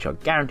swag, which are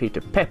guaranteed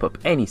to pep up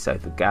any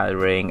social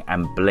gathering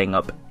and bling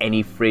up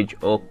any fridge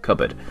or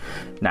cupboard.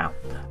 Now,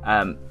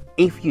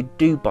 if you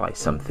do buy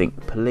something,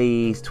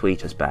 please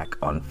tweet us back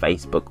on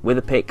Facebook with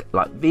a pic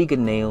like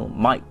Vegan Neil,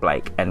 Mike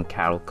Blake and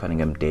Carol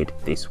Cunningham did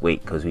this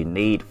week, because we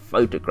need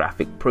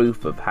photographic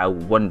proof of how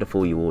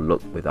wonderful you all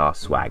look with our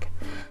swag.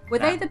 Were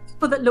they the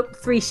people that looked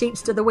 3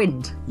 sheets to the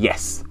wind?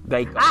 Yes,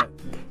 they got it.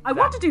 I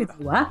wondered who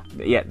they were.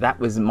 Yeah, that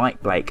was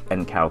Mike Blake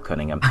and Carol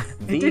Cunningham.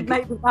 It did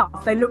make me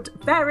laugh. They looked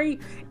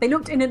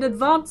in an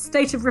advanced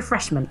state of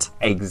refreshment.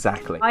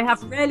 Exactly. I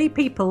have rarely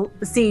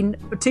seen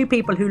 2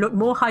 people who look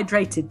more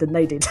hydrated than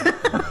they did.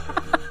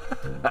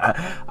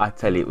 I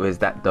tell you, it was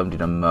that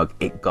Dum-de-Dum mug.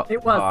 It got the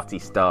party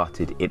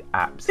started. It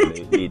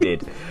absolutely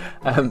did.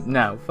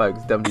 Now,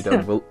 folks,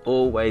 Dum-de-Dum will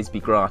always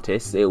be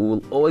gratis. It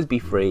will always be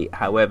free.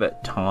 However,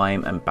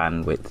 time and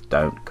bandwidth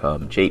don't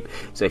come cheap.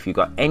 So if you've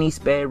got any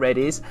spare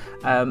readies,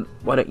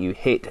 why don't you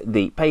hit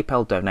the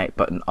PayPal donate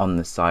button on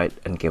the site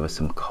and give us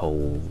some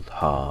cold,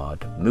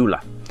 hard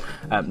moolah.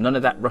 None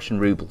of that Russian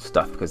ruble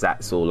stuff, because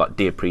that's all like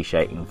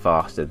depreciating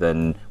faster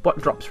than what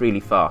drops really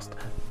fast.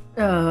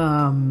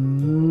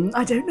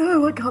 I don't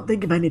know. I can't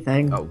think of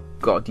anything. Oh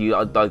God, you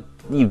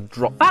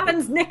dropped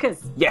Fallon's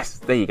knickers. Yes,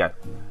 there you go.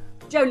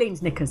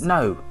 Jolene's knickers.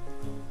 No.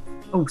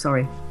 Oh,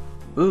 sorry.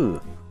 Ooh.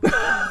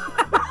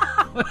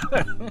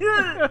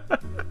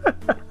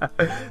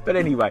 But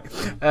anyway,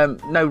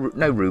 no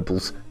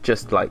rubles,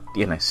 just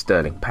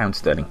sterling, pound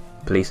sterling,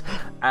 please.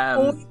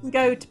 Or you can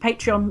go to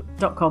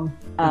patreon.com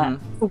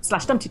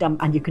 /Dum-de-Dum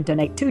and you can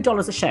donate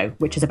 $2 a show,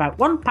 which is about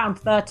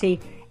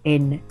 £1.30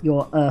 in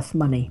your Earth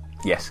money.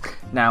 Yes.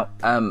 Now,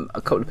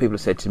 a couple of people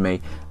have said to me,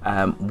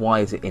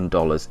 why is it in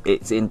dollars?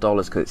 It's in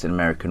dollars because it's an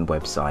American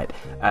website.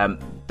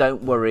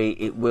 Don't worry,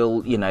 it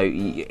will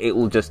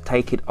just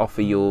take it off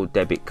of your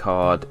debit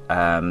card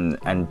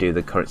and do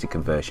the currency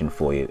conversion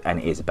for you, and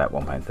it is about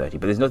 £1.30.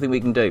 But there's nothing we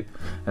can do.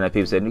 And then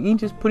people said, you can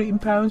just put it in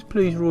pounds,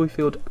 please,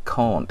 Royfield.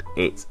 Can't.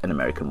 It's an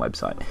American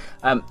website.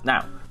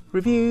 Now,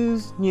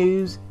 reviews,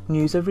 news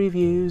of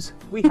reviews.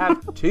 We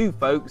have 2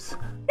 folks.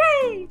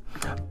 Yay!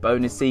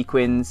 Bonus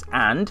Sequins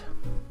and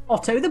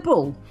Otto the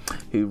Bull,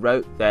 who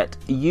wrote that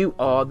you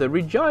are the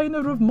Regina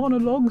of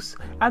monologues,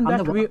 and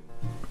that we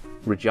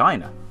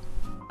Regina.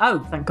 Oh,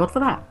 thank God for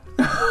that.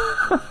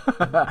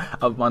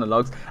 Of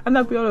monologues, and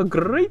that we are a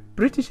great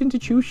British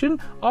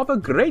institution of a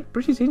great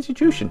British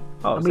institution.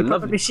 Oh, and we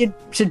probably should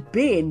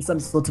be in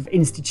some sort of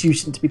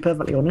institution, to be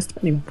perfectly honest.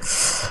 But anyway.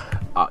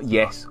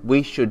 Yes,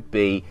 we should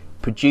be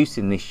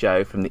producing this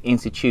show from the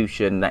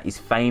institution that is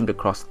famed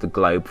across the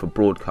globe for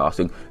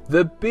broadcasting,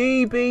 the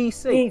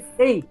BBC.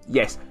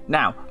 Yes.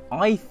 Now,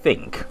 I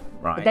think,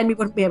 right... But then we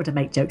wouldn't be able to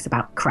make jokes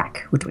about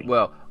crack, would we?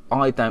 Well,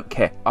 I don't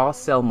care. I'll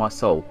sell my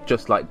soul,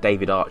 just like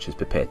David Archer's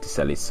prepared to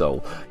sell his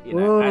soul.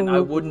 And I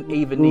wouldn't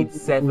even need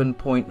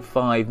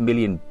 7.5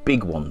 million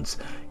big ones,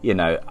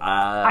 Yeah,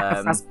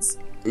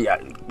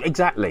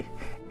 exactly.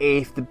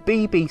 If the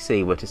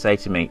BBC were to say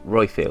to me,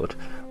 Royfield,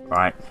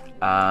 right...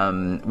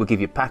 we'll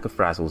give you a pack of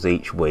Frazzles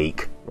each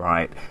week,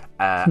 right?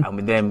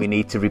 And then we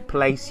need to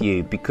replace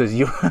you because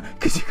you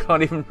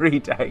can't even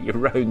read out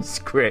your own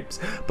scripts.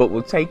 But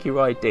we'll take your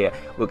idea.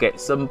 We'll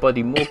get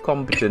somebody more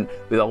competent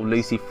with old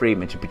Lucy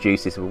Freeman to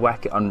produce this. We'll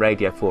whack it on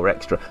Radio 4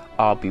 Extra.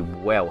 I'll be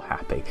well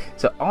happy.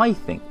 So I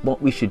think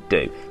what we should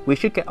do, we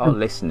should get our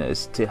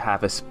listeners to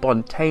have a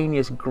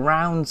spontaneous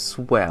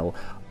groundswell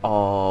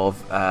of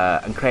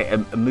and create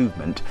a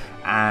movement,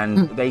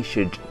 and they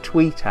should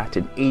tweet at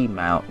and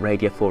email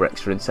Radio 4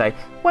 Extra and say,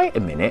 wait a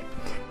minute,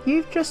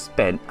 you've just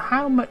spent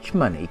how much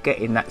money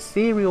getting that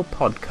serial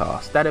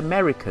podcast, that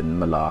American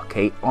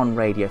malarkey, on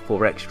Radio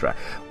 4 Extra,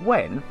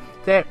 when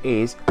there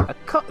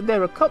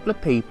are a couple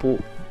of people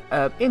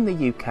in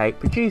the UK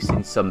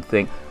producing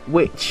something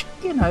which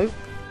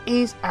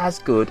is as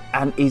good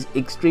and is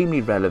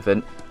extremely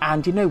relevant,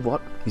 and you know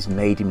what, is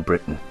made in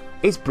Britain.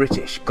 It's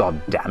British, god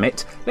damn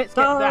it. Let's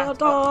get that.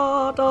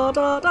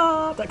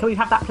 Can we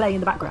have that playing in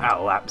the background?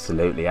 Oh,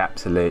 absolutely,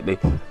 absolutely.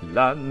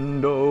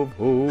 Land of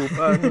hope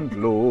and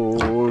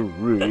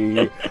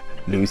glory.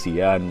 Lucy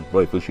and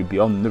Royfield should be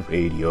on the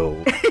radio.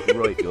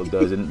 Royfield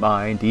doesn't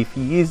mind if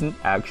he isn't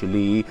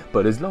actually,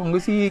 but as long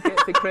as he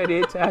gets the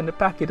credit and a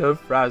packet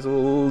of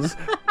Frazzles.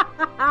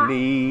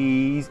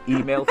 Please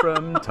email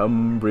from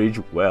Tunbridge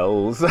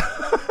Wells.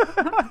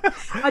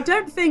 I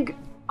don't think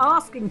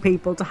asking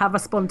people to have a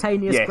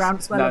spontaneous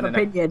groundswell of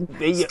opinion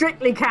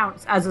strictly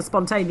counts as a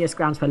spontaneous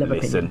groundswell of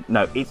opinion. Listen,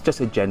 no, it's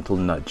just a gentle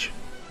nudge.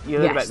 You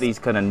heard about these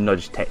kind of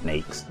nudge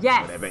techniques.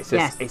 Yes.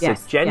 It's a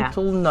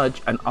gentle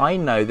nudge, and I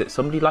know that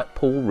somebody like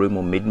Paul Room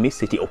or Mid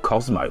City or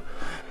Cosmo,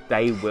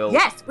 they will.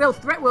 Yes,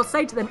 we'll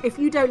say to them, if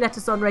you don't let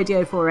us on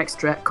Radio 4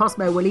 Extra,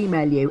 Cosmo will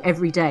email you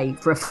every day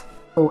for a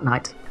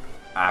fortnight.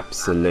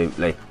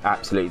 Absolutely.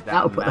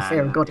 That'll put the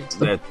fear of God into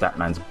them. That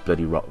man's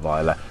bloody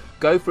Rottweiler.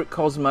 Go for it,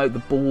 Cosmo. The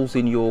ball's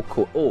in your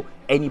court, or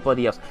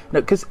anybody else.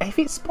 No, because if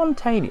it's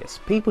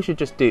spontaneous, people should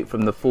just do it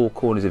from the four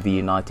corners of the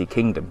United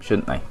Kingdom,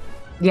 shouldn't they?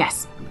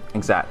 Yes.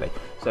 Exactly.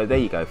 So there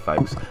you go,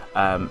 folks.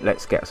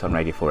 Let's get us on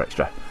Radio 4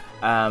 Extra.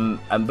 And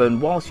then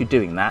whilst you're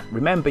doing that,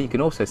 remember you can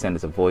also send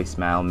us a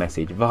voicemail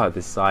message via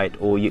the site,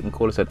 or you can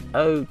call us at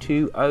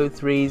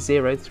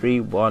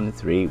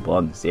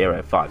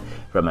 02030313105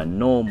 from a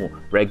normal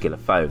regular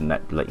phone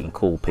that you can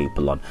call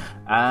people on,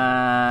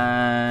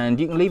 and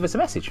you can leave us a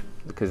message,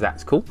 because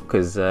that's cool,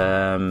 because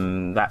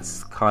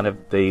that's kind of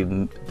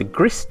the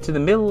grist to the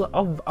mill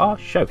of our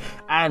show.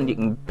 And you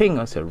can ping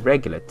us a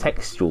regular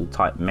textual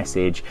type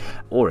message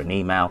or an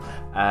email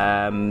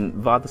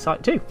via the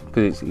site too,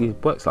 because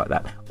it works like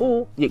that.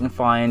 Or you can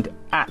find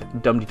at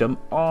DumDum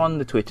on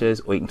the Twitters,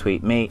 or you can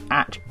tweet me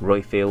at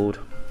Royfield,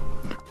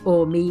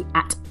 or me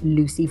at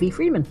Lucy V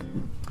Freeman.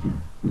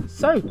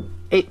 So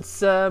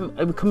it's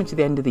we're coming to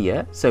the end of the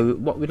year, so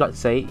what we'd like to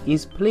say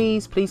is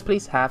please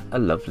have a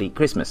lovely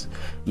Christmas.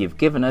 You've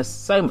given us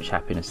so much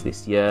happiness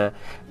this year.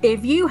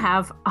 If you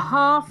have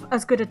half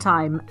as good a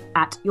time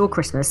at your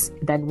Christmas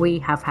than we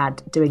have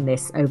had doing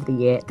this over the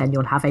year, then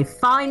you'll have a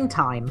fine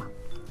time.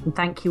 And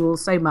thank you all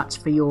so much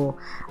for your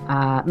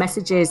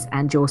messages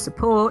and your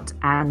support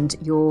and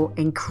your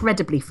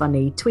incredibly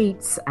funny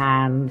tweets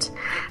and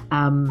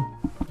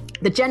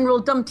the general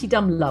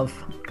Dum-Tee-Dum love,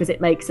 because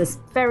it makes us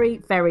very,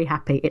 very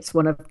happy. It's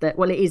one of it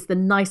is the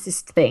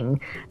nicest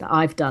thing that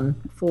I've done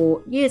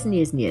for years and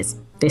years and years.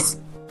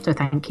 So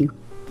thank you.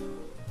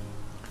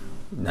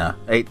 No,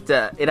 it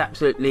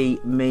absolutely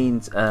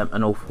means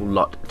an awful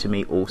lot to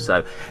me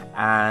also,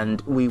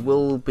 and we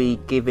will be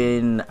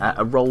giving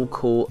a roll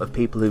call of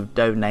people who've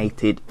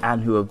donated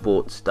and who have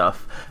bought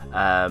stuff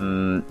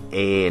not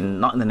in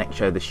the next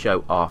show, the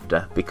show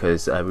after,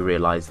 because we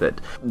realise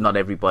that not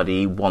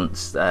everybody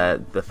wants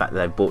the fact that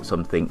they've bought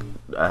something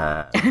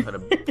kind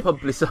of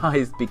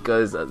publicised,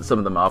 because some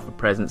of them are for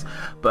presents,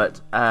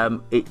 but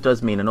it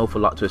does mean an awful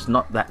lot to us.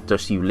 Not that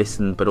just you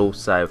listen, but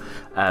also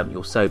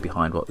you're so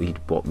behind what we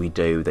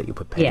do that you're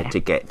prepared to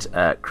get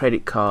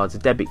credit cards,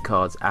 debit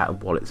cards out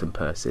of wallets and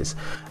purses.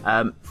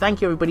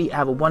 Thank you, everybody.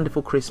 Have a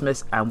wonderful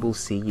Christmas, and we'll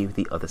see you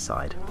the other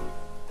side.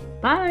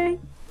 Bye.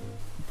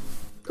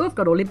 Oh, I've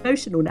got all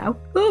emotional now.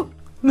 Oh.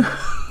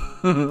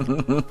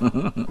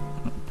 Don't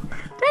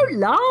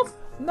laugh.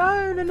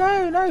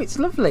 No, it's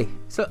lovely.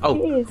 So,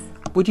 it is.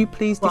 Would you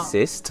please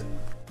desist?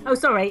 Oh,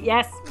 sorry.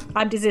 Yes,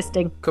 I'm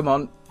desisting. Come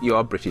on, you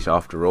are British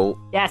after all.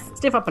 Yes,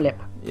 stiff upper lip.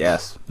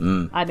 Yes.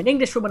 I'm an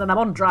Englishwoman and I'm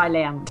on dry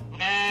land.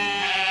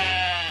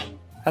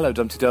 Hello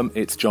Dum-Tee-Dum,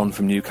 it's John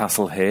from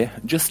Newcastle here.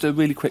 Just a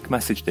really quick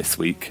message this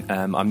week.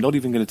 I'm not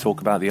even going to talk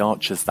about the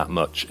Archers that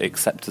much,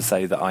 except to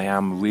say that I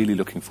am really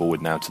looking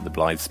forward now to the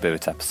Blythe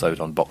Spirit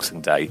episode on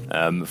Boxing Day.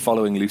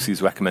 Following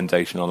Lucy's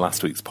recommendation on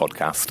last week's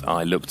podcast,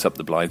 I looked up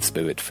the Blythe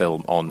Spirit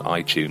film on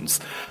iTunes,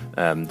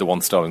 the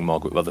one starring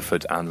Margaret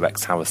Rutherford and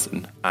Rex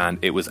Harrison, and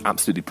it was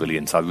absolutely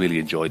brilliant. I really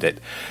enjoyed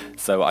it.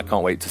 So I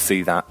can't wait to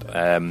see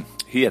that.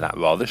 Hear that,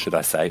 rather, should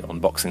I say, on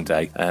Boxing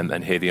Day,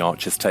 and hear the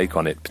Archers' take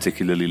on it,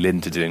 particularly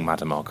Linda doing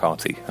Madame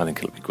Arcati. I think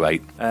it'll be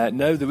great.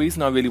 No, the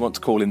reason I really want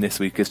to call in this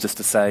week is just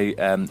to say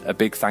a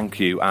big thank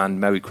you and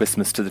Merry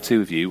Christmas to the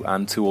two of you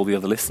and to all the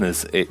other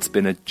listeners. It's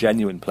been a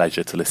genuine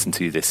pleasure to listen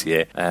to you this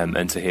year,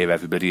 and to hear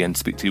everybody and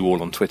speak to you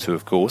all on Twitter,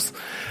 of course.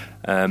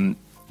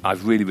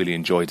 I've really, really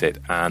enjoyed it,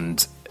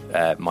 and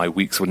my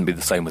weeks wouldn't be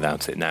the same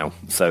without it now.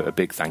 So a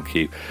big thank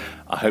you.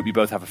 I hope you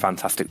both have a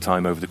fantastic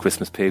time over the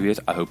Christmas period.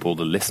 I hope all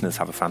the listeners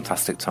have a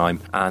fantastic time,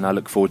 and I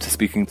look forward to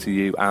speaking to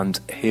you and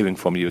hearing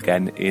from you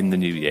again in the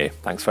new year.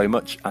 Thanks very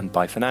much, and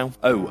bye for now.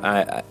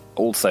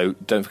 Also,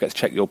 don't forget to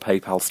check your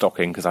PayPal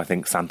stocking, because I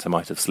think Santa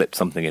might have slipped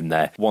something in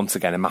there. Once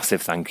again, a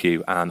massive thank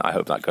you, and I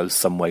hope that goes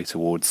some way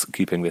towards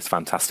keeping this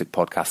fantastic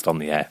podcast on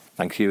the air.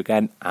 Thank you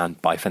again, and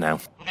bye for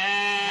now.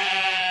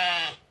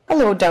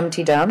 Hello,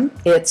 Dum-Tee-Dum.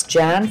 It's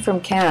Jan from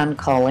Cannes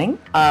calling.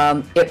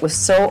 It was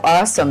so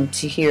awesome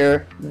to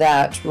hear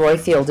that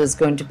Royfield is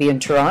going to be in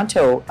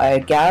Toronto, I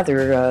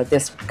gather,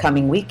 this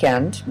coming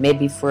weekend,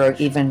 maybe for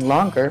even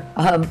longer.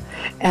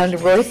 And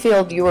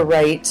Royfield, you were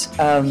right.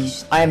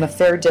 I am a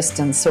fair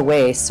distance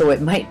away, so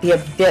it might be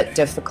a bit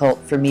difficult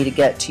for me to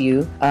get to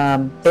you.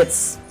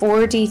 It's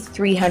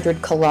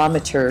 4,300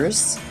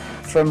 kilometers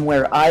from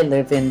where I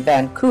live in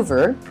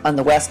Vancouver on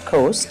the west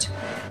coast.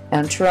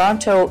 And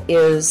Toronto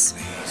is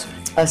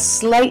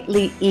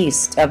slightly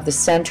east of the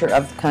center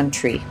of the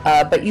country.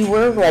 But you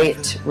were right,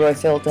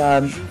 Royfield.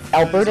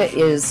 Alberta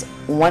is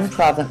one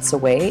province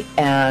away,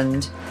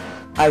 and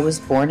I was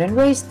born and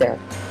raised there.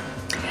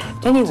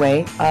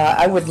 Anyway,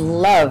 I would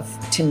love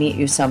to meet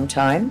you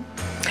sometime.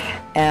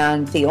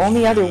 And the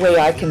only other way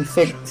I can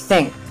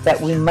think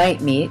that we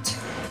might meet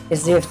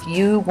is if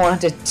you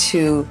wanted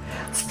to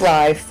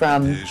fly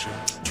from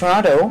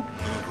Toronto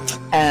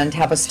and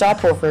have a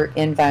stopover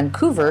in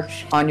Vancouver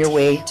on your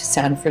way to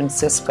San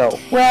Francisco.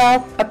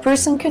 Well, a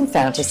person can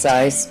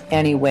fantasize.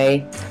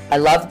 Anyway, I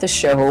loved the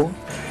show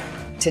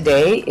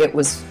today. It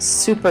was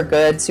super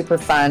good, super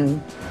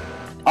fun,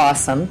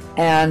 awesome.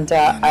 And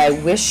I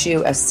wish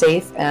you a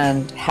safe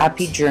and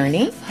happy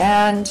journey.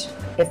 And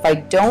if I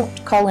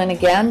don't call in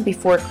again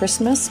before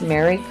Christmas,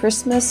 Merry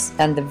Christmas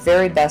and the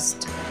very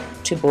best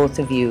to both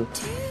of you.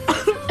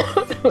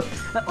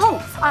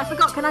 Oh, I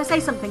forgot. Can I say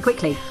something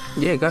quickly?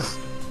 Yeah, go.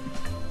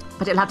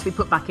 But it'll have to be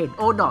put back in.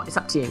 Or not. It's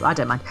up to you. I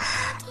don't mind.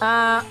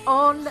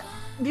 On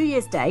New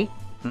Year's Day,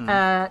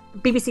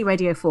 BBC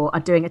Radio 4 are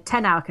doing a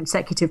 10-hour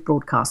consecutive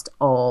broadcast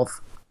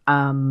of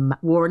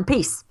War and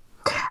Peace.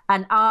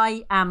 And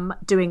I am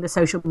doing the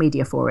social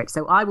media for it.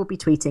 So I will be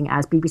tweeting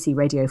as BBC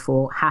Radio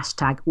 4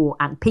 #War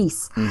and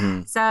Peace.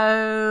 Mm-hmm.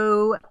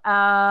 So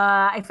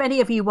if any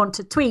of you want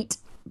to tweet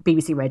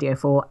BBC Radio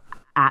 4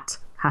 at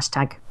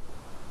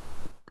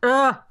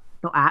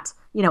not at,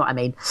 you know what I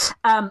mean,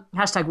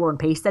 #War and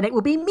Peace, then it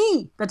will be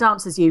me that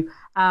answers you.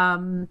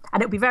 And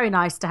it'll be very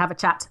nice to have a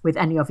chat with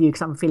any of you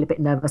because I'm feeling a bit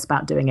nervous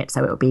about doing it.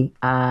 So it'll be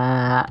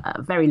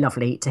very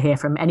lovely to hear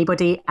from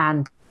anybody.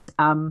 And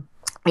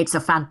it's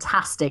a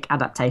fantastic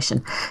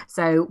adaptation.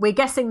 So we're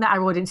guessing that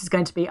our audience is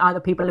going to be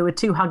either people who are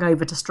too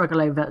hungover to struggle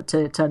over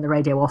to turn the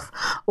radio off,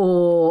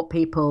 or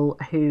people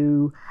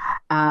who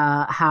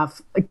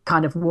have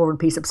kind of War and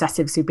Peace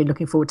obsessives who've been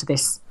looking forward to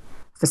this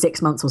for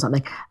 6 months or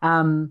something.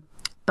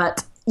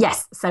 But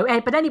yes, so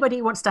but anybody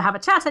who wants to have a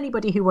chat,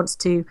 anybody who wants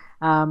to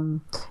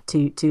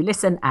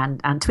listen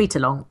and tweet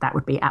along, that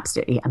would be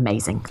absolutely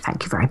amazing.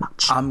 Thank you very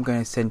much. I'm going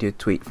to send you a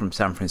tweet from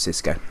San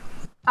Francisco.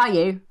 Are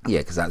you? Yeah,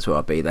 because that's where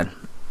I'll be then.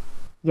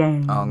 Yeah.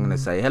 I'm going to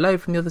say hello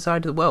from the other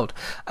side of the world.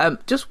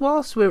 Just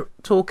whilst we're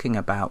talking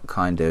about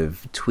kind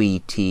of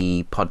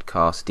tweety,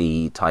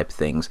 podcasty type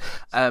things,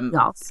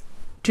 yes.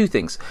 Two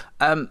things.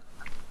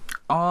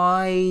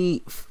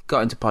 I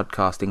got into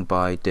podcasting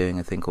by doing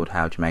a thing called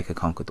How Jamaica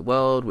Conquered the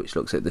World, which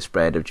looks at the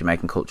spread of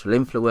Jamaican cultural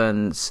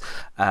influence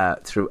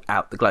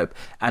throughout the globe.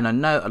 And I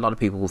know a lot of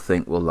people will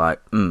think, well,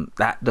 like,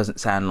 that doesn't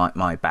sound like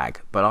my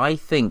bag. But I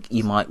think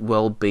you might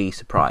well be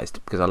surprised,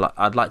 because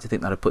I'd like to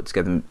think that I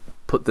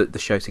put the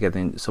show together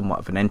in somewhat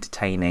of an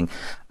entertaining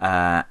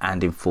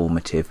and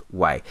informative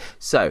way.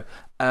 So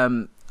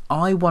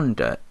I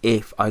wonder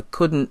if I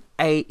couldn't,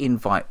 A,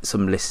 invite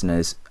some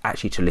listeners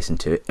actually to listen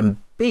to it, and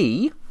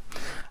B,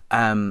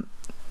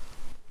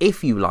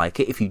 if you like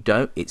it, if you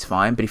don't, it's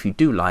fine, but if you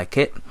do like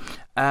it,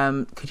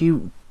 could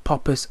you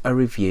pop us a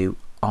review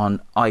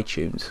on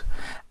iTunes?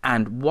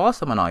 And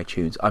whilst I'm on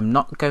iTunes, I'm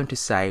not going to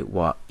say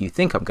what you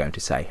think I'm going to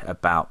say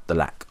about the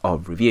lack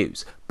of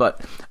reviews,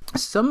 but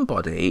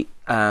somebody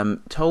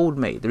told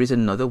me there is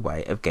another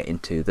way of getting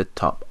to the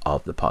top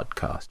of the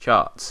podcast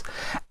charts,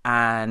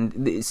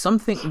 and it's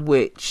something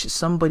which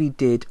somebody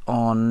did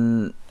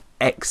on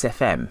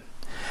XFM.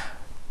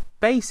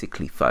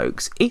 Basically,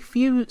 folks, if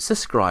you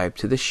subscribe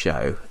to the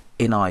show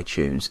in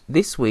iTunes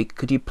this week,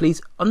 could you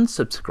please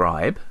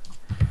unsubscribe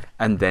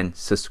and then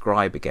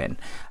subscribe again?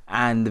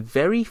 And the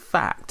very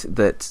fact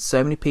that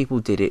so many people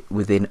did it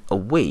within a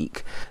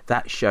week,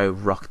 that show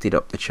rocketed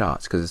up the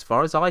charts, because as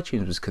far as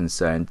iTunes was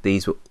concerned,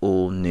 these were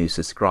all new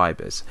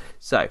subscribers.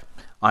 So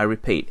I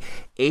repeat,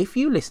 if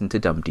you listen to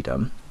Dum Dee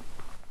Dum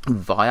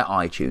via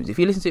iTunes, if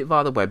you listen to it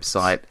via the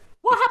website,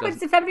 what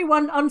happens if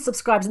everyone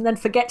unsubscribes and then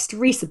forgets to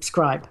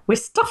resubscribe? We're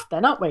stuffed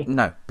then, aren't we?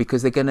 No,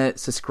 because they're going to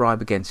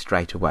subscribe again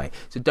straight away.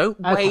 So don't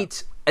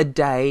wait a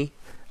day,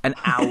 an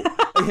hour,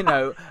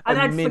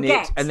 a minute,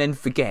 forget. And then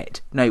forget.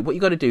 No, what you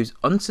got to do is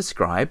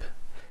unsubscribe,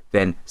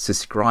 then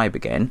subscribe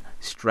again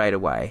straight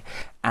away.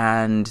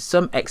 And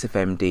some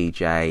XFM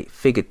DJ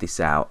figured this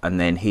out, and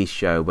then his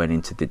show went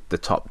into the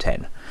top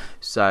 10.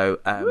 So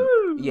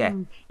yeah,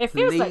 it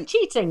feels like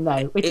cheating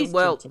though.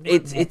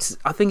 It's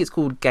I think it's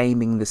called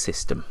gaming the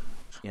system.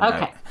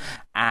 Okay,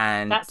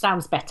 and that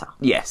sounds better.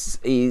 Yes,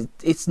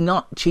 it's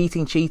not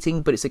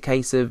cheating, but it's a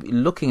case of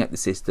looking at the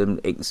system,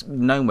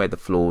 knowing where the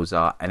flaws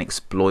are, and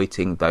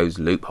exploiting those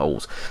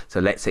loopholes. So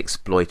let's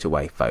exploit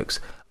away,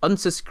 folks.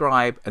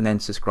 Unsubscribe and then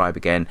subscribe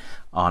again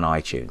on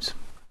iTunes.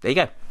 There you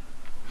go.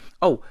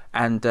 Oh,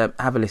 and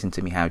have a listen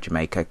to me, How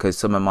Jamaica, because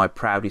some of my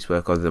proudest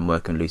work, other than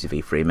working with Lucy V.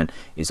 Freeman,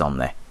 is on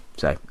there.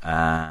 So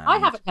I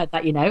haven't heard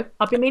that.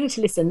 I've been meaning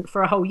to listen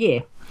for a whole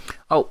year.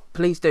 Oh,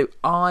 please do.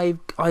 I've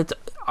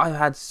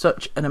had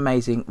such an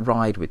amazing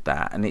ride with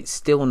that, and it's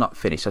still not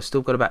finished. I've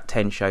still got about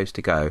 10 shows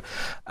to go.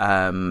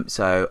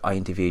 So I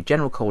interviewed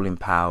General Colin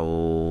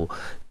Powell,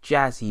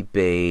 Jazzy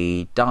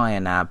B,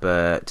 Diane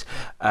Abbott,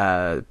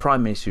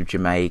 Prime Minister of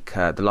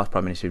Jamaica, the last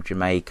Prime Minister of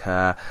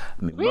Jamaica,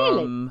 my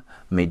mum,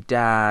 my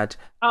dad.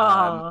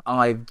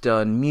 I've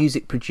done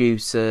music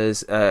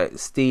producers,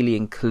 Steely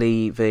and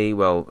Clevie.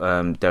 Well,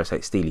 dare I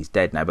say Steely's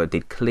dead now, but I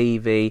did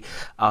Clevie.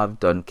 I've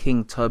done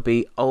King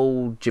Tubby,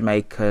 old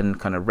Jamaican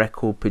kind of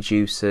record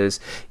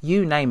producers.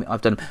 You name it,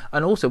 I've done.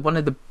 And also, one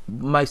of the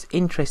most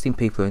interesting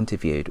people I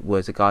interviewed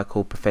was a guy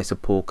called Professor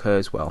Paul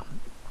Kurzweil.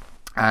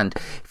 And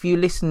if you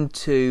listen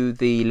to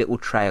the little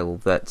trail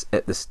that's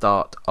at the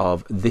start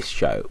of this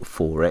show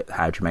for it,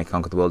 How Jamaica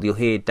Conquered the World, you'll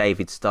hear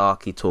David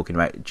Starkey talking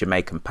about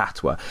Jamaican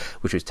patois,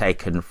 which was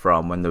taken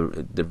from when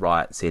the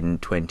riots in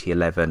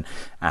 2011,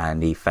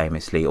 and he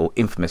famously or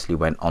infamously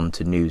went on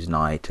to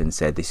Newsnight and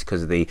said this is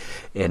because of the,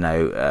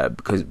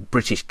 because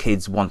British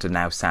kids want to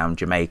now sound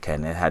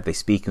Jamaican, and had they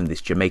speaking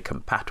this Jamaican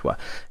patois.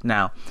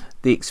 Now,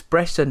 the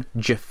expression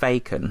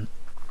Jafaican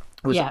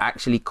was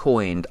actually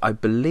coined, I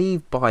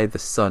believe, by the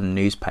Sun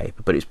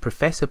newspaper, but it's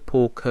Professor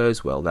Paul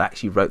Kurzweil that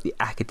actually wrote the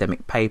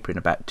academic paper in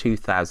about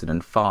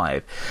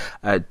 2005,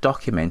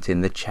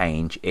 documenting the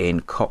change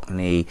in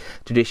Cockney,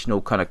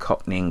 traditional kind of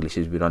Cockney English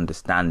as we'd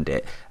understand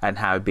it, and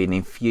how it had been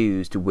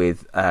infused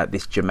with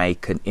this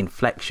Jamaican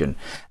inflection.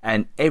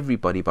 And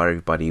everybody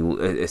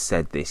has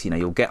said this,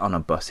 you'll get on a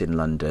bus in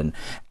London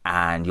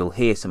and you'll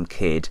hear some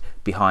kid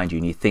behind you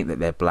and you think that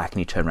they're black and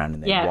you turn around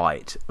and they're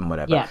white and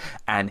whatever. Yeah.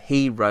 And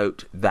he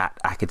wrote that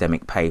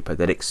academic paper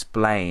that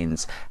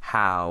explains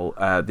how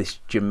this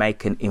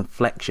Jamaican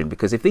inflection,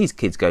 because if these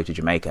kids go to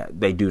Jamaica,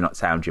 they do not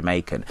sound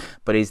Jamaican,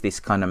 but is this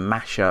kind of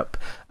mashup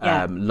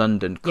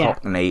London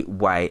Cockney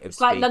way of it's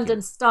speaking. like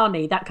London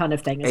Starney, that kind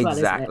of thing as well,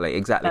 isn't it?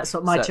 Exactly. That's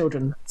what my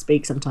children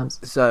speak sometimes.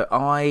 So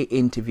I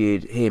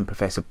interviewed him,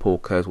 Professor Paul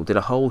Kurzweil, did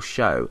a whole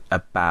show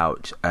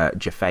about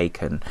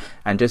Jafaican,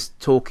 and just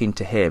talking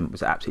to him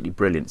was absolutely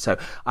brilliant. So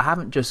I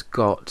haven't just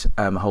got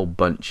a whole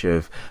bunch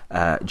of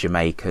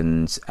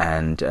Jamaicans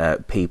and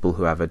people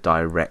who have a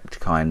direct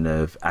kind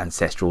of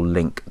ancestral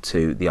link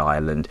to the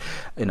island.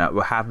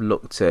 We have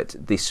looked at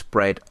the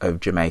spread of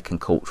Jamaican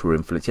cultural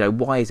influence.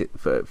 Why is it,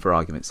 for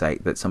argument's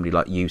sake, that somebody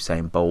like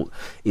Usain Bolt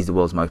is the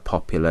world's most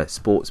popular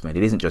sportsman?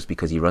 It isn't just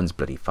because he runs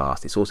bloody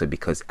fast, it's also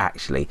because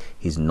actually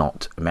he's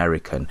not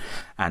American.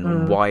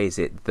 And why is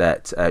it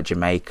that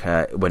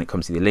Jamaica, when it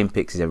comes to the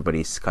Olympics, is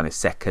everybody's kind of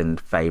second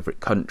favourite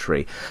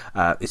country?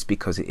 It's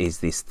because it is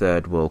this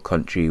third world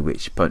country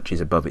which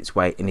punches above its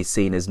weight and is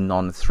seen as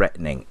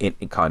non-threatening in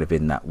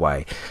that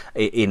way,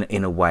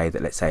 in a way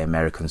that, let's say,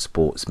 American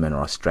sportsmen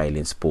or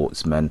Australian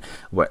sportsmen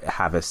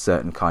have a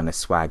certain kind of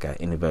swagger,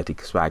 inverted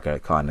swagger,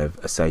 kind of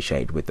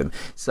associated with them.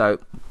 So,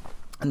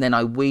 and then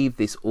I weave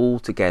this all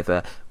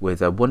together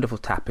with a wonderful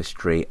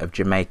tapestry of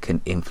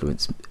Jamaican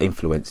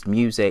influenced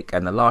music.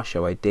 And the last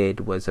show I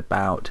did was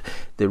about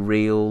the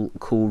real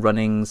Cool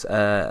Runnings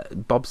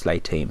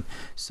bobsleigh team.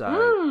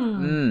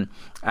 So,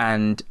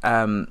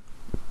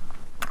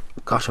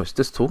 gosh, I was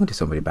just talking to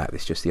somebody about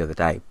this just the other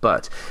day.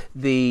 But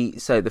the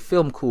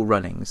film Cool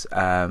Runnings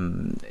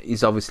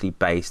is obviously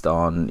based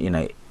on,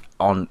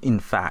 in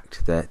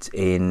fact, that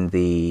in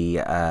the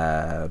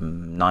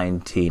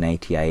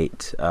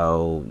 1988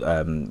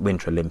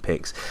 Winter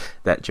Olympics,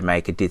 that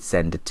Jamaica did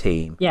send a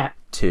team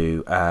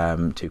to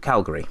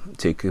Calgary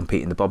to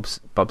compete in the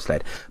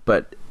bobsled.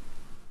 But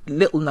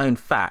little known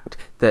fact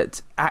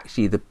that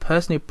actually the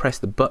person who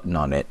pressed the button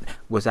on it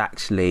was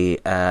actually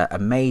a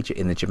major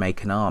in the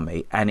Jamaican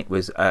army, and it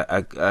was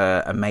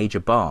a Major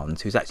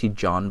Barnes, who's actually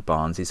John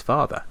Barnes'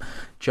 father.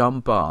 John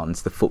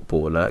Barnes, the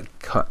footballer,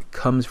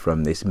 comes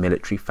from this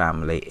military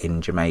family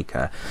in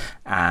Jamaica,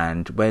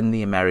 and when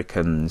the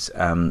Americans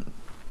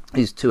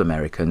these two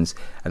Americans,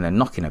 and they're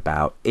knocking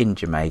about in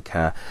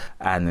Jamaica,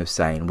 and they're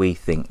saying, we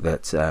think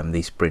that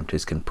these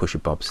sprinters can push a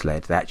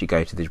bobsled. They actually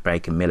go to the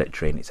Jamaican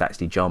military, and it's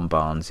actually John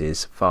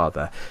Barnes'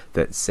 father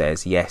that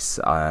says, yes,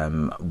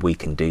 we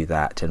can do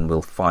that, and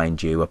we'll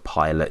find you a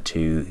pilot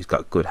who's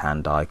got good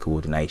hand-eye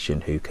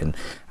coordination, who can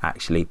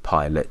actually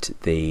pilot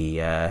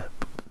the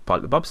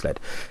bobsleigh,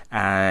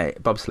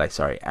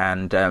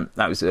 and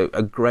that was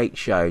a great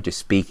show, just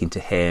speaking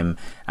to him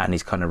and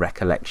his kind of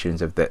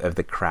recollections of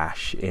the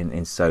crash in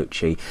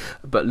Sochi.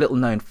 But little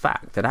known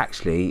fact that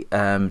actually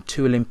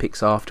 2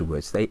 Olympics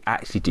afterwards they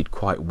actually did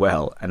quite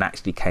well and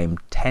actually came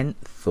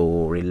 10th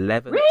or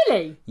 11th.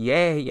 Really?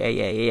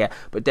 Yeah.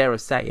 But dare I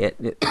say it,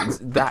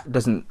 that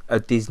doesn't a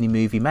Disney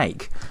movie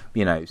make,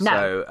 No.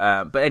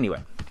 So but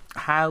anyway,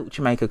 How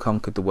Jamaica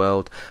Conquered the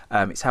World.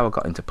 It's how I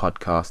got into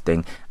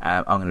podcasting.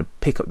 I'm going to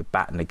pick up the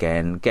baton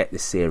again, get the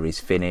series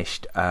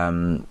finished.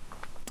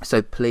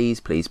 So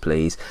please,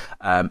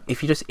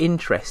 if you're just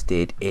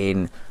interested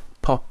in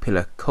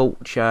popular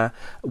culture,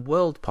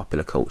 world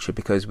popular culture,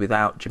 because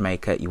without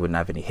Jamaica you wouldn't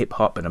have any hip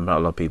hop, and a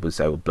lot of people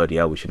say, well, bloody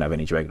hell, we shouldn't have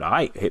any Jamaican.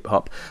 I hate hip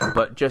hop,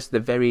 but just the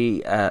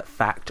very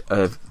fact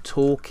of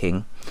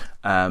talking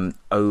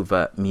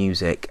over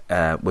music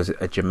was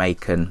a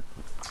Jamaican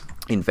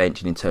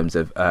invention in terms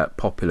of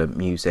popular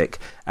music,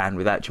 and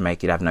without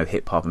Jamaica you'd have no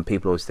hip hop, and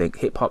people always think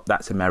hip hop,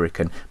 that's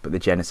American, but the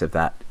genesis of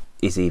that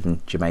is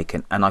even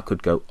Jamaican. And I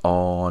could go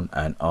on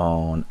and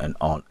on and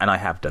on, and I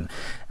have done.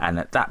 And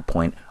at that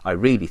point I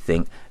really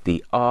think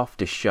the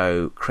after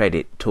show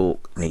credit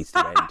talk needs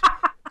to end.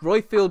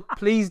 Royfield,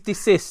 please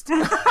desist.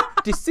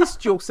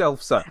 Desist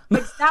yourself, sir.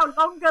 It's now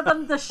longer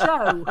than the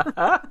show.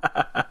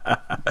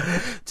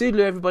 Toodaloo,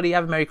 everybody,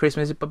 have a Merry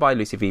Christmas. Bye bye,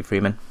 Lucy V.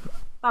 Freeman.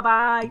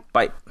 Bye.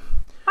 Bye.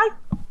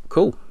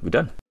 Cool, we're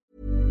done.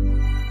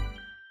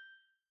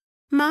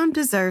 Mom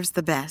deserves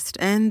the best,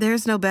 and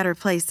there's no better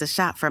place to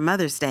shop for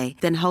Mother's Day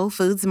than Whole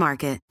Foods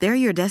Market. They're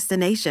your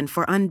destination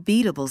for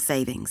unbeatable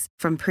savings,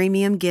 from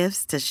premium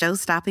gifts to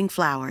show-stopping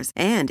flowers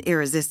and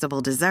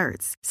irresistible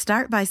desserts.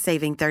 Start by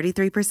saving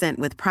 33%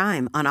 with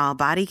Prime on all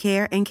body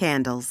care and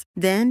candles.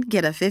 Then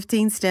get a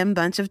 15-stem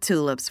bunch of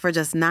tulips for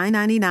just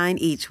 $9.99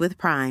 each with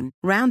Prime.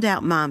 Round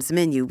out Mom's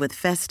menu with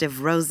festive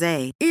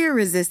rosé,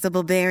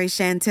 irresistible berry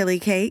chantilly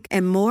cake,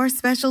 and more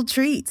special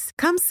treats.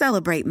 Come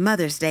celebrate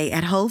Mother's Day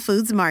at Whole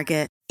Foods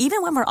Market.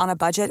 Even when we're on a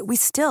budget, we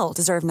still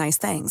deserve nice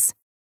things.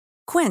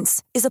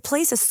 Quince is a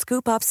place to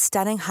scoop up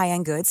stunning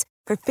high-end goods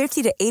for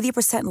 50 to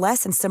 80%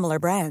 less than similar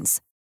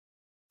brands.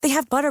 They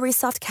have buttery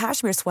soft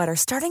cashmere sweaters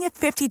starting at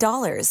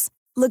 $50,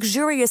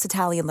 luxurious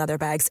Italian leather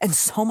bags, and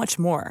so much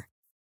more.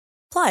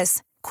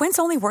 Plus, Quince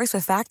only works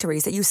with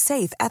factories that use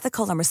safe,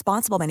 ethical, and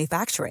responsible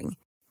manufacturing.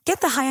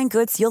 Get the high-end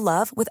goods you'll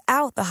love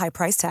without the high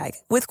price tag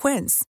with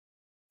Quince.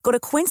 Go to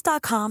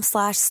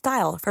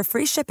quince.com/style for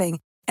free shipping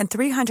and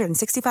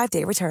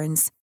 365-day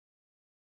returns.